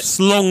riddles. gets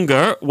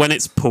longer when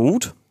it's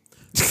pulled?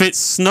 Fits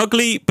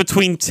snugly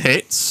between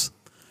tits?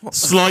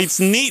 Slides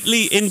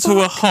neatly into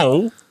a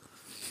hole?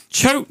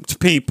 Choked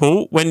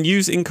people when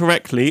used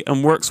incorrectly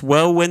and works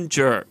well when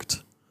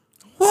jerked?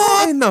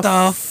 What in the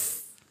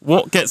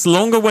What gets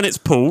longer when it's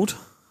pulled?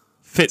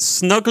 Fits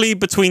snugly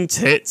between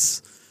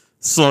tits?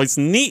 Slides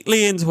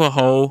neatly into a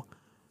hole?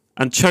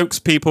 And chokes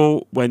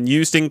people when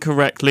used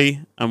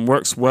incorrectly and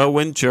works well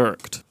when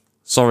jerked?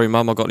 Sorry,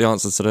 Mum, I got the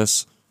answer to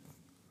this.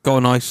 Got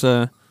a nice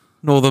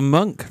Northern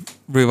Monk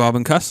rhubarb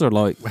and custard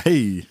like.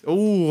 Hey.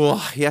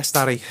 Oh, yes,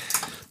 Daddy.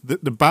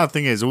 The bad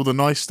thing is, all the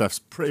nice stuff's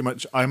pretty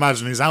much, I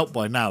imagine, is out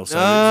by now. So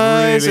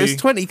There's it's really...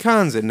 20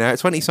 cans in there,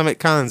 20 something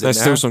cans There's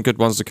in still there. some good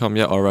ones to come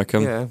yet, I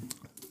reckon. Yeah.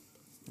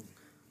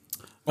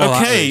 Oh,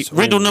 that Okay, is-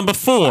 riddle number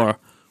 4.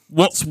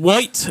 What's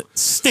white,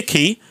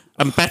 sticky,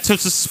 and better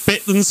to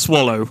spit than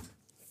swallow?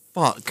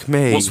 Fuck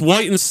me. What's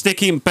white and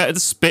sticky and better to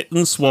spit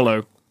than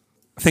swallow?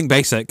 I think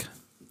basic.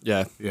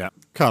 Yeah. Yeah.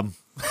 Come.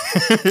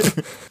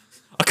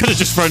 I could have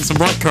just thrown some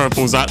right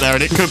curveballs out there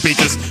and it could be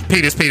just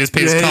penis,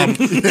 cum.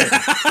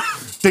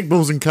 Dick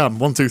balls and cum.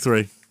 1, 2,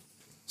 3.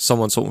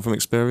 Someone talking from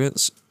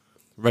experience.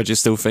 Reggie's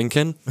still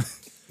thinking.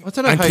 I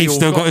don't know And how Keith's you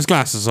still got his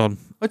glasses on.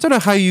 I don't know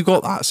how you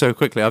got that so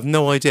quickly. I've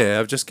no idea.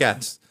 I've just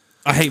guessed.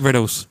 I hate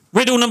riddles.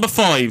 Riddle number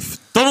 5.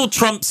 Donald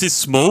Trump's is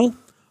small.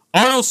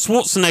 Arnold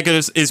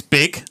Schwarzenegger's is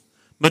big.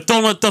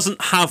 Madonna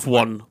doesn't have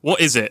one. What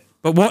is it?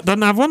 But what,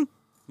 doesn't have one?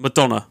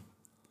 Madonna.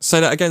 Say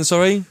that again,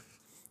 sorry.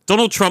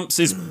 Donald Trump's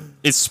is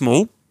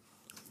small.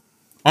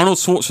 Arnold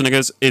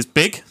Schwarzenegger's is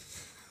big.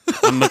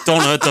 And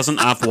Madonna doesn't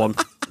have one.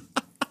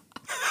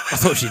 I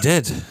thought she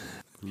did.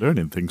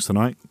 Learning things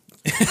tonight.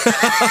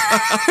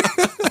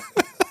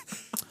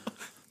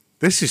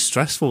 This is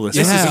stressful. This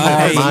Yeah, is I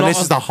Oh, hate- man, this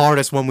is the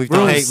hardest one we've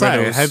We're all done. sat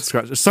here, head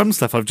scratcher. Some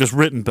stuff I've just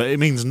written, but it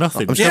means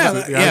nothing.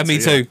 Yeah, me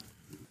too.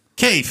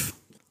 Keith,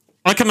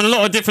 I come in a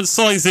lot of different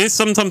sizes.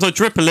 Sometimes I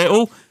drip a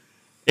little.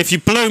 If you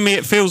blow me,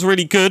 it feels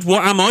really good.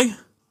 What am I?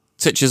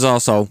 Titch's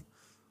arsehole.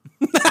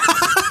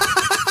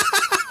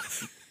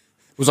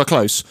 Was I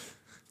close?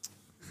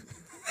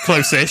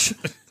 Close-ish.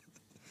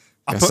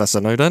 Guess that's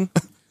a no then.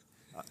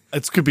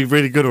 It could be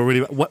really good or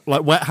really wet,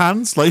 like wet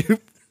hands. Like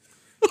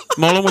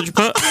Marlon, what'd you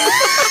put?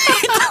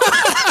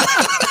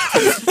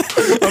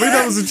 I mean,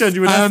 that was a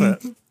genuine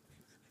effort.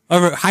 I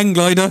wrote hang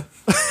glider.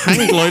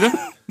 Hang glider.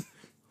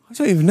 I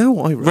don't even know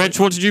what I wrote. Reg,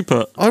 what did you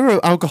put? I wrote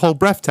alcohol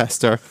breath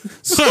tester.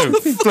 So,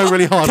 Blow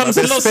really hard. comes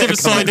like in lots this of different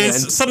spit coming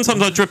sizes.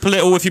 Sometimes I drip a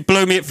little. If you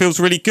blow me, it feels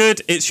really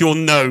good. It's your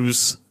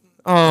nose.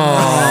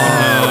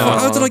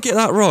 How did I get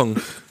that wrong?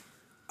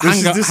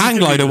 Hang this is hang gonna be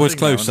glider the was thing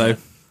close now, though.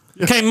 isn't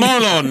Okay,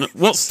 Marlon,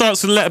 what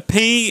starts with the letter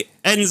P,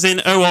 ends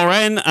in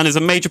O-R-N, and is a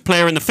major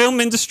player in the film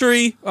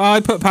industry? I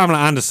put Pamela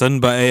Anderson,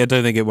 but I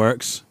don't think it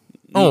works.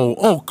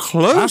 Oh,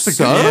 close. That's a good-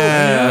 though.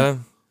 Yeah.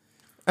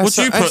 What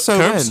do you put,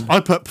 Curbs? I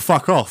put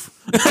fuck off.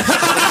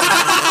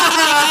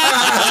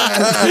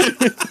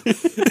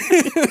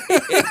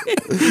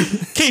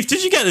 Keith,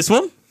 did you get this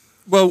one?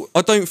 Well,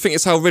 I don't think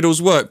it's how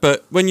riddles work,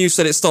 but when you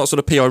said it starts with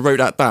a P, I wrote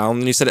that down,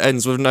 and you said it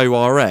ends with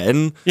no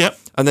RN. Yep.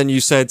 And then you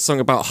said something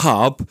about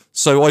hub,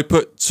 so I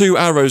put 2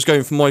 arrows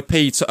going from my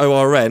P to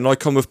ORN, I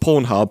come with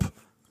Pornhub.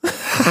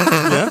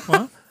 Yeah,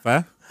 well,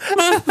 fair.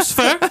 That's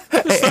fair.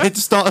 It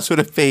starts with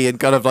a P and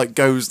kind of like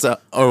goes to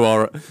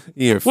OR.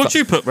 What'd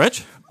you put, Reg?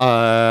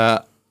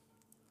 I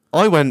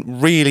went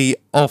really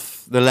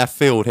off the left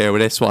field here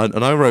with this one,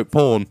 and I wrote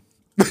porn.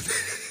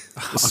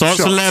 Starts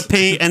with letter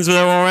P, ends with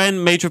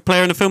ORN, major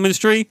player in the film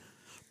industry.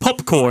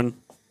 Popcorn.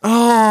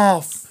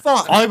 Oh,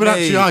 fuck. I would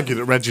actually argue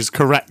that Reg is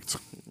correct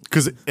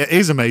because it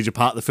is a major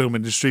part of the film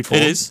industry.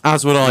 Porn. It is.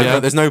 As would I, Yeah. but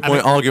there's no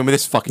point arguing with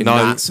this fucking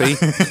Nazi.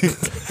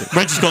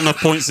 Reg's got enough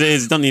points as it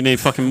is. Doesn't need any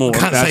fucking more.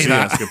 Actually,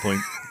 that's a good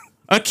point.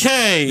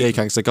 Okay. Yeah, he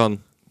can't a gun.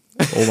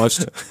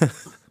 Almost.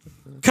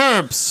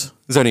 Curbs.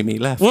 There's only me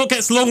left. What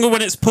gets longer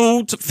when it's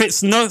pulled, fits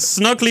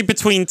snugly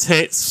between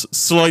tits,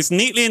 slides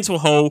neatly into a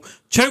hole,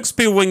 chokes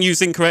people when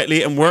used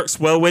incorrectly, and works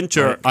well when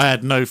jerked. I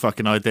had no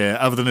fucking idea.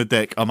 Other than a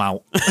dick, I'm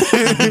out.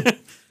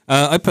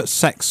 I put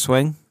sex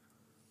swing.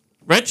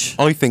 Reg?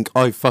 I think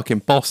I fucking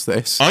bossed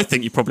this. I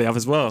think you probably have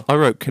as well. I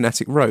wrote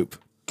kinetic rope.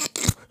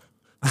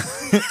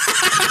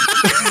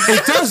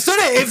 It does,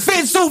 doesn't it? It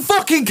fits all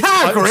fucking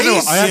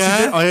categories.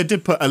 I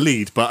did put a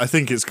lead, but I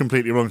think it's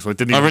completely wrong, so I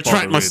didn't I even retract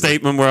bother my reading.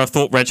 statement where I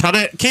thought Reg had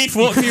it. Keith,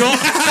 what have you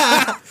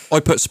got? I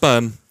put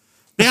sperm.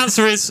 The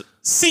answer is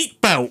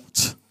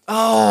seatbelt.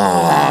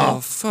 Oh,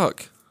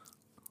 fuck.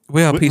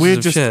 We are pieces We're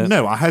of just shit.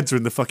 no, our heads are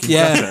in the fucking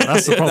Yeah. gutter.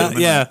 That's the problem.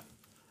 isn't yeah. it?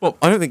 Well,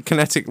 I don't think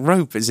kinetic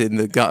rope is in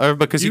the gutter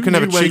because you can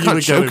never knew where you can't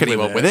were choke going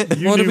anyone with it.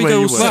 You Why knew did we where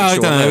go you so- were. Well, I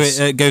Sure, don't know. yes.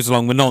 It goes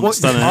along with nonce, What-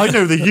 doesn't I it?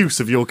 know the use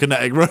of your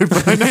kinetic rope.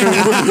 I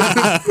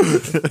know.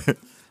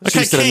 Okay,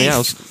 She's still in the Keith,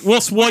 house.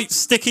 what's white,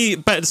 sticky,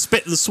 better to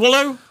spit than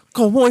swallow?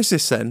 God, what is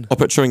this then? I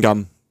put chewing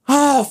gum.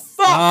 Oh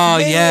fuck! Oh,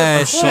 me, yeah,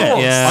 of shit,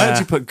 course. yeah. I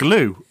actually put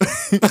glue.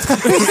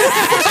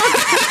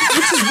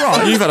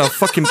 You've had a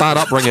fucking bad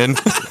upbringing.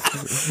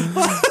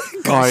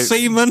 Right.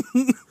 Semen.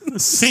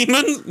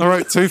 Semen I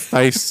wrote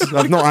toothpaste.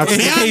 I've not had. The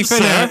It's Keith,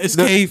 answer- innit? It's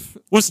Keith.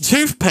 was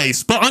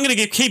toothpaste, but I'm going to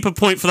give Keep a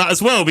point for that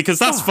as well because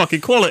that's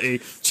fucking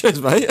quality.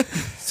 Cheers, mate.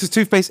 So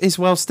toothpaste is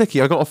well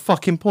sticky. I got a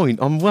fucking point.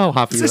 I'm well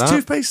happy Is with this that.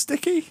 toothpaste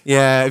sticky?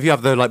 Yeah, if you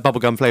have the like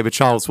bubblegum flavoured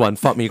Charles one,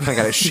 fuck me, you can't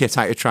get a shit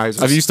out your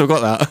trousers. Have you still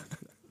got that?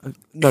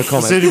 No It's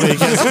the comment. only way he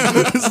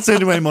gets- it's the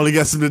only way Molly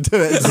gets him to do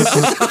it.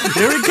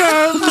 Here he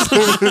comes.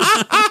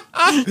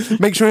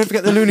 Make sure you don't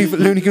forget the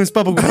Looney Tunes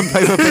bubblegum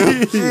paper.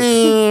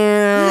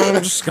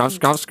 Scrap,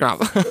 scrap, scrap.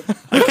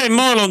 Okay,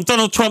 Marlon,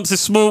 Donald Trump's is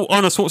small,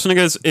 Arnold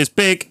Schwarzenegger's is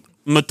big,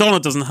 Madonna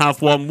doesn't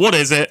have one. What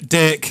is it?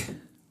 Dick.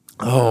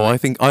 Oh, I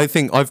think I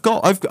think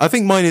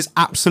mine is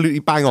absolutely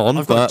bang on.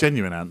 I've got a but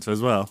genuine answer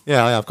as well.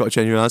 yeah, I have got a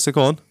genuine answer.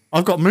 Go on.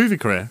 I've got movie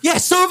career.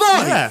 Yes, so have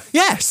I. Yeah.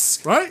 Yes.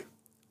 Right?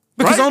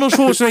 Because Right? Arnold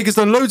Schwarzenegger's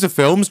done loads of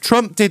films.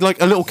 Trump did like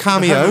a little Home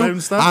cameo,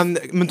 Alone stuff. and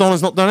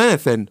Madonna's not done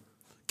anything.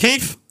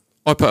 Keith?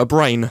 I put a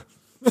brain.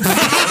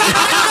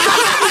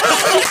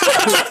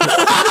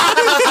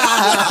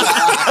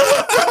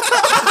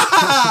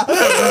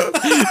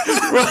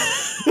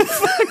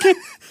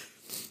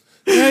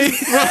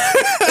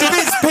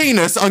 If it's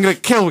penis, I'm gonna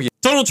kill you.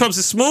 Donald Trump's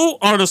is small,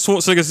 Arnold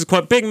Schwarzenegger's is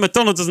quite big,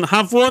 Madonna doesn't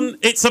have one.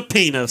 It's a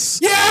penis.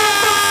 Yeah!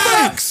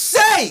 Fuck's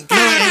sake! No,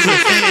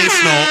 it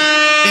is not.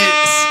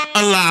 It's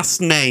a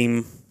last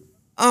name.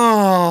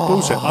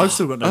 Bullshit. I've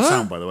still got no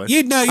sound, by the way.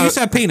 You know, you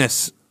said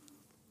penis.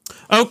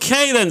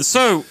 Okay, then.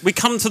 So we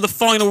come to the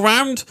final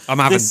round. I'm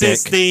having This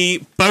is dick.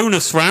 the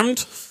bonus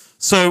round.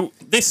 So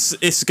this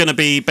is going to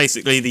be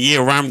basically the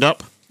year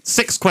roundup.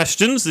 6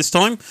 questions this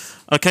time.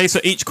 Okay, so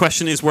each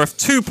question is worth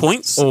 2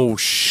 points. Oh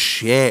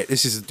shit!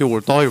 This is a do or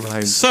die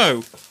round.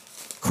 So,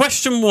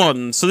 question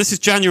 1. So this is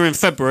January and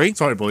February.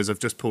 Sorry, boys, I've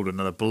just pulled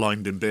another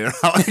blinding beer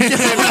out.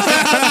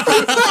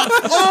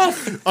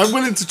 I'm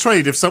willing to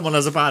trade if someone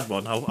has a bad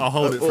one. I'll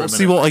hold it for a minute.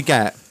 See what I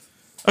get.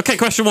 Okay,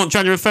 question 1,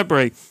 January and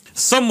February.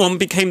 Someone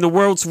became the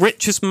world's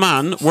richest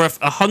man, worth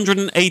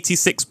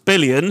 186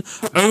 billion,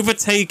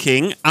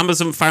 overtaking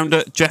Amazon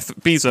founder Jeff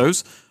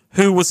Bezos.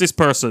 Who was this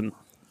person?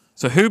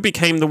 So who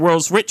became the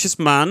world's richest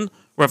man,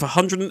 worth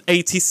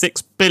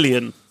 186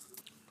 billion?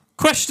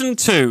 Question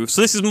 2.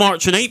 So this is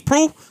March and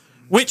April.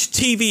 Which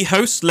TV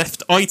host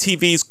left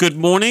ITV's Good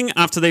Morning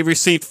after they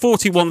received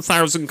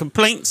 41,000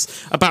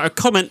 complaints about a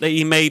comment that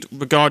he made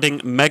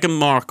regarding Meghan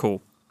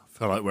Markle? I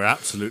feel like we're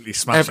absolutely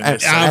smashing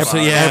this. so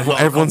absolutely, far.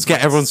 yeah.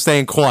 Everyone's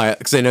staying quiet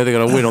because they know they're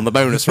gonna win on the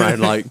bonus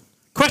round. Like,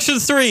 Question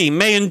 3,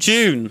 May and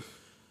June.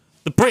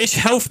 The British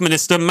Health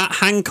Minister Matt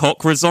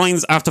Hancock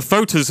resigns after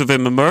photos of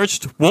him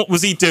emerged. What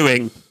was he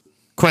doing?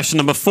 Question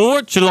number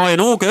 4, July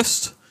and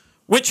August.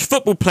 Which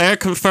football player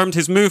confirmed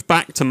his move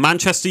back to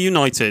Manchester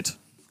United?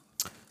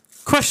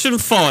 Question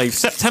 5,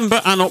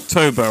 September and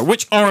October.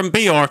 Which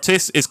R&B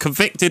artist is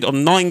convicted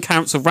on 9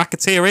 counts of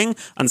racketeering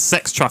and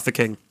sex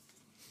trafficking?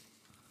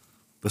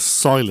 The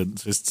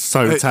silence is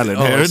so telling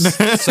here, isn't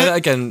it? Say that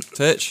again,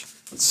 Titch.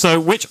 So,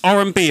 which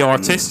R&B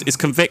artist is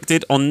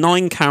convicted on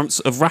 9 counts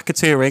of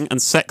racketeering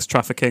and sex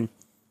trafficking?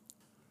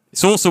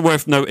 It's also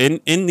worth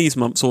noting in these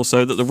months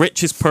also that the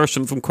richest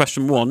person from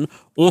question 1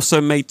 also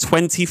made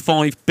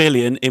 25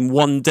 billion in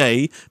one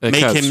day,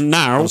 making Kevs, him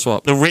now on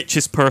swap. the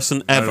richest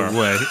person ever. No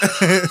way.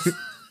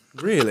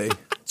 Really?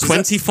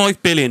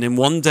 25 billion in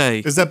one day.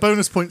 Is there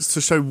bonus points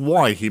to show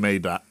why he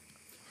made that?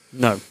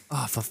 No.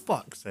 Oh, for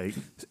fuck's sake.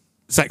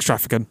 Sex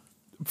trafficking.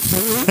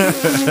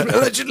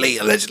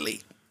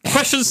 Allegedly.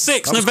 Question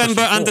 6, November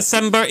question and 4.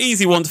 December,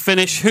 easy one to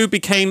finish. Who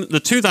became the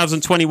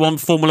 2021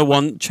 Formula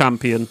 1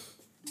 champion?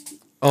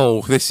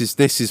 Oh, this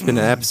has been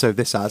an episode.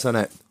 This has, hasn't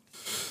it?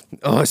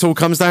 Oh, it all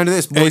comes down to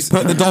this, boys.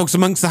 Put the dogs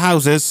amongst the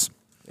houses.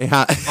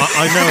 Yeah.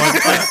 I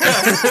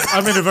know.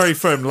 I'm in a very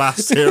firm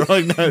last here.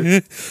 I know.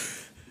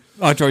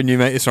 I join you,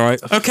 mate. It's all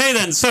right. Okay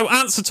then, so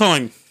answer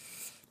time.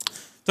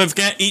 Don't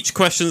forget, each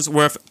question's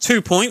worth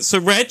 2 points. So,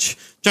 Reg,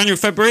 January,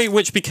 February,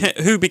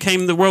 who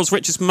became the world's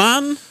richest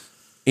man?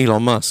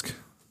 Elon Musk.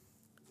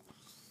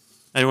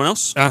 Anyone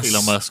else?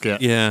 Elon Musk, yeah.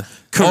 Yeah.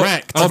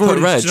 Correct. I'll put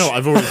Reg. Do you know what?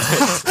 I've already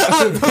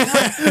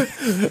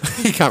picked.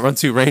 He can't run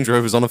 2 Range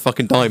Rovers on a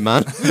fucking dime,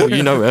 man. Well,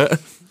 you know it.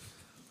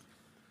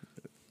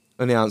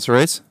 And the answer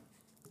is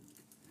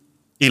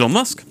Elon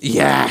Musk.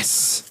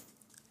 yes.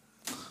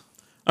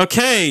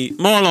 Okay,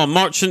 Marlon,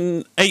 March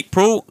and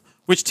April.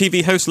 Which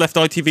TV host left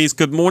ITV's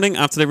Good Morning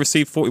after they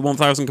received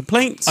 41,000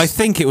 complaints? I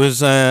think it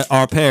was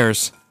our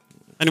pairs.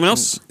 Anyone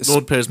else?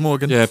 Lord Piers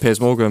Morgan. Yeah,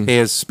 Piers Morgan.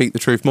 Here's Speak the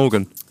Truth,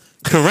 Morgan.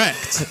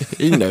 Correct.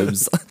 He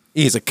knows.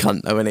 He's a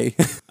cunt, though, isn't he?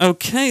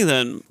 Okay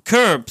then,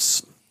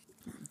 Curbs.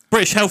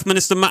 British Health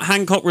Minister Matt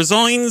Hancock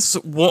resigns.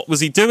 What was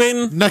he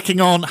doing?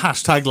 Necking on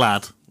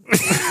 #lad.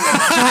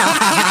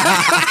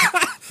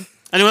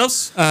 Anyone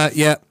else?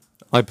 Yeah.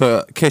 I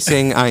put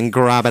kissing and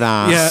grabbing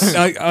ass.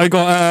 Yeah. I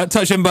got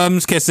touching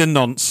bums, kissing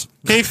nonce.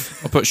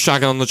 Keith? I put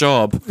shagging on the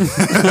job.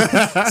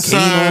 So,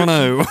 Oh,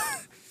 no.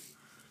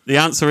 the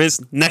answer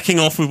is necking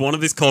off with one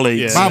of his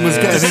colleagues. Man was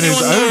Does getting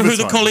his anyone know who the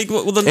overtime. colleague,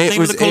 what the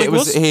name of the colleague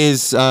was?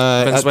 his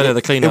Venezuela,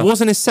 the cleaner. It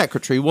wasn't his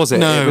secretary, was it?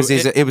 No, it was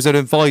his. It was an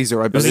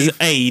advisor, I Was his believe.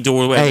 aide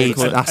or whatever they Aide.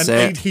 call it? That's An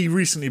it. aide he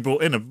recently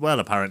brought in,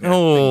 apparently.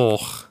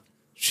 Oh,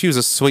 she was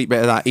a sweet bit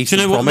of that Do Eastern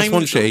you know what Promise, name?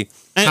 wasn't she?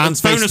 And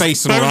space,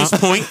 space and all bonus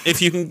that. point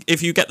if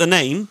you get the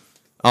name,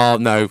 Oh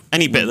no.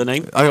 any bit of the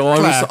name. I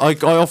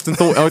often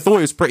thought it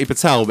was Pretty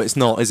Patel, but it's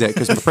not, is it?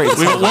 Because Pretty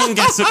We got Patel. one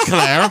guess at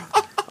Claire.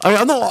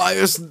 I'm not.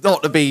 It's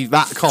not to be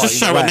that kind. Just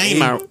shout a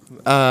name out.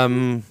 I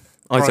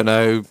don't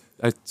know.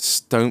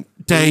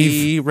 Don't Dave.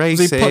 be Was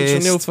he punching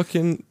Neil racist.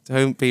 fucking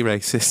Don't be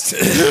racist.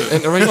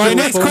 interracial Right,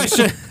 next football?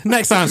 question.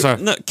 Next answer.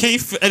 No,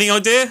 Keith, any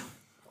idea?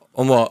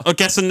 On what? Or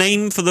guess a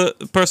name for the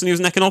person he was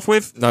necking off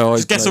with? No,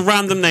 Just guess a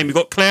random name. We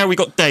got Claire, we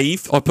got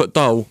Dave. I put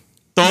Dole.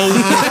 Dole.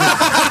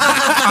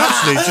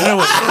 Actually, do you know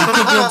what? We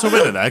could be on to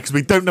winner there because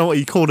we don't know what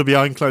he called her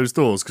behind closed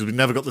doors because we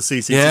never got the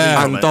CCTV. Yeah,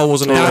 on And it. Dole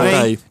wasn't here that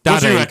Daddy. day. What do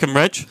you Daddy. reckon,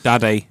 Reg?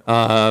 Daddy.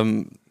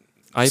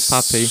 Hey,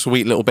 Pappy.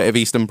 Sweet little bit of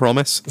Eastern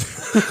Promise.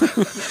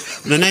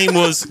 The name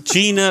was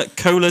Gina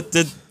Cola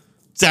de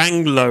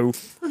Danglo.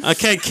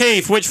 Okay,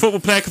 Keith, which football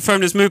player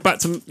confirmed his move back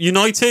to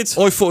United?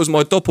 I thought it was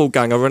my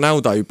doppelganger,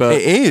 Ronaldo, but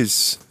It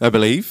is, I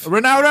believe.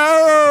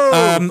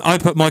 Ronaldo! I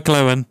put Michael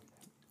Owen.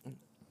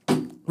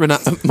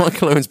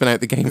 Michael Owen's been out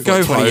the game for Go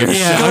like 20 home. years.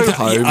 Yeah, Go I don't-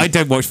 home. I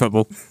don't watch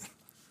football.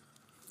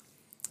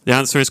 The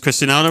answer is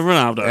Cristiano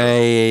Ronaldo.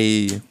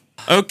 Hey.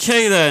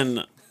 Okay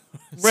then,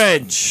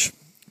 Reg,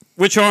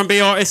 which R&B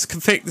artist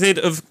convicted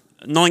of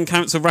 9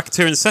 counts of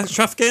racketeering and sex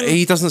trafficking?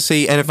 He doesn't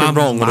see anything My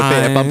wrong with a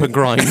bit of bump and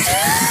grind.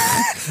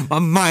 My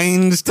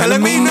mind's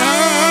telling me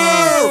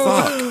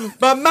no.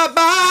 But my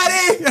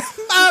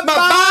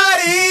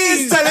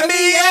body's telling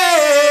me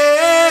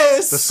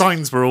yes. The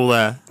signs were all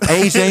there.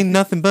 Age ain't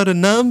nothing but a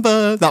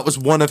number. That was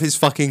one of his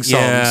fucking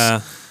songs.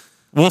 Yeah.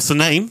 What's the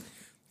name?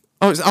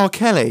 Oh, it's R.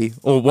 Kelly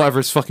or whatever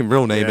his fucking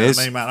real name is.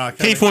 Main man,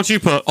 okay. Keith, what do you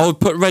put? I would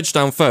put Reg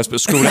down first, but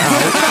scroll it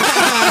out.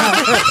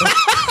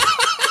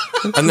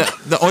 And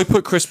I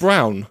put Chris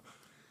Brown.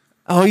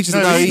 Oh, he just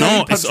No, no, he's he, No,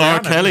 punched it's R.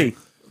 Rihanna, Kelly. They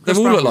Chris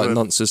all Brown look like was a-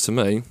 nonsense to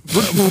me.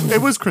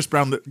 It was Chris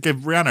Brown that gave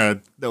Rihanna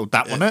a little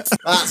dap on it.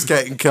 that's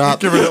getting cut.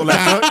 Give her a little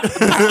left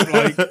hook.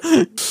 Like,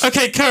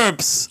 Okay,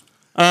 Curbs.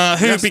 Who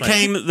Yes,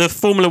 became the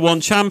Formula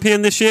 1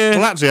 champion this year?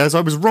 well, actually, as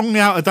I was wrongly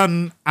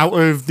outdone out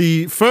of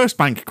the first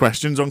bank of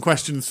questions on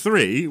question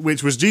 3,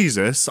 which was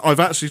Jesus, I've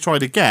actually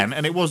tried again,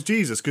 and it was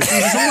Jesus, because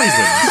Jesus always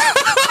wins.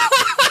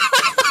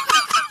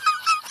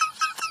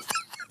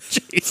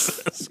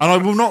 Jesus. And I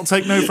will not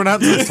take no for an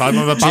answer this time.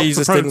 I'm about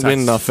Jesus to didn't protest.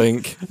 win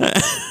nothing.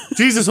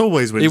 Jesus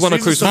always wins. He won a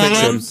Jesus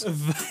crucifixion.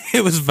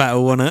 It was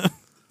Vettel, wasn't it?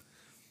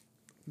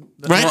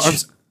 Reg? Are you,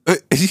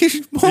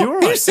 what? Are you all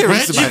right? Are you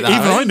serious Reg, about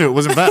that? Even I knew it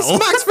wasn't It's Vettel.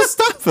 Max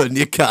Verstappen,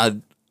 you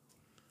cunt.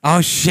 Oh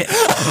shit!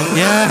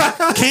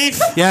 Yeah, Keith?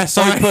 yeah.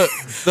 Sorry, I put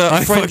the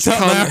I French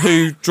fucked up cunt there.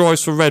 who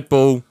drives for Red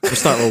Bull,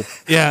 Verstappen.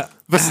 yeah.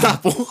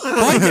 Verstappen.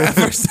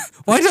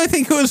 Why do I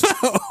think it was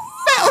Vettel?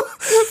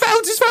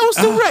 Vettel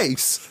still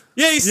race.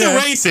 Yeah, he still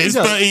Yeah. races,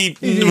 Yeah. but he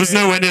was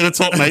nowhere near the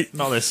top, mate.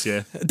 Not this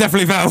year.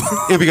 Definitely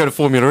Vettel. He'll be going to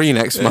Formula E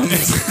next month.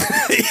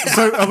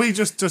 So are we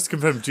just to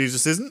confirm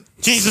Jesus isn't?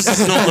 Jesus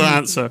is not the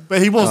answer.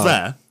 But he was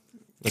there.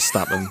 Let's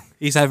stab him.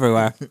 He's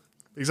everywhere.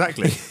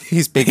 Exactly.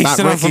 He's big He's back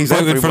still Rick. He's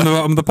voted from the everywhere.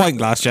 bottom of the pint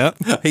glass, yeah?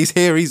 He's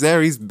here. He's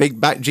there. He's big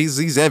back Jesus.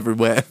 He's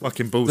everywhere.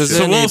 Fucking bullshit.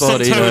 So whilst I'm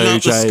toting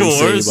up the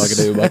scores-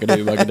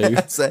 Buggadoo.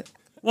 That's it.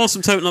 Whilst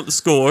I'm toting up the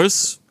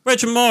scores,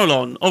 Reg and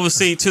Marlon,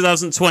 obviously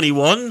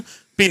 2021,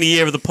 being a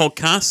year of the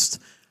podcast.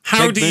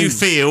 How Big do you moves.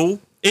 feel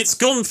it's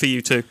gone for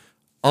you two?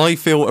 I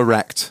feel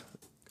erect.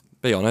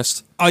 Be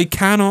honest. I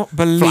cannot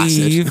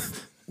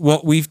believe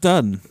what we've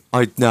done.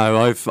 I know.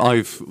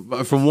 I've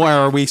from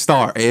where we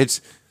started.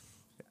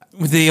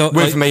 With the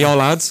With me, all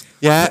lads.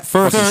 Yeah,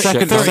 first and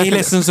second. 30 second-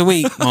 listens a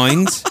week,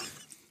 mind.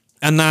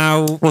 And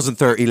now wasn't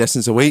 30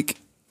 listens a week.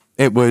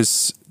 It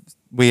was.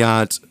 We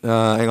had.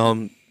 Hang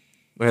on.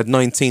 We had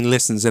 19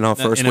 listens in our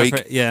first in our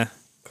week. yeah.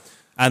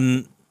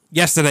 And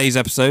yesterday's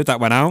episode that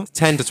went out,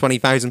 10 to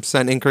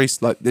 20,000%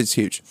 increase. Like, it's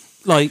huge.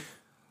 like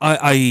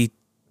I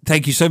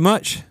thank you so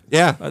much.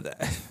 Yeah.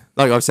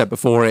 Like I've said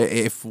before,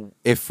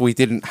 if we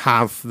didn't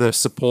have the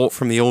support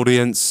from the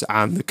audience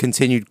and the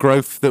continued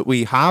growth that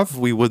we have,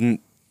 we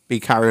wouldn't be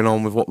carrying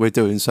on with what we're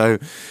doing. So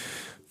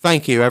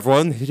thank you,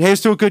 everyone.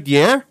 Here's to a good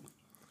year.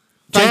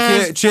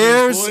 Thank you.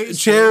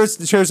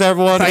 Cheers,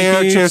 everyone Thank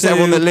here. you Cheers to to-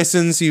 everyone that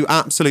listens. You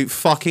absolute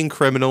fucking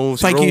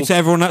criminals. Thank You're you all- to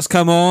everyone that's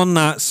come on.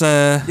 That's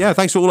Yeah,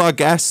 thanks to all our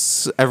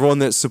guests, everyone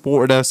that's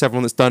supported us,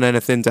 everyone that's done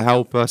anything to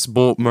help us,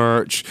 bought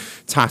merch,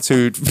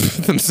 tattooed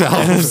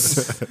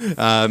themselves,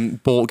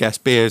 bought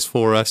guest beers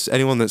for us,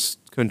 anyone that's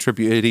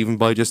contributed even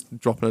by just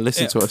dropping a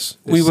listen to us.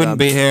 we It's, wouldn't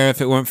be here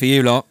if it weren't for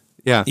you lot.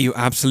 Yeah. You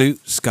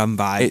absolute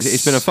scumbags.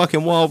 It's been a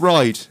fucking wild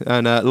ride,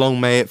 and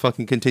long may it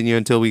fucking continue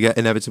until we get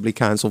inevitably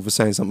cancelled for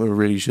saying something we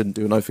really shouldn't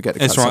do, and I forget to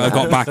That's cancel right.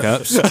 I've that. got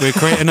backups. We're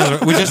creating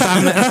another. We're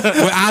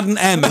adding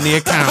M in the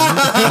account and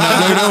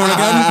upload it all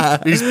again.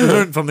 He's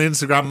learned from the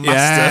Instagram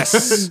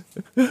master.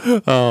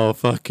 Yes. Oh,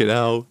 fucking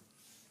hell.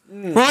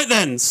 Right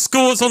then,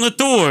 scores on the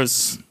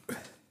doors.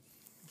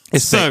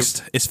 It's So-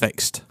 fixed. It's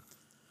fixed.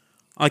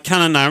 I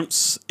can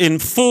announce in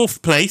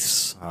 4th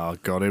place Oh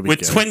god, here we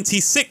with go.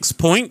 26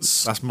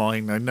 points That's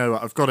mine. I know.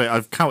 I've got it.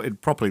 I've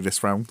counted properly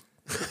this round.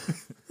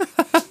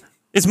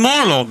 is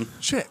Marlon.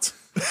 Shit.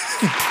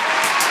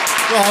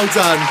 Well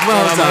done.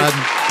 Well done.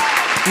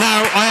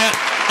 Now,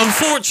 I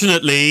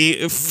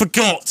unfortunately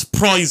forgot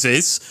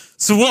prizes.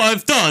 So what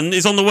I've done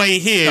is on the way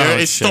here Oh,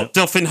 is shit. stopped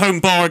off in Home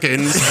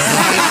Bargains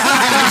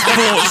and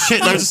bought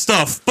shitloads of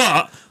stuff.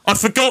 But I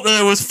forgot that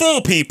there was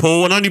 4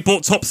 people and I only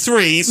bought top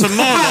 3. So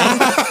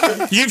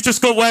Marlon, you've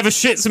just got whatever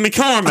shit's in my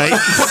car, mate.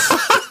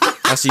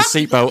 That's your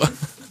seatbelt.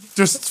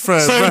 Just for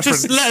So reference,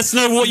 just let us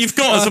know what you've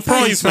got as a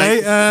prize,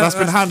 mate. that's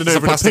been handed over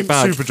in a plastic pink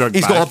bag. super drug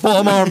He's bag. got a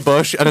bottom arm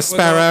bush and a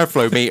spare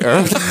airflow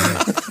meter.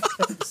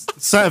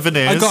 set of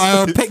veneers. I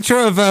got a picture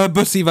of a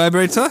bussy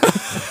vibrator.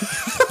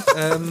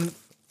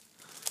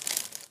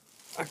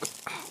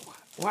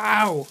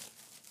 Wow.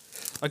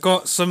 I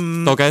got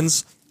some Dog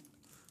ends.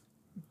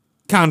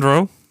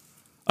 Candro.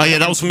 Oh yeah,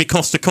 that was from me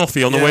Costa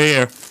Coffee on the way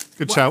here.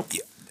 Good shout.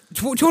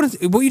 What do you want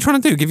to? What are you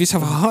trying to do? Give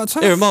yourself a heart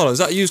attack? Here, Marlon, is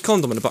that a used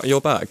condom in the back of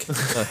your bag?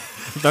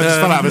 That just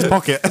fell out of his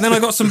pocket. And then I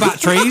got some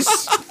batteries.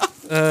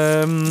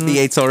 The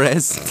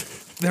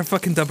 8RS. They're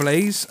fucking double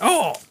A's.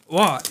 Oh,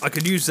 what? I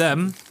could use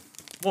them.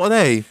 What are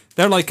they?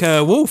 They're like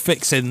wall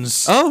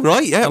fixins. Oh,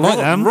 right, yeah. I like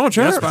them.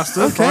 Roger. Yes,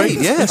 bastard. Okay, Right.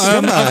 yes.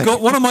 I've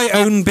got one of my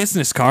own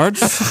business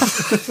cards.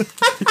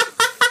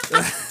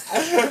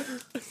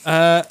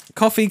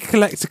 Coffee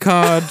collector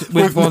card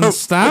with one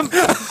stamp.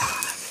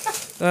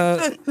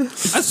 And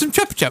some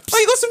Chupa Chups. Oh,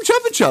 you got some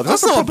Chubba Chups.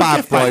 That's a not a proper bad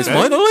gift bag, prize, though.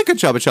 mate. I like a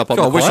Chubba Chup on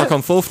God, I the wish I quiet.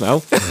 come fourth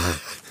now.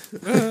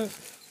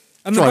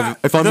 And Drive-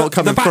 if I'm not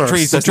coming the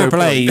batteries first, are there's no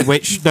AAA,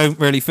 which don't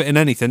really fit in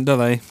anything, do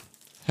they?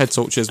 Head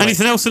torches, mate.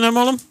 Anything else in there,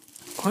 Marlon?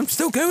 I'm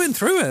still going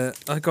through it.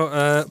 I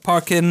got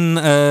parking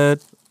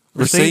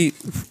receipt.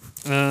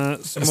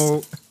 Some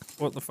more.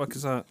 What the fuck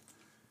is that?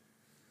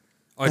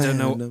 I don't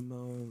know.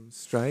 Animals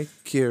strike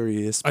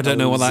curious. I don't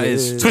know what that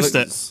is. poses. Twist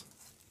it.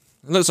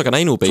 It looks like an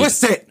anal bead.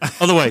 Twist it.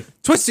 Other way.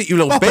 Twist it, you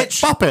little Bop it.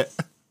 bitch. Bop it.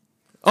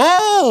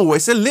 Oh,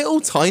 it's a little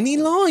tiny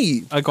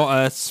light. I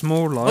got a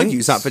small I light.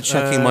 use that for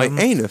checking my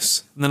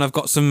anus. And then I've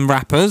got some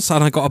wrappers,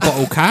 and I got a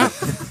bottle cap,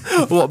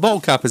 What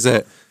bottle cap is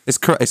it? It's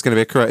going to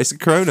be it's a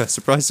Corona.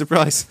 Surprise,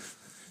 surprise.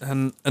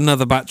 and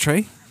another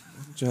battery.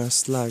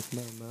 Just like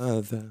my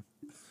mother.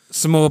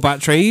 Some more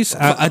batteries.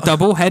 A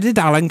double-headed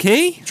Allen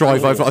key.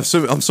 Drive. I'm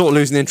sort of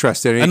losing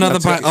interest here. Another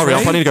That's it. battery.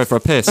 Hurry up, I need to go for a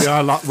piss.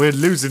 We're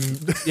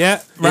losing. Yeah,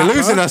 You're wrapper.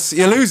 losing us.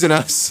 You're losing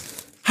us.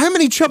 How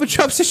many Chubba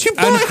Chups did you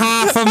buy? And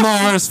half a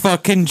Mars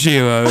fucking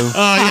duo. Oh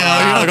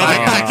yeah, I got a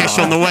bit peckish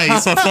on the way,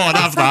 so I thought I'd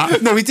have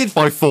that. No, he did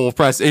buy four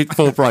prizes.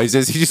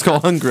 He just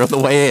got hungry on the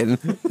way in.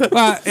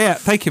 Well, yeah,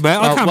 thank you, mate.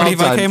 I Well, can't well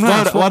believe I done. came Well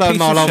last. done, What well a piece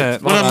done, of Marlon.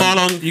 shit. Well done,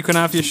 Marlon. You can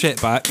have your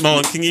shit back.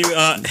 Marlon, can you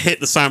hit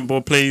the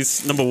soundboard,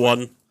 please? Number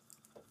 1.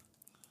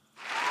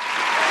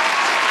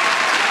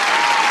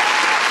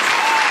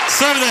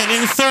 So then,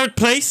 in 3rd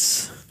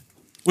place,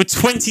 with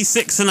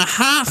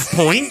 26.5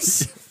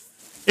 points,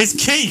 is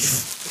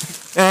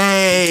Keith.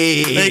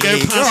 Hey. There you go,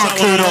 pass God, that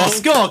one kudos.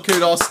 along. God,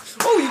 kudos.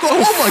 Oh, you got. Oh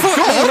my Fuck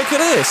me, god! look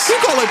at this. You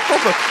got like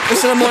proper.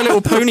 It's in a My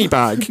Little Pony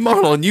bag.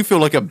 Marlon, you feel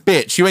like a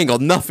bitch. You ain't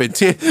got nothing.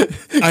 He's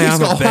am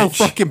got a whole bitch.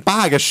 fucking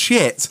bag of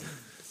shit.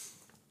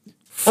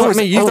 Fuck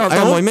me, you've hang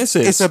outdone on. my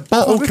missus. It's a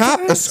bottle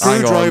cap, a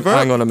screwdriver,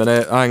 Hang on a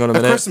minute. a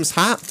Christmas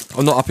hat.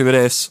 I'm not happy with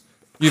this.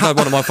 You've had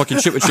one of my fucking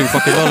chip and chew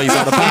fucking lollies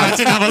out of the I bag.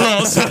 didn't have a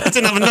lot, so I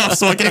didn't have enough,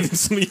 so I gave him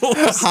some of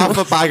yours. Half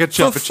a bag of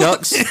Chupa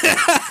Chucks.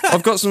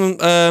 I've got some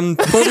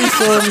body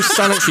form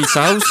sanitary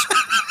towels.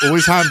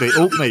 Always handy.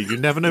 Oh, mate, you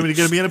never know when you're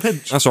going to be in a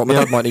pinch. That's right, my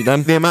dad might need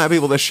them. The amount of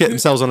people that shit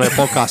themselves on their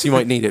podcast, you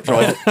might need it.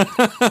 Try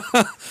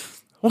it.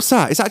 What's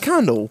that? Is that a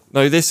candle?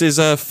 No, this is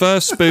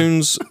First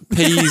Spoon's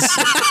Peas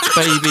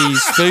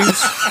Babies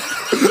Foods.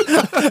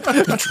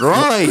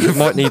 Drive.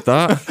 Might need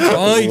that.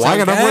 Why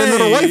gonna bring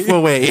it away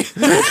for we?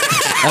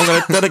 I'm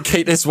going to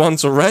dedicate this one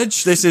to Reg.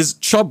 This is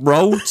chub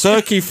roll,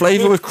 turkey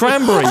flavour with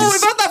cranberries. Oh,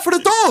 we've had that for the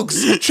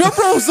dogs. Chub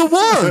roll's the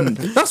one.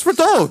 That's for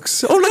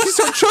dogs. Oh, look, it's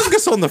got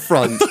Chungus on the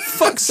front.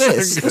 Fuck's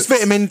this? It's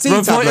vitamin D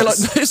Revitalize,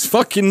 tablets. no, it's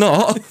fucking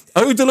not.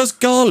 Odorless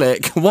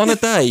garlic, one a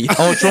day.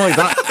 Oh, drive.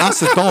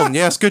 That's a Don.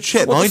 Yeah, it's good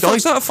shit. What the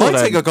fuck's that for, I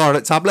then? take a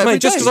garlic tablet every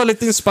Mate, just day. because I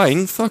lived in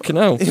Spain, fucking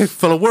hell.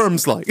 Full of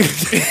worms, like.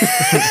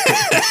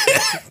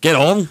 Get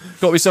on.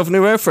 Got myself a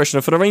new air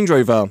freshener for the Range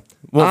Rover.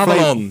 What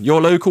Avalon, your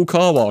local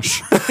car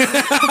wash.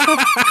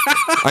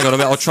 Hang on a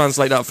minute, I'll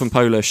translate that from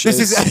Polish. This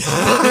is.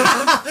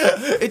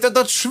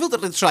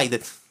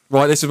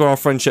 Right, this is where our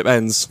friendship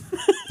ends.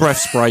 Breath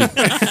spray.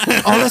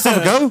 Oh, let's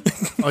have a go.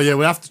 Oh, yeah,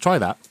 we'll have to try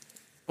that.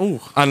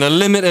 And a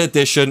limited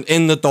edition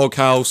in the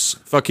doghouse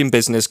fucking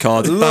business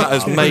card. That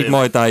has made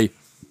my day.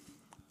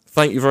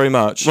 Thank you very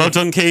much. Well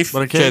done, Keith.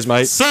 Cheers,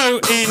 mate. So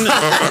in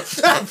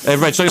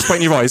Reg, don't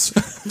sprain your eyes.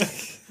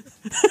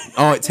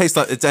 Oh, it tastes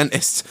like the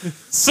dentist.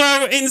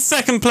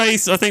 second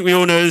place, I think we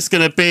all know it's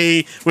going to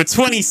be with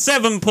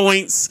 27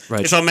 points.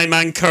 Reg. It's our main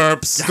man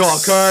Curbs.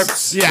 Got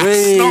curbs.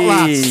 Yes, not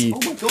lads. Whee! Oh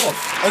my god.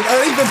 An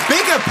even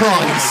bigger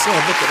prize.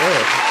 Oh, look at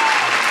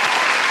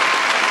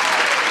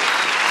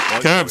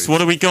her. Curbs, what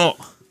do we got?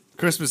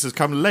 Christmas has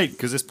come late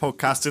because this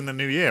podcast's in the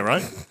new year,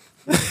 right?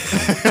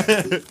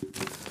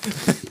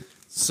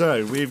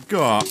 So we've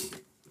got.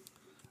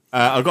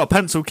 I've got a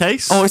pencil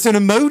case. Oh, it's an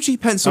emoji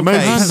pencil Emoji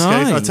case. pencil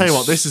case. I'll nice. tell you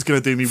what, this is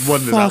going to do me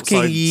wonders Fucking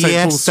outside St.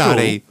 yes, Paul's School.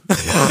 Daddy.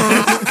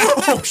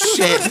 Oh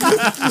shit.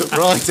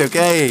 Right,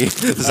 okay.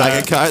 Does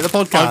that get cut out of the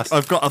podcast?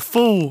 I've got a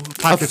full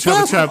pack of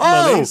Chubba Chub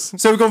Oh, lollies.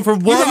 so we've gone from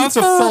 1 got a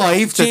to full-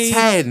 5 to Gee.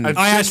 10.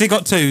 I actually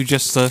got two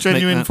just to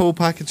Genuine make that. full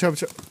pack of Chubba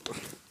Chub.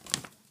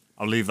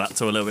 I'll leave that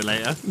till a little bit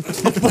later.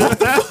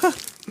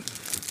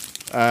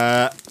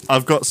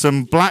 I've got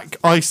some black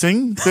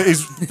icing that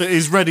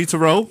is ready to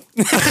roll.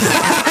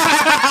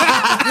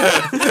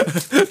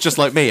 Just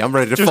like me, I'm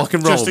ready to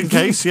fucking roll. Just in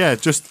case, yeah,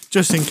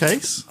 just in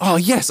case. Oh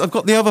yes, I've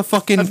got the other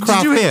fucking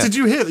crap here. Did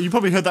you hear that? You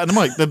probably heard that in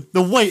the mic.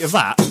 The weight of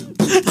that.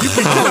 You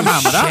could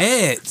hammer that.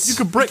 Shit. You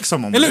could brick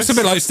someone. It with looks a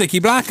this. bit like Sticky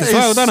Black as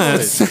well,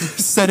 doesn't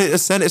it?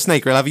 Senate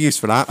Snake will have a use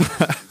for that.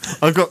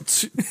 I've got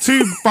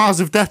two bars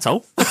of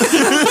Dettol.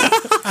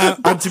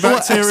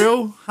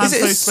 Antibacterial. Is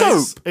it a hand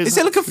soap? space. Is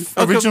it like a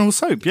original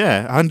soap?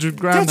 Yeah, 100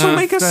 grams. Dettol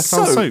make a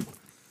Dettol soap?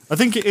 I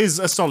think it is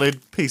a solid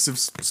piece of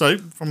soap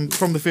from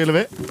the feel of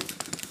it.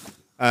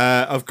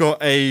 I've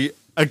got a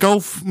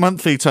golf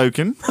monthly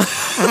token.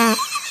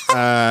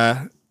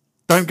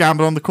 Don't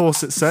gamble on the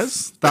course. It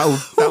says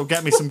that'll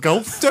get me some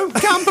golf. Don't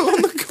gamble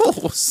on the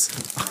course.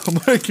 I'm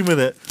working with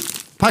it.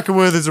 Pack of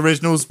Werther's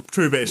Originals,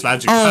 true British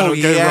lad. You Oh cannot go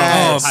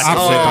yeah, wrong. Oh, with a pack of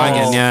absolute Werther's.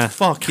 banging, yeah.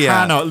 Fuck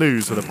yeah. Cannot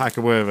lose with a pack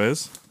of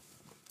Werther's.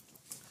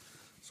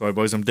 Sorry,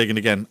 boys, I'm digging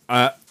again.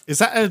 Is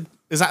that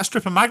a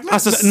strip of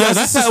magnets? That's No,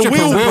 that's a strip of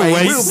wheel wheel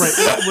weights. weights.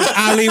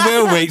 Ali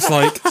wheel weights,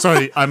 like.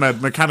 Sorry, I'm a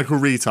mechanical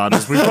retard,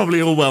 as we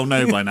probably all well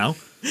know by now.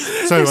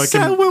 So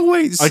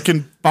I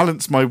can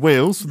balance my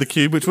wheels with the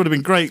cube, which would have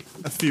been great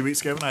a few weeks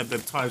ago when I had the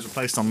tyres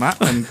replaced on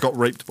that and got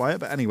raped by it.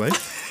 But anyway,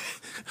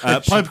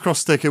 pipe across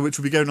sticker, which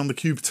will be going on the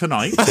cube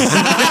tonight.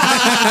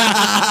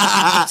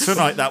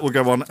 Tonight, that will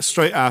go on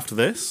straight after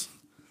this.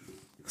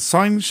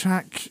 Sign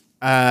Shack.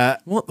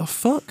 What the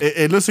fuck?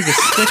 It looks like a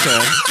sticker.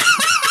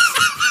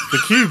 The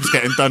cube's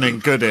getting done in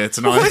good here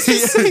tonight.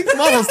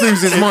 Marlon's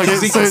losing his mind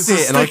because he can it's a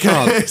see it and I sticker.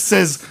 can't. It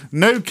says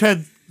no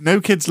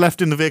kids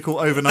left in the vehicle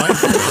overnight.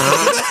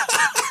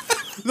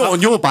 Not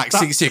on your back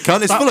seats, you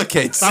cunt. It's full of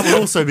kids. That will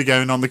also be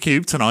going on the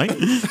cube tonight. Did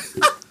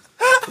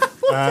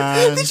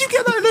you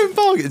get that in Own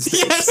Bargains?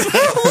 Yes.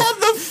 What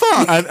the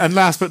fuck? And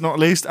last but not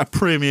least, a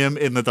premium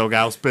in the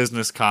Doghouse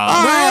business card.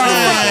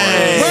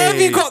 Where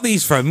have you got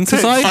these from?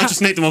 Because I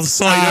just nicked them on the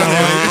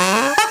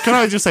side. Can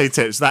I just say,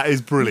 Tips, that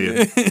is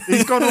brilliant.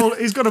 He's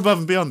gone above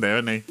and beyond there,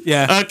 hasn't he?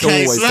 yeah.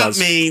 Okay, Always so that does.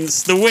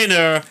 means the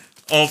winner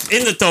of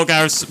In the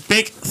Doghouse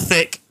Big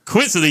Thick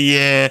Quiz of the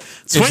Year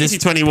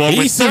 2021 with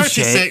piece of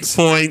 36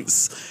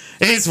 points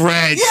is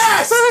Reg.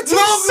 Yes!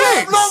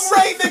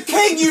 Long reign the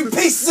king, you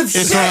pieces of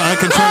shit! It's alright,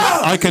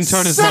 I can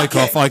turn his mic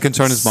off. I can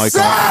turn his mic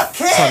off.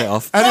 Turn it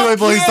off. Anyway,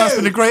 boys, that's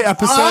been a great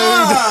episode.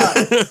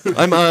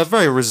 I'm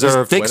very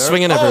reserved. Dick winner.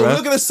 swinging everywhere. Oh,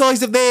 look at the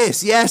size of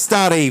this. Yes,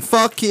 Daddy.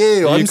 Fuck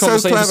you. Are I'm you so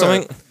conversating clever.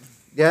 something?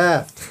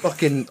 Yeah,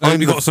 fucking. I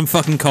only got some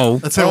fucking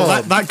coal. I tell you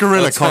what, that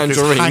gorilla a cock is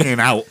tangerine. hanging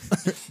out.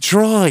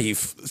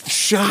 Drive,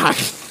 Shag.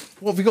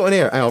 What have we got in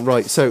here? Hang on,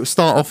 right. So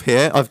start off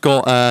here. I've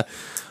got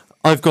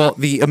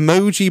the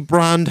emoji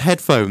brand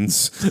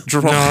headphones.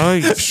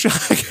 Drive,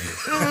 Shag.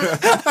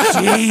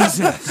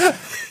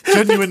 Jesus.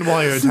 Genuine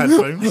wired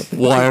headphones.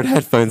 Wired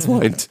headphones,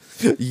 mind.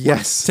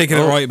 Yes. Taking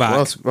it right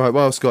back. What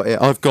else got here?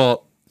 I've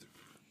got.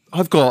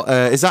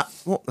 Is that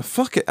what the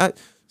fuck?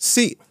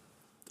 See,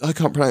 I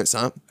can't pronounce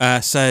that.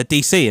 It's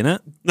DC, innit?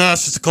 No,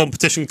 that's just a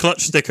competition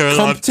clutch sticker. that I've-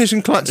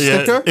 Competition clutch Yeah.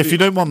 sticker. If you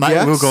don't want that,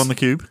 Yes. we'll go on the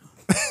cube.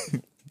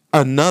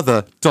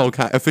 Another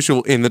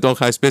official in the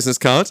Doghouse business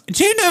card.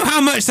 Do you know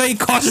how much they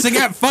cost to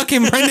get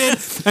fucking printed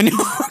and you're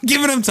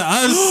giving them to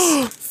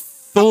us?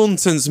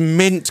 Thornton's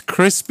mint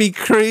crispy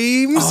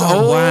creams.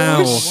 Oh,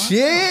 wow.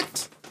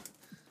 Shit.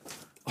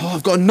 Oh,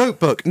 I've got a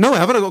notebook. No, I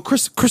haven't. I've got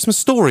Christmas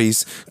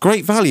stories.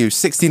 Great value,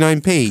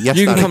 69p. Yes,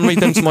 You can Daddy. come read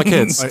them to my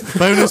kids. Right,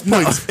 bonus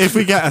points. If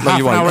we get a half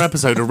you an hour won't.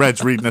 episode of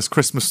Reg reading us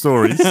Christmas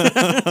stories,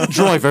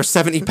 Driver,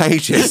 70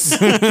 pages.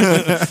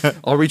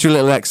 I'll read you a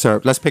little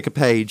excerpt. Let's pick a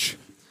page.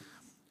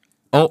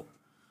 Oh,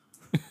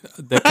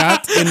 The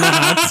cat in the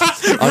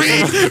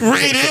hat.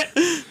 Read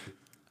it.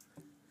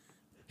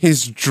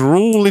 his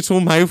droll little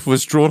mouth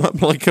was drawn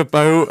up like a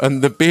bow,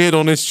 and the beard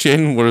on his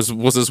chin was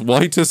as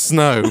white as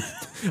snow.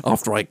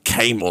 After I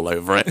came all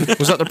over it.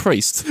 Was that the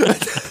priest?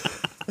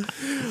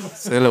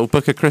 So a little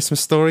book of Christmas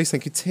stories.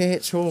 Thank you,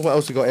 Titch. Oh, what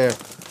else we got here?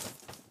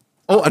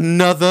 Oh,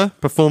 another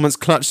performance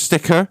clutch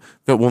sticker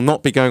that will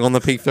not be going on the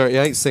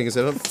P38, seeing as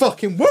it doesn't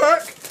fucking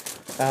work.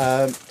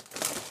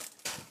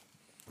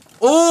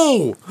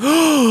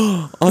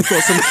 I've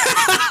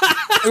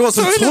got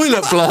some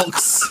toilet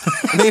blocks.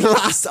 They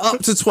last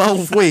up to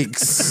 12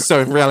 weeks. So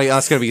in reality,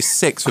 that's going to be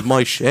 6 with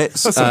my shit.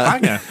 that's a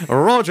banger.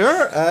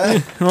 Roger.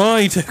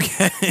 Right,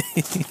 okay.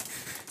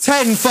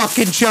 10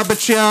 fucking Chubba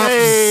Chups.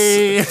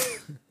 Hey.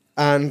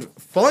 And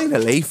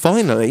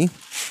finally,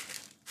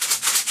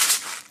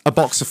 a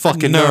box of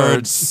fucking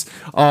nerds.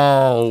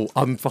 Oh,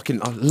 I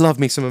love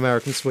me some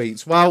American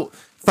sweets. Well,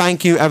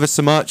 thank you ever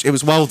so much. It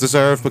was well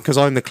deserved because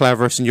I'm the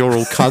cleverest and you're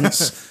all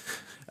cunts.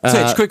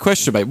 Titch, quick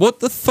question, mate. What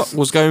the fuck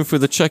was going through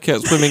the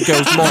checkout swimming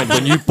girl's mind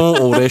when you bought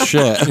all this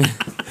shit?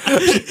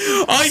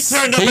 I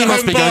turned up He at must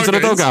Home be going to the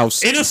Bargains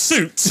doghouse. in a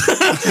suit.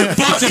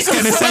 But just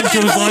getting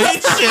essentials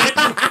like shit.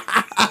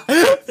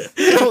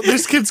 Well,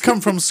 this kid's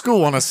come from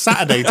school on a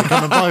Saturday to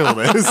come and buy all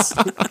this.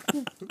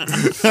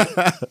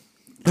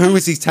 Who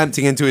is he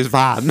tempting into his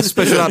van?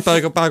 Especially that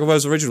bag of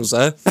those originals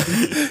there.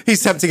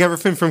 He's tempting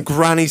everything from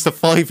grannies to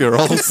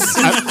 5-year-olds.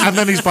 and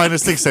then he's buying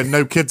us things saying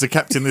no kids are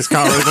kept in this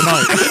car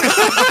overnight.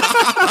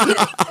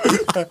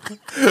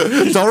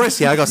 Doris,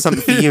 yeah, I got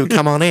something for you.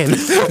 Come on in.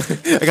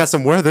 I got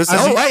some Werthers.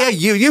 As he- Hey,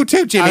 you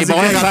too, Jimmy As boy. he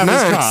I gets got out of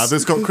his car, nerds.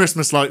 there's got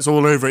Christmas lights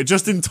all over it,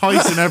 just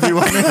enticing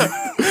everyone in.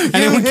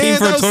 Anyone You keen hear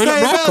for a those toilet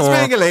sleigh rock bells or?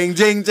 ring-a-ling,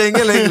 jing,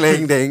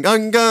 jing-a-ling-ling, ding.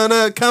 I'm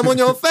gonna come on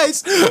your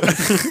face.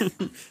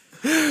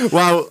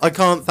 Well, I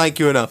can't thank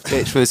you enough,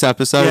 Bitch, for this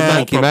episode. Yeah,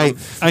 Thank you, no mate.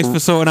 Thanks for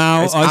sorting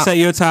out. It's I set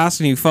you a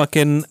task and you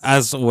fucking,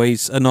 as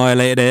always,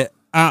 annihilated it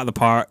out of the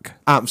park.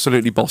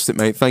 Absolutely bossed it,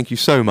 mate. Thank you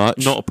so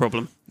much. Not a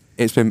problem.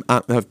 It's been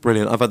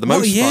brilliant. I've had the What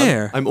most a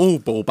year. fun. I'm all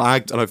ball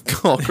bagged, and I've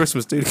got a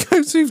Christmas do to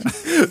go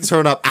to.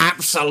 Turn up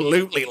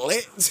absolutely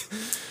lit.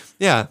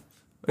 Yeah.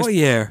 What a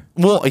year.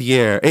 What a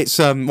year. It's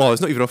well,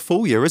 it's not even a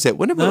full year, is it?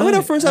 When did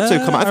our first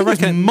episode come out? I think it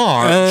was reckon,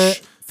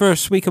 March.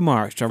 First week of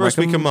March. First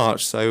week of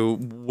March. So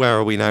where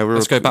are we now?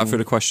 Let's go back through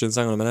the questions.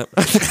 Hang on a minute.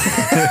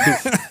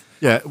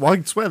 Yeah, well,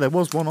 I swear there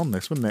was one on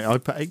this, wasn't it? I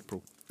put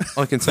April.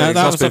 I can tell you.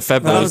 That must was be a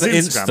February. That was an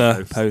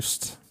Instagram Insta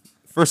post.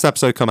 First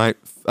episode come out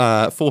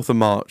 4th of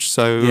March.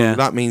 So Yeah.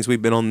 that means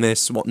we've been on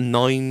this, what,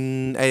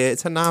 9 and a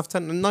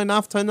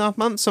half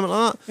months, something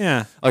like that.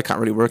 Yeah. I can't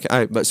really work it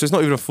out, but so it's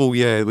not even a full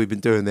year we've been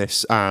doing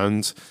this,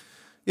 and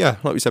yeah,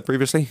 like we said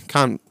previously,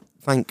 can't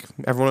thank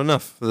everyone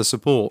enough for the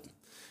support.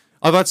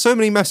 I've had so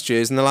many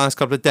messages in the last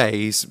couple of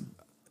days,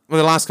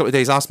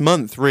 last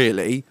month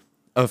really,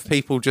 of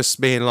people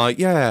just being like,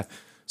 yeah,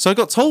 so I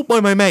got told by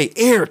my mate,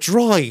 here,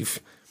 drive.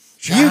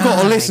 You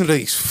got to listen to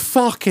these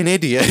fucking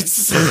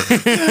idiots.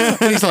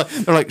 And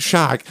they're like,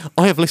 Shag,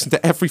 I have listened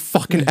to every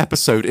fucking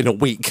episode in a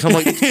week. I'm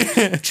like,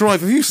 Drive,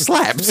 have you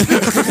slept?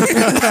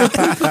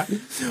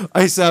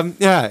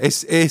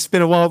 It's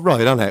been a wild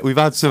ride, hasn't it? We've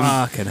had some.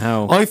 Fucking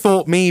hell. I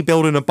thought me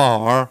building a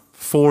bar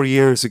 4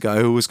 years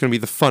ago was going to be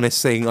the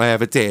funnest thing I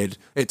ever did.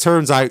 It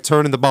turns out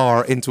turning the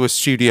bar into a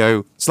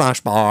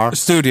studio/bar.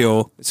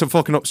 Studio. It's a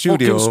fucking up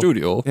studio. Fucking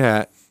studio.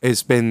 Yeah,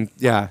 it's been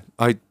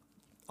one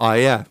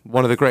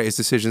of the greatest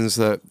decisions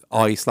that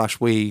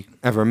we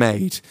ever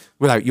made.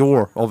 Without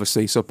your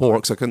obviously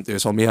support, because I couldn't do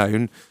this on my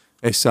own.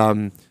 It's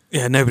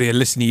Yeah, nobody would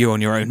listen to you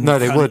on your own. no,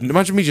 they wouldn't.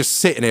 Imagine me just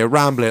sitting here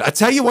rambling. I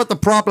tell you what, the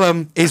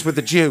problem is with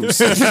the juice.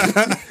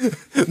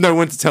 No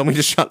one to tell me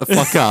to shut the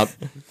fuck up.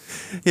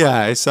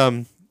 Yeah, it's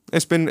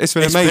It's been It's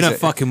amazing. been a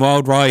fucking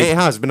wild ride. It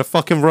has been a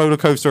fucking roller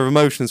coaster of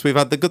emotions. We've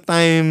had the good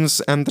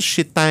times and the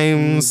shit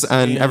times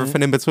and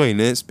everything in between.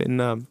 It's been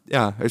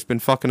it's been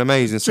fucking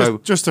amazing. So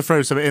Just to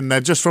throw something in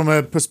there, just from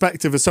a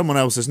perspective of someone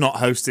else that's not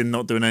hosting,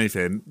 not doing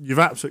anything, you've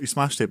absolutely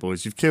smashed it,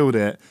 boys. You've killed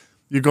it.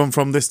 You've gone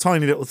from this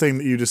tiny little thing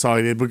that you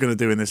decided we're going to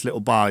do in this little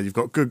bar. You've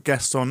got good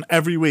guests on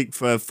every week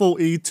for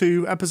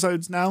 42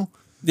 episodes now.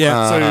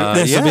 Yeah, So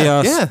this will be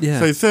us. yeah.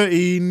 So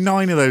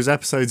 39 of those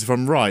episodes, if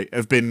I'm right,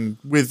 have been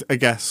with a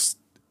guest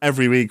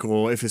every week,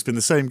 or if it's been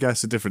the same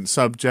guest, a different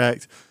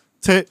subject.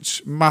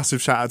 Titch, massive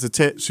shout out to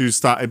Titch, who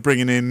started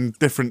bringing in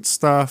different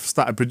stuff,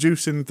 started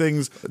producing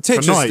things.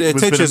 Titch Tonight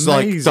has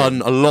like amazing.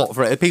 done a lot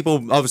for it. People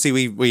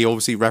obviously we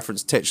obviously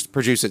reference Titch,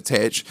 producer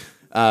Titch.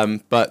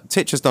 But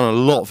Titch has done a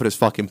lot for this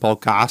fucking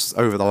podcast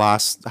over the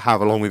last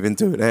however long we've been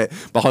doing it,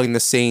 behind the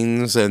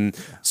scenes and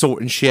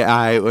sorting shit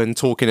out and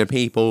talking to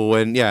people,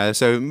 and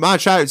so mad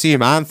shout out to you,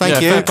 man.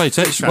 Thank you. Fair play,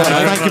 Titch. Well,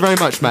 thank you very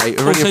much, mate.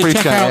 I really Also,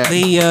 appreciate check out it.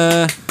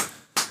 the.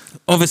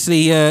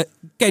 Obviously,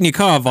 getting your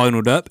car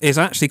vinyled up is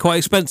actually quite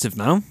expensive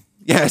now.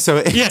 Yeah,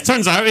 so Yeah,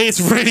 turns out it's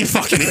really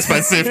fucking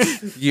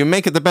expensive. you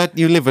make it the bed,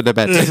 you live with the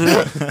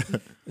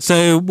bed.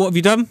 So, what have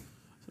you done?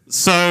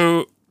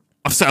 So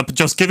I've set up a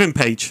Just Giving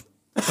page.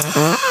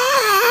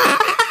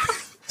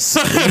 So,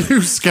 You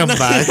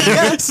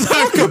scumbag.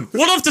 so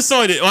what I've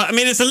decided, I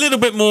mean, it's a little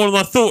bit more than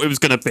I thought it was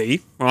going to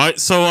be, right?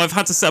 So I've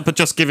had to set up a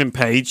Just Giving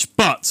page,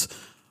 but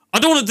I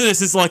don't want to do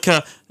this as like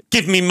a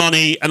give me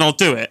money and I'll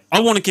do it. I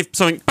want to give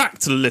something back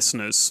to the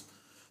listeners.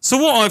 So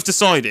what I've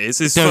decided is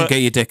Don't for- get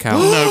your dick out.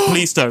 No,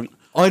 please don't.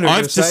 I know what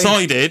I've you're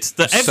saying. decided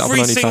that Set up every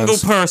an single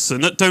OnlyFans.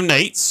 person that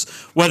donates,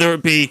 whether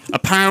it be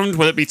 £1,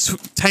 whether it be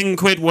 10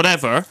 quid,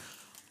 whatever,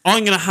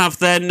 I'm going to have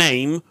their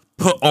name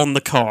put on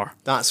the car.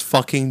 That's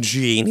fucking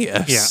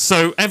genius.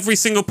 So every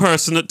single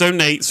person that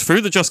donates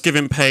through the Just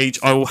Giving page,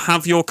 I will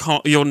have your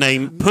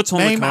name put on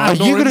Name the Are car. and-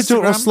 you Or going to do it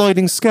on a Instagram?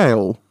 sliding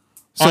scale?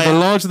 So I the am.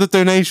 larger the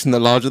donation, the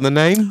larger the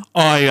name?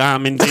 I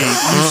am indeed.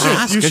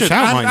 You good should.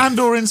 shout, mate. And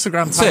or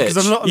Instagram tag,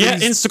 because a lot of Yeah,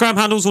 these... Instagram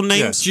handles or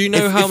names. Do you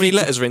know how many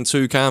letters are in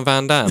Toucan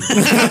Van Damme?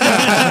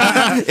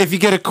 If you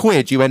get a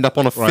quid, you end up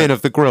on a fin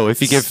of the grill.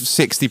 If you give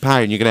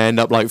 £60, you're going to end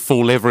up like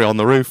full livery on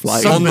the roof.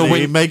 Like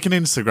Somebody make an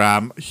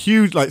Instagram,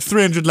 huge, like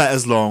 300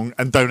 letters long,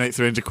 and donate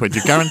 300 quid.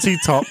 You're guaranteed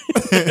top.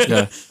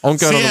 Yeah. I'm going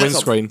So on the yeah,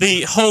 windscreen.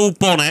 The whole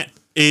bonnet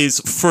is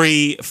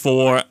free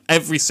for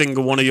every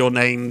single one of your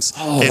names.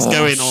 It's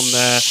going on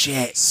there.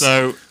 shit.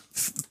 So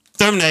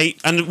donate.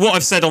 And what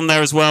I've said on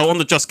there as well, on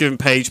the Just Giving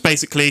page,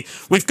 basically,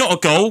 we've got a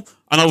goal,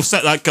 and I'll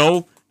set that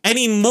goal.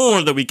 Any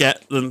more that we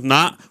get than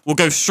that will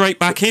go straight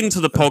back into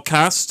the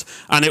podcast,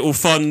 and it will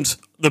fund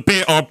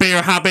our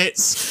beer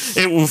habits.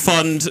 It will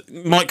fund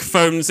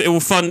microphones. It will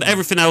fund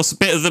everything else. A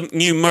bit of the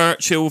new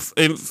merch. It will,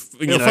 fund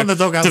the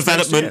doghouse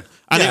development. next year.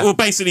 And Yeah. it will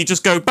basically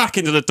just go back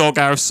into the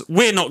doghouse.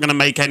 We're not going to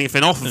make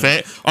anything off of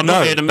it. I'm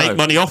not here to make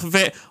money off of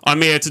it.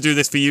 I'm here to do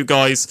this for you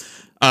guys.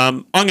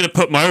 I'm going to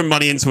put my own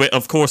money into it,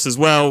 of course, as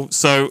well.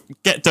 So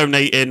get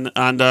donating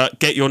and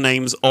get your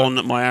names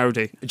on my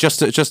Audi. just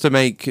to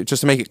make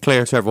it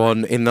clear to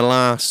everyone, in the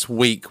last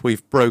week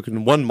we've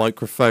broken one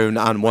microphone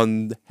and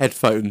one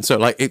headphone. So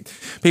like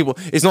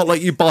it's not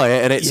like you buy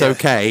it and it's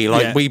okay.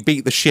 Like Yeah. we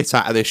beat the shit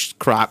out of this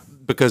crap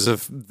because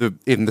of the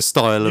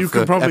style You of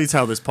can the probably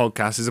tell this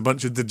podcast is a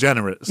bunch of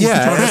degenerates.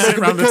 Yeah. Trying to sit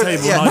around the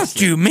table Yeah. What nicely.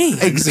 do you mean?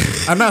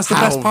 And that's the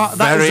best part.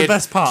 That is the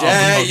best part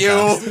dare of the you.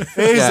 podcast.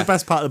 It is Yeah. the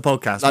best part of the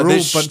podcast. Like, We're all a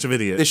this bunch of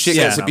idiots. This shit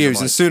Yeah. gets abused,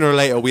 and sooner or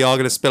later we are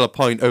going to spill a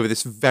pint over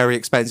this very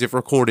expensive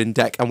recording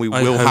deck, and we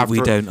I will hope have we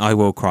to. don't. I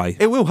will cry.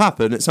 It will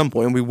happen at some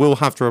point, and we will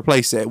have to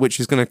replace it, which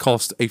is going to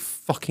cost a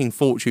fucking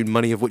fortune,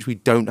 money of which we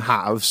don't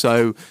have.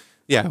 So,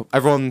 yeah,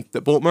 everyone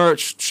that bought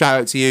merch, shout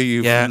out to you.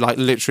 You've like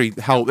literally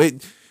helped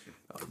it.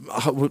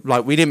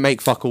 Like we didn't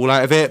make fuck all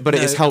out of it, but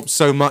it has helped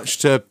so much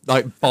to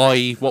like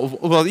buy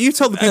what. Well, you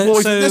tell the people.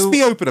 so- let's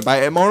be open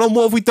about it, Marlon.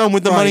 What have we done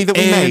with the money that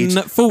we in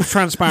made? full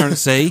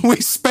transparency, We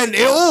spent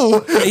it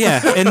all.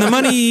 yeah, in the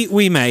money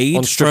we made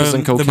On strippers from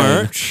and the cocaine.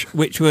 merch,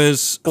 which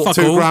was Bought fuck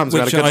 2 all, grams, we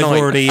had which a good I've night.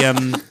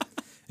 already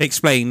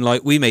explained.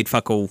 Like we made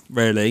fuck all,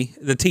 really.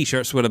 The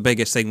t-shirts were the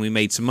biggest thing we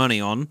made some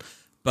money on,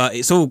 but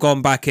it's all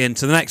gone back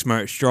into the next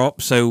merch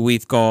drop. So we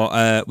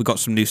got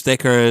some new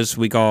stickers.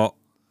 We got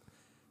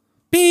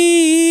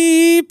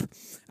beep,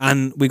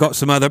 and we got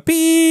some other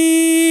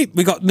beep.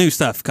 We got new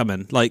stuff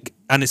coming,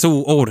 and it's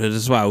all ordered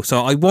as well.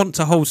 So I want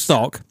to hold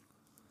stock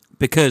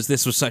because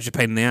this was such a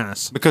pain in the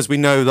ass. Because we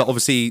know that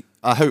obviously,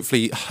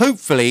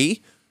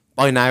 hopefully,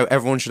 by now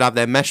everyone should have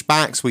their mesh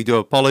backs. We do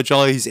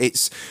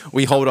apologise.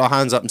 We hold our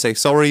hands up and say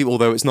sorry,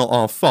 although it's not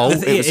our fault.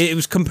 It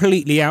was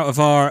completely out of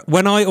our.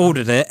 When I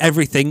ordered it,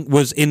 everything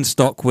was in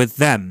stock with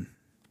them.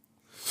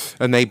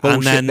 and they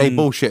bullshit. then- They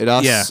bullshitted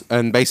us, yeah.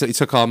 and basically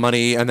took our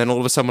money. And then all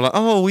of a sudden, we're like,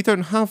 "Oh, we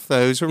don't have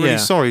those. We're really Yeah.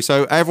 sorry."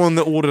 So everyone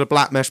that ordered a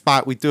black mesh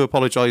back, we do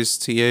apologise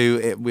to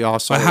you. We are I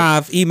sorry.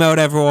 have emailed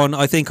everyone.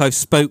 I think I've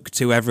spoke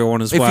to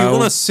everyone as If well. you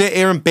want to sit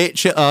here and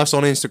bitch at us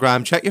on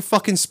Instagram, check your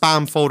fucking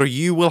spam folder.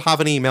 You will have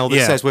an email that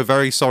Yeah. says we're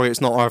very sorry,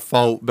 it's not our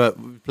fault,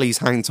 but please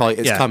hang tight,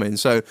 it's Yeah. coming.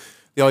 So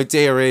the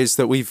idea is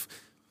that we've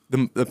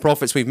the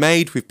profits we've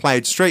made, we've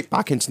played straight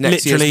back into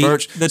next Literally, year's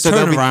merch. the So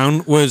there'll be-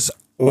 turnaround was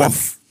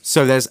off.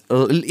 So there's,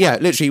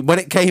 literally, when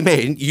it came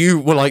in, you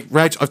were like,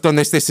 Reg, I've done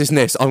this, and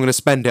this. I'm going to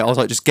spend it. I was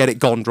like, just get it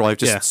gone, Drive.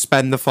 Just Yeah.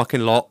 spend the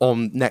fucking lot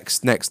on the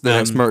next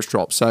merch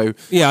drop. So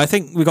Yeah, I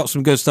think we got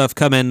some good stuff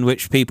coming,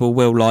 which people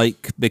will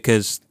like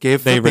because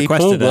give they the people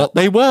requested what it.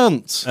 they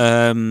want.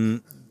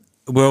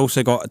 We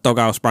also got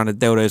Doghouse branded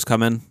dildos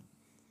coming.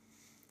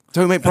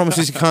 Don't make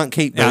promises you can't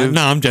keep. Yeah, Though.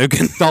 no, I'm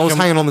joking. I was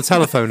hanging on the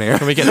telephone here.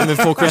 Can we get them in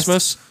before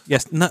Christmas?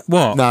 Yes, no,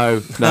 what?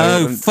 No.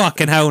 No,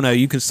 fucking hell no.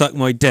 You can suck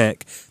my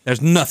dick.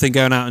 There's nothing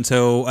going out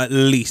until at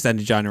least end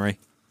of January.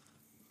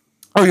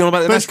 Oh, you're on about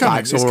the But mesh it's coming.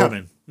 bags? It's or-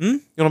 coming. You're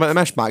on about the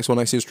mesh bags when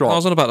next year's drop? I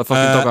was on about the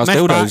fucking doghouse Mesh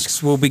dildos.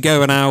 backs will be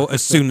going out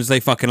as soon as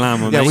they fucking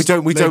land with Yeah, me. we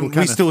Label we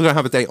Kenneth. still don't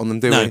have a date on them,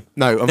 do No. we?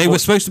 No, They were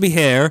supposed to be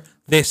here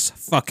this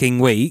fucking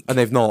week, and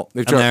they've not.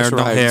 They've and jerked they're us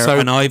not around. here. So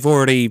And I've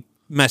already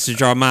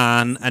messaged our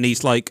man, and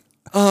he's like,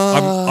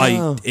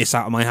 it's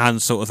out of my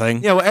hands, sort of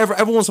thing. yeah, well,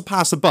 everyone wants to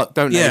pass the buck,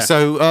 don't they? Yeah.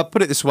 So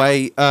put it this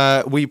way: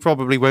 we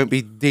probably won't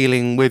be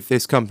dealing with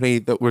this company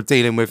that we're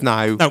dealing with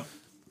now. No,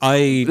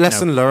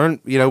 Lesson learned.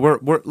 You know,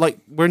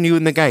 we're new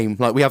in the game.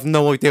 Like we have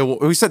no idea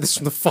what we said this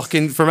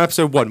from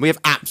episode 1. We have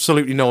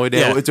absolutely no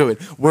idea Yeah. what we're doing.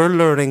 We're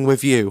learning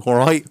with you. All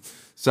right.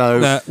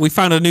 So we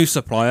found a new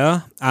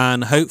supplier,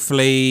 and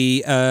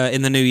hopefully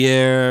in the new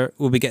year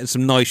we'll be getting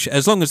some nice.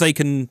 As long as they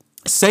can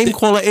same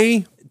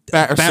quality,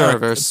 better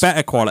service.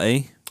 better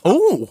quality.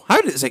 Oh,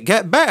 how does it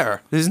get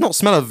better? Does it not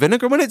smell of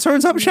vinegar when it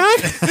turns up, Shag?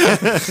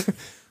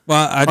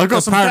 Well,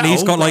 got some apparently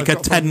he's metal, got like but a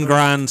I've got 10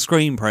 grand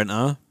screen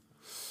printer.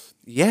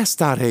 Yes,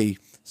 Daddy.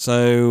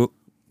 So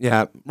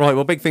Yeah, right.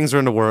 Well, big things are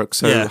in the works,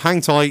 so Yeah.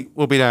 hang tight.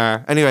 We'll be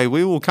there. Anyway,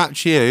 we will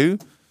catch you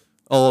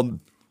on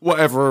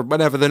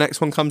whenever the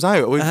next one comes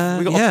out.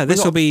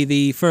 this will be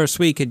the first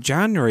week of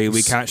January.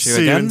 We catch you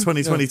See again. you in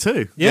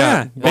 2022.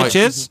 Yeah, right.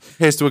 bitches.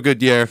 Here's to a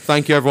good year.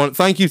 Thank you, everyone.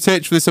 Thank you,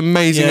 Titch, for this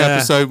amazing Yeah.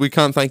 episode. We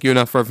can't thank you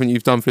enough for everything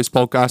you've done for this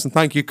podcast, and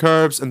thank you,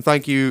 Curbs, and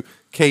thank you,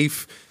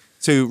 Keith,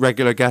 two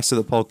regular guests of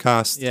the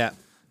podcast. Yeah.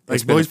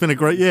 Thanks, boys. Been a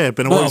great year.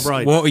 Been a wild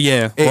ride. What a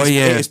year. What a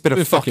year. It's been a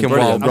Been fucking fucking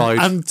wild brilliant.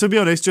 ride. And to be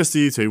honest, just to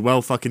you two,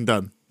 well fucking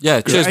done.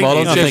 Yeah, cheers, Great.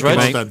 Marlon. Oh, Cheers, thank you, Reg.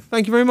 mate. Well done.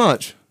 Thank you very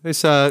much.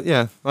 It's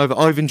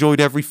I've enjoyed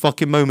every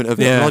fucking moment of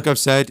it. Yeah. Like I've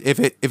said, if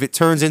it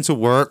turns into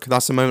work,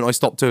 that's the moment I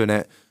stop doing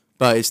it.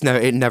 But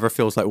it never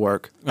feels like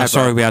work. I'm ever.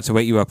 sorry we had to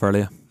wake you up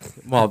earlier.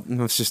 Well,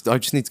 I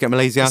just need to get my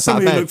lazy ass out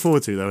Something of you bed. look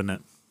forward to, though, isn't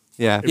it?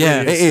 Yeah,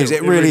 Yeah. it is.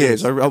 It really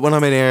is. is. When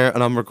I'm in here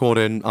and I'm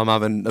recording, I'm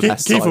having the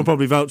best Keith will time.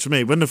 probably vouch for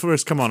me. When the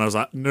first come on, I was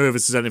like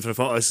nervous as anything. I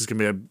thought, this is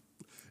gonna be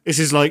this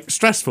is like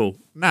stressful.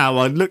 Now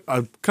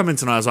I come in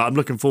tonight. I was like, I'm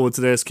looking forward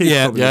to this. Keith's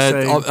Yeah, probably Yeah,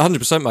 the same.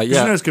 100%, mate. You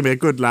know Yeah. it's gonna be a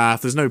good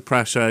laugh. There's no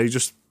pressure. You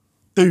just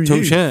do Talk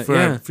you shit, for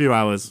yeah. a few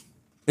hours.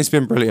 It's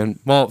been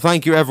brilliant. Well,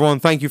 thank you, everyone.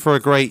 Thank you for a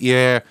great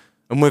year.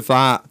 And with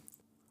that,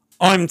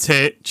 I'm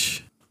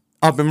Titch.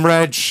 I've been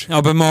Reg.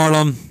 I've been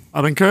Marlon.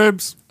 I've been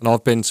Curbs. And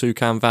I've been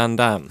Toucan Van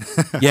Damme.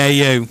 Yeah,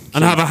 you.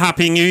 And have a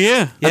happy new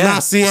year. And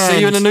that's the end.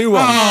 See you in a new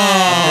one.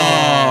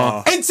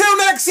 Until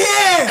next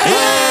year!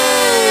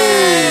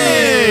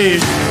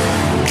 Hey!